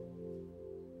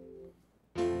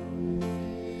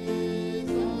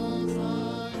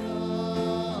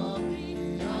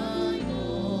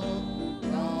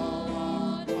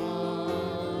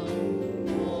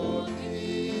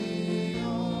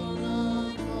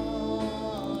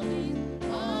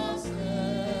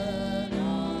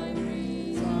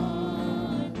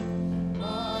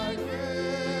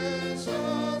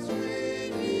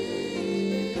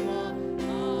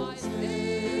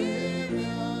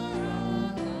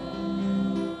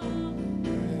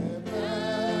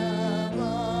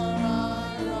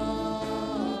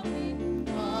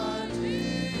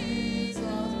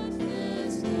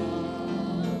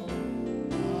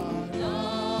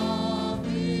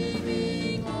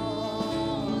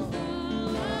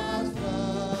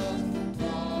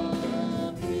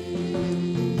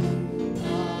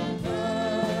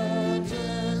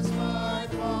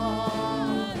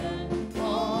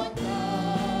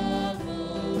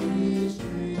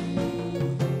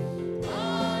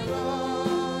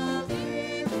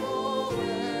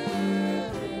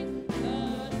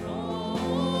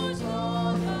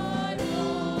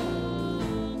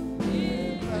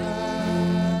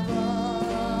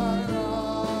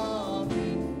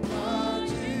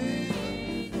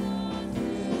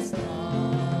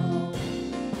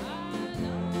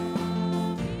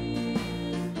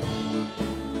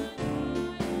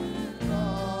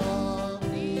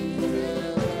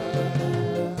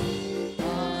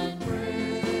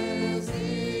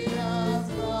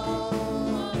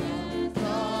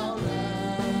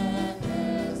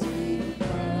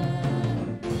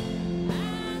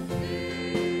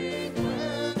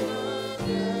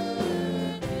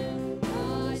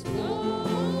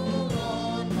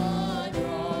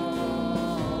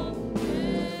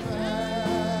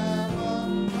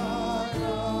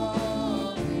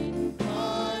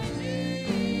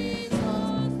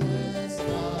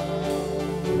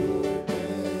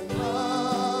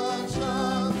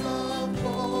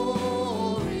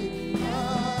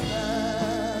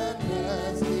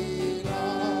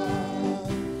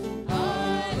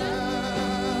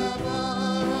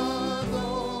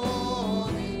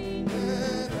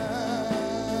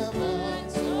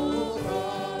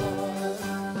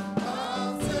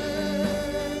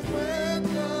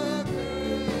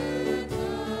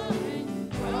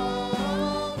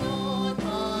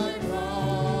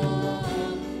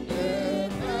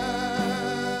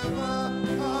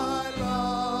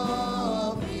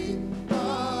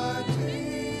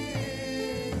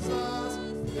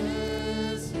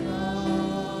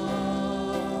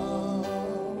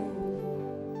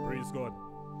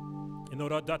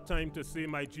 At that time to say,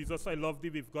 My Jesus, I love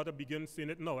thee, we've got to begin saying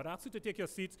it now. I'd ask you to take your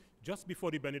seats just before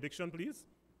the benediction, please.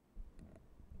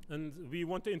 And we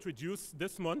want to introduce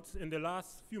this month, in the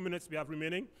last few minutes we have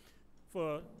remaining,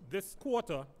 for this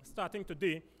quarter, starting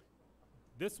today,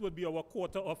 this will be our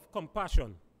quarter of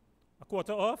compassion. A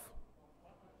quarter of?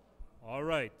 All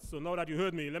right. So now that you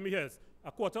heard me, let me hear it.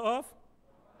 A quarter of?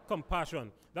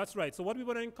 Compassion. That's right. So what we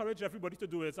want to encourage everybody to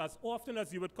do is, as often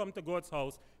as you would come to God's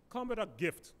house, come with a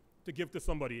gift to give to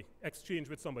somebody, exchange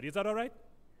with somebody. Is that all right?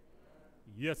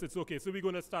 Yes, it's okay. So we're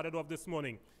going to start it off this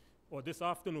morning or this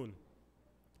afternoon.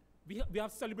 We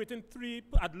have celebrating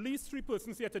at least three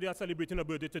persons here today are celebrating a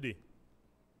birthday today.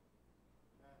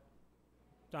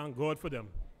 Thank God for them.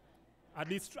 At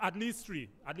least three.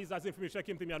 At least that's information that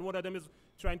came to me. And one of them is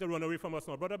trying to run away from us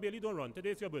now. Brother Bailey, don't run.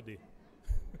 Today is your birthday.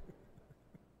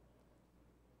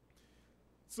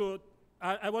 So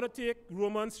I want to take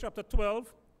Romans chapter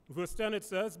 12, verse 10. It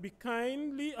says, Be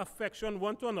kindly affection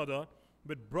one to another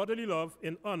with brotherly love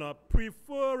in honor,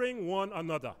 preferring one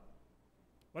another.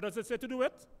 What does it say to do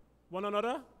with? One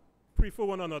another? Prefer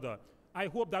one another. I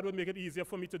hope that will make it easier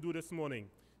for me to do this morning.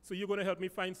 So you're going to help me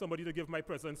find somebody to give my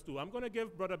presents to. I'm going to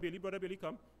give Brother Bailey. Brother Bailey,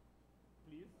 come.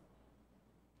 Please.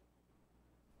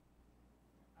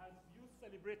 As you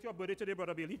celebrate your birthday today,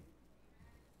 Brother Bailey,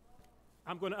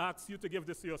 I'm going to ask you to give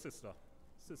this to your sister,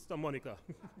 Sister Monica.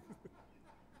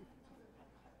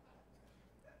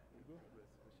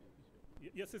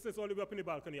 Your sister's all the way up in the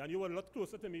balcony, and you were a lot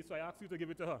closer to me, so I asked you to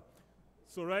give it to her.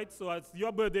 So, right, so as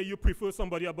your birthday, you prefer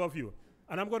somebody above you.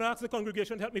 And I'm going to ask the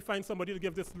congregation to help me find somebody to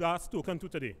give this last token to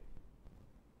today.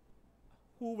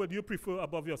 Who would you prefer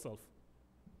above yourself?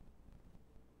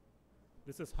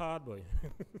 This is hard, boy.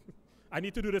 I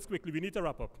need to do this quickly. We need to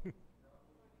wrap up.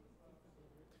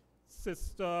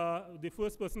 Sister, the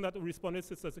first person that responded,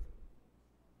 Sister.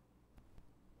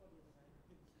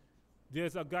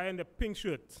 There's a guy in the pink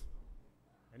shirt.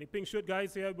 Any pink shirt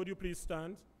guys here? Would you please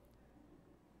stand?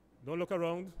 Don't look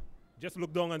around. Just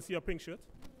look down and see a pink shirt.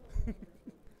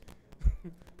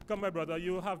 Come, my brother,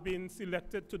 you have been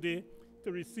selected today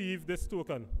to receive this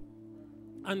token.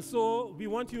 And so we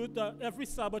want you to, every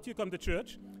Sabbath you come to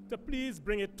church, to please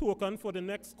bring a token for the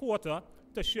next quarter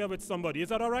to share with somebody. Is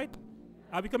that all right?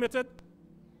 Are we committed?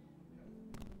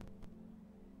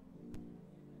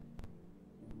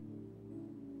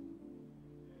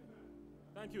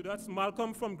 Thank you. That's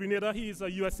Malcolm from Grenada. He is a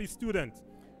USC student.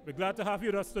 We're glad to have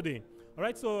you with us today. All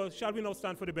right, so shall we now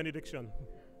stand for the benediction?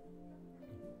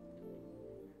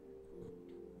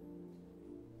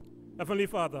 Heavenly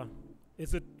Father,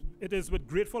 it is with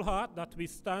grateful heart that we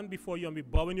stand before you and we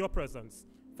bow in your presence.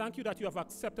 Thank you that you have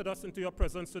accepted us into your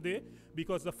presence today,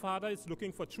 because the Father is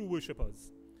looking for true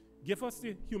worshipers. Give us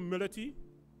the humility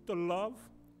to love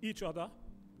each other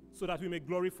so that we may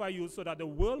glorify you, so that the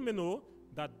world may know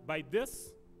that by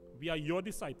this we are your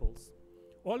disciples.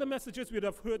 All the messages we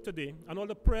have heard today and all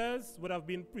the prayers that have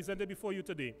been presented before you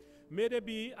today, may they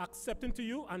be accepting to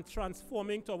you and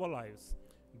transforming to our lives.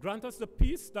 Grant us the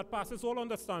peace that passes all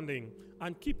understanding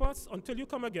and keep us until you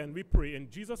come again, we pray in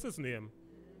Jesus' name.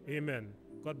 Amen.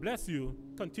 God bless you.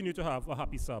 Continue to have a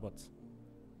happy Sabbath.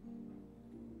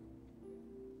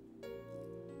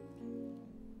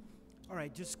 All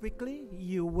right, just quickly,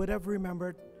 you would have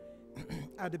remembered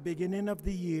at the beginning of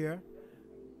the year,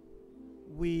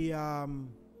 the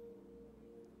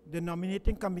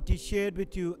nominating committee shared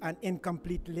with you an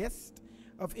incomplete list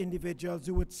of individuals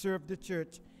who would serve the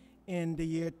church in the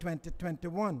year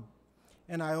 2021.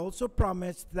 And I also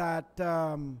promised that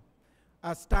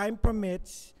as time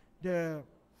permits, the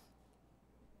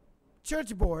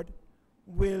church board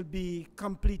will be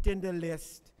completing the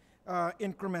list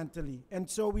incrementally. And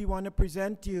so we want to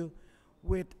present you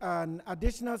with an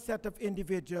additional set of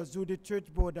individuals who the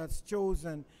church board has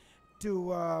chosen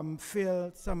to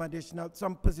fill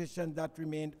some positions that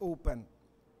remained open.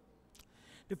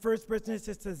 The first person is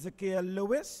Sister Zakiya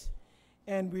Lewis,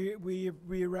 and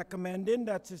we're recommending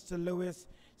that Sister Lewis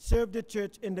serve the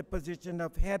church in the position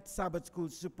of head Sabbath school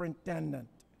superintendent.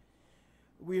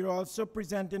 We're also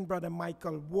presenting Brother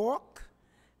Michael Walk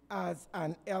as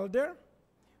an elder.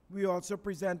 We're also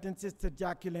presenting Sister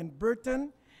Jacqueline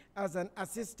Burton as an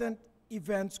assistant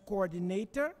events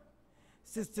coordinator,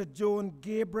 Sister Joan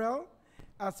Gabriel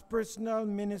as personal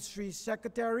ministry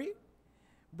secretary,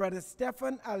 Brother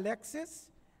Stephen Alexis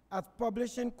as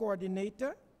publishing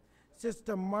coordinator,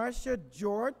 Sister Marcia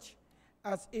George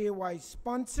as AY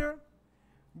sponsor,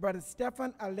 Brother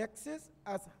Stephen Alexis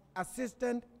as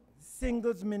assistant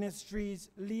singles ministries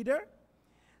leader,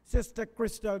 Sister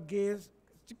Crystal Gail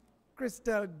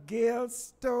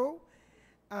Stowe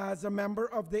as a member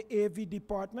of the AV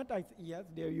department. Yes,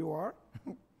 there you are.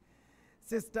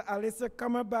 Sister Alyssa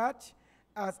Cumberbatch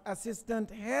as assistant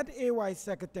head AY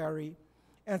secretary,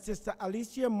 and Sister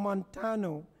Alicia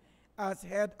Montano as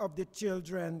head of the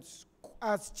children's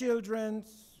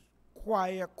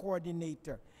choir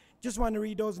coordinator. Just want to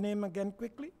read those names again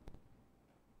quickly.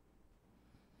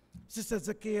 Sister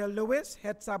Zakiya Lewis,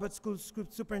 head Sabbath school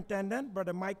superintendent.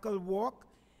 Brother Michael Walk,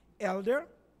 elder.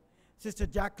 Sister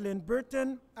Jacqueline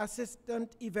Burton,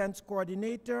 assistant events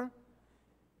coordinator.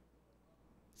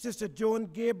 Sister Joan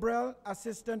Gabriel,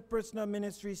 assistant personal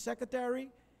ministry secretary.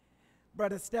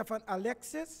 Brother Stephen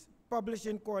Alexis,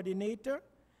 publishing coordinator.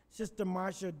 Sister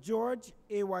Marcia George,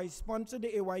 AY sponsor.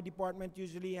 The AY department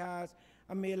usually has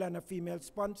a male and a female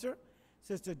sponsor.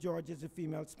 Sister George is a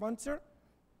female sponsor.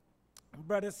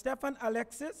 Brother Stephen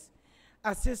Alexis,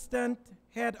 assistant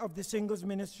head of the singles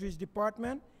ministries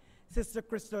department. Sister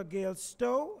Crystal Gail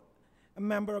Stowe, a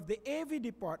member of the AV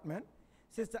department.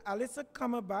 Sister Alyssa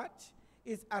Cumberbatch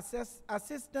is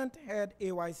assistant head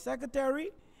AY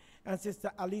secretary, and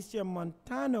Sister Alicia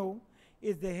Montano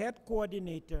is the head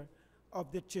coordinator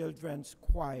of the children's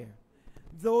choir.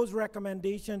 Those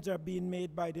recommendations are being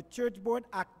made by the church board,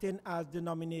 acting as the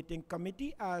nominating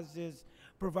committee, as is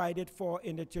provided for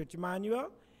in the church manual.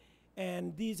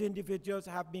 And these individuals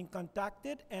have been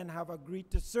contacted and have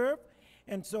agreed to serve.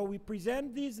 And so we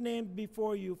present these names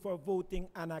before you for voting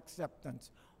and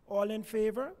acceptance. All in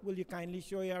favor, will you kindly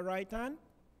show your right hand?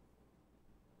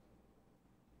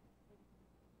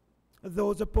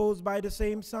 Those opposed by the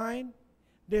same sign?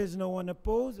 There's no one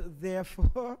opposed.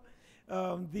 Therefore,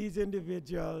 these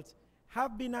individuals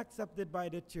have been accepted by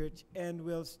the church and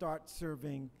will start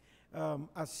serving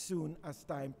as soon as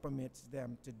time permits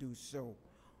them to do so.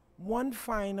 One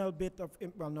final bit of,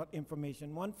 not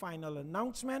information, one final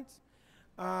announcement.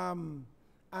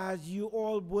 As you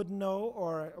all would know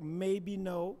or maybe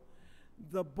know,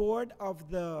 the board of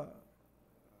the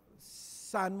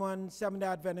San Juan Seventh-day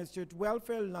Adventist Church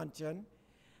Welfare Luncheon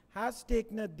has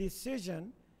taken a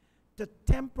decision to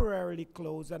temporarily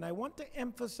close, and I want to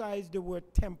emphasize the word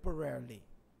temporarily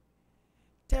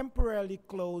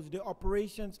close the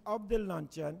operations of the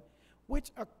luncheon,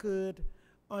 which occurred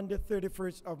on the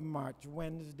 31st of March,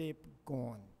 Wednesday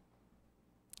gone.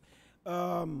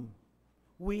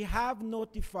 We have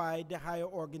notified the higher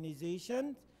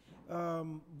organizations,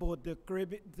 both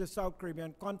the South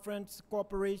Caribbean Conference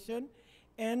Corporation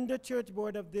and the church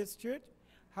board of this church.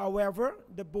 However,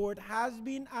 the board has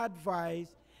been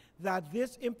advised that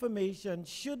this information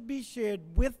should be shared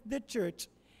with the church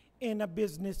in a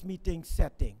business meeting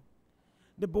setting.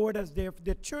 The board has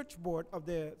the church board of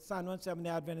the San Juan Seventh-day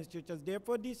Adventist Church has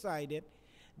therefore decided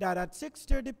that at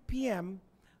 6:30 p.m.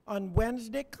 on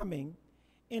Wednesday coming,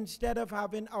 instead of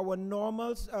having our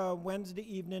normal Wednesday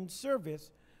evening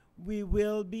service, we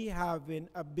will be having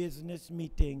a business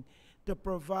meeting to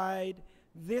provide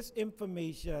this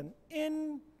information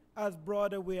in as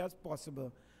broad a way as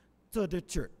possible to the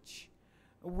church.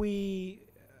 We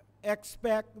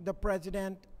expect the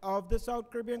president of the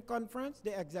South Caribbean Conference,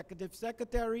 the executive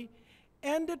secretary,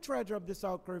 and the treasurer of the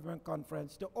South Caribbean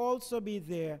Conference to also be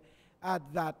there at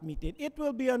that meeting. It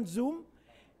will be on Zoom,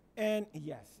 and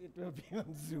yes, it will be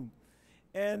on Zoom.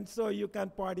 And so you can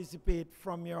participate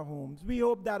from your homes. We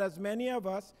hope that as many of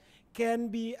us can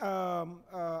be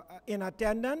in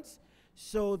attendance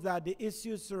so that the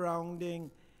issues surrounding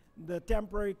the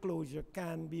temporary closure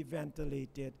can be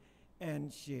ventilated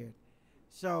and shared.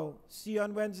 So see you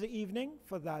on Wednesday evening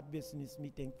for that business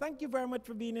meeting. Thank you very much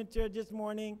for being in church this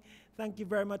morning. Thank you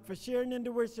very much for sharing in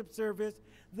the worship service.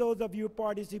 Those of you who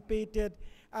participated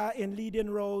in leading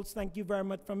roles, thank you very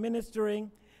much for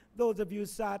ministering. Those of you who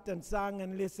sat and sang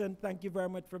and listened, thank you very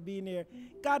much for being here.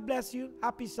 God bless you.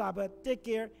 Happy Sabbath. Take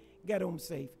care. Get home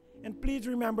safe. And please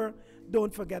remember,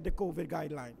 don't forget the COVID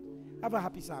guideline. Have a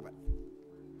happy Sabbath.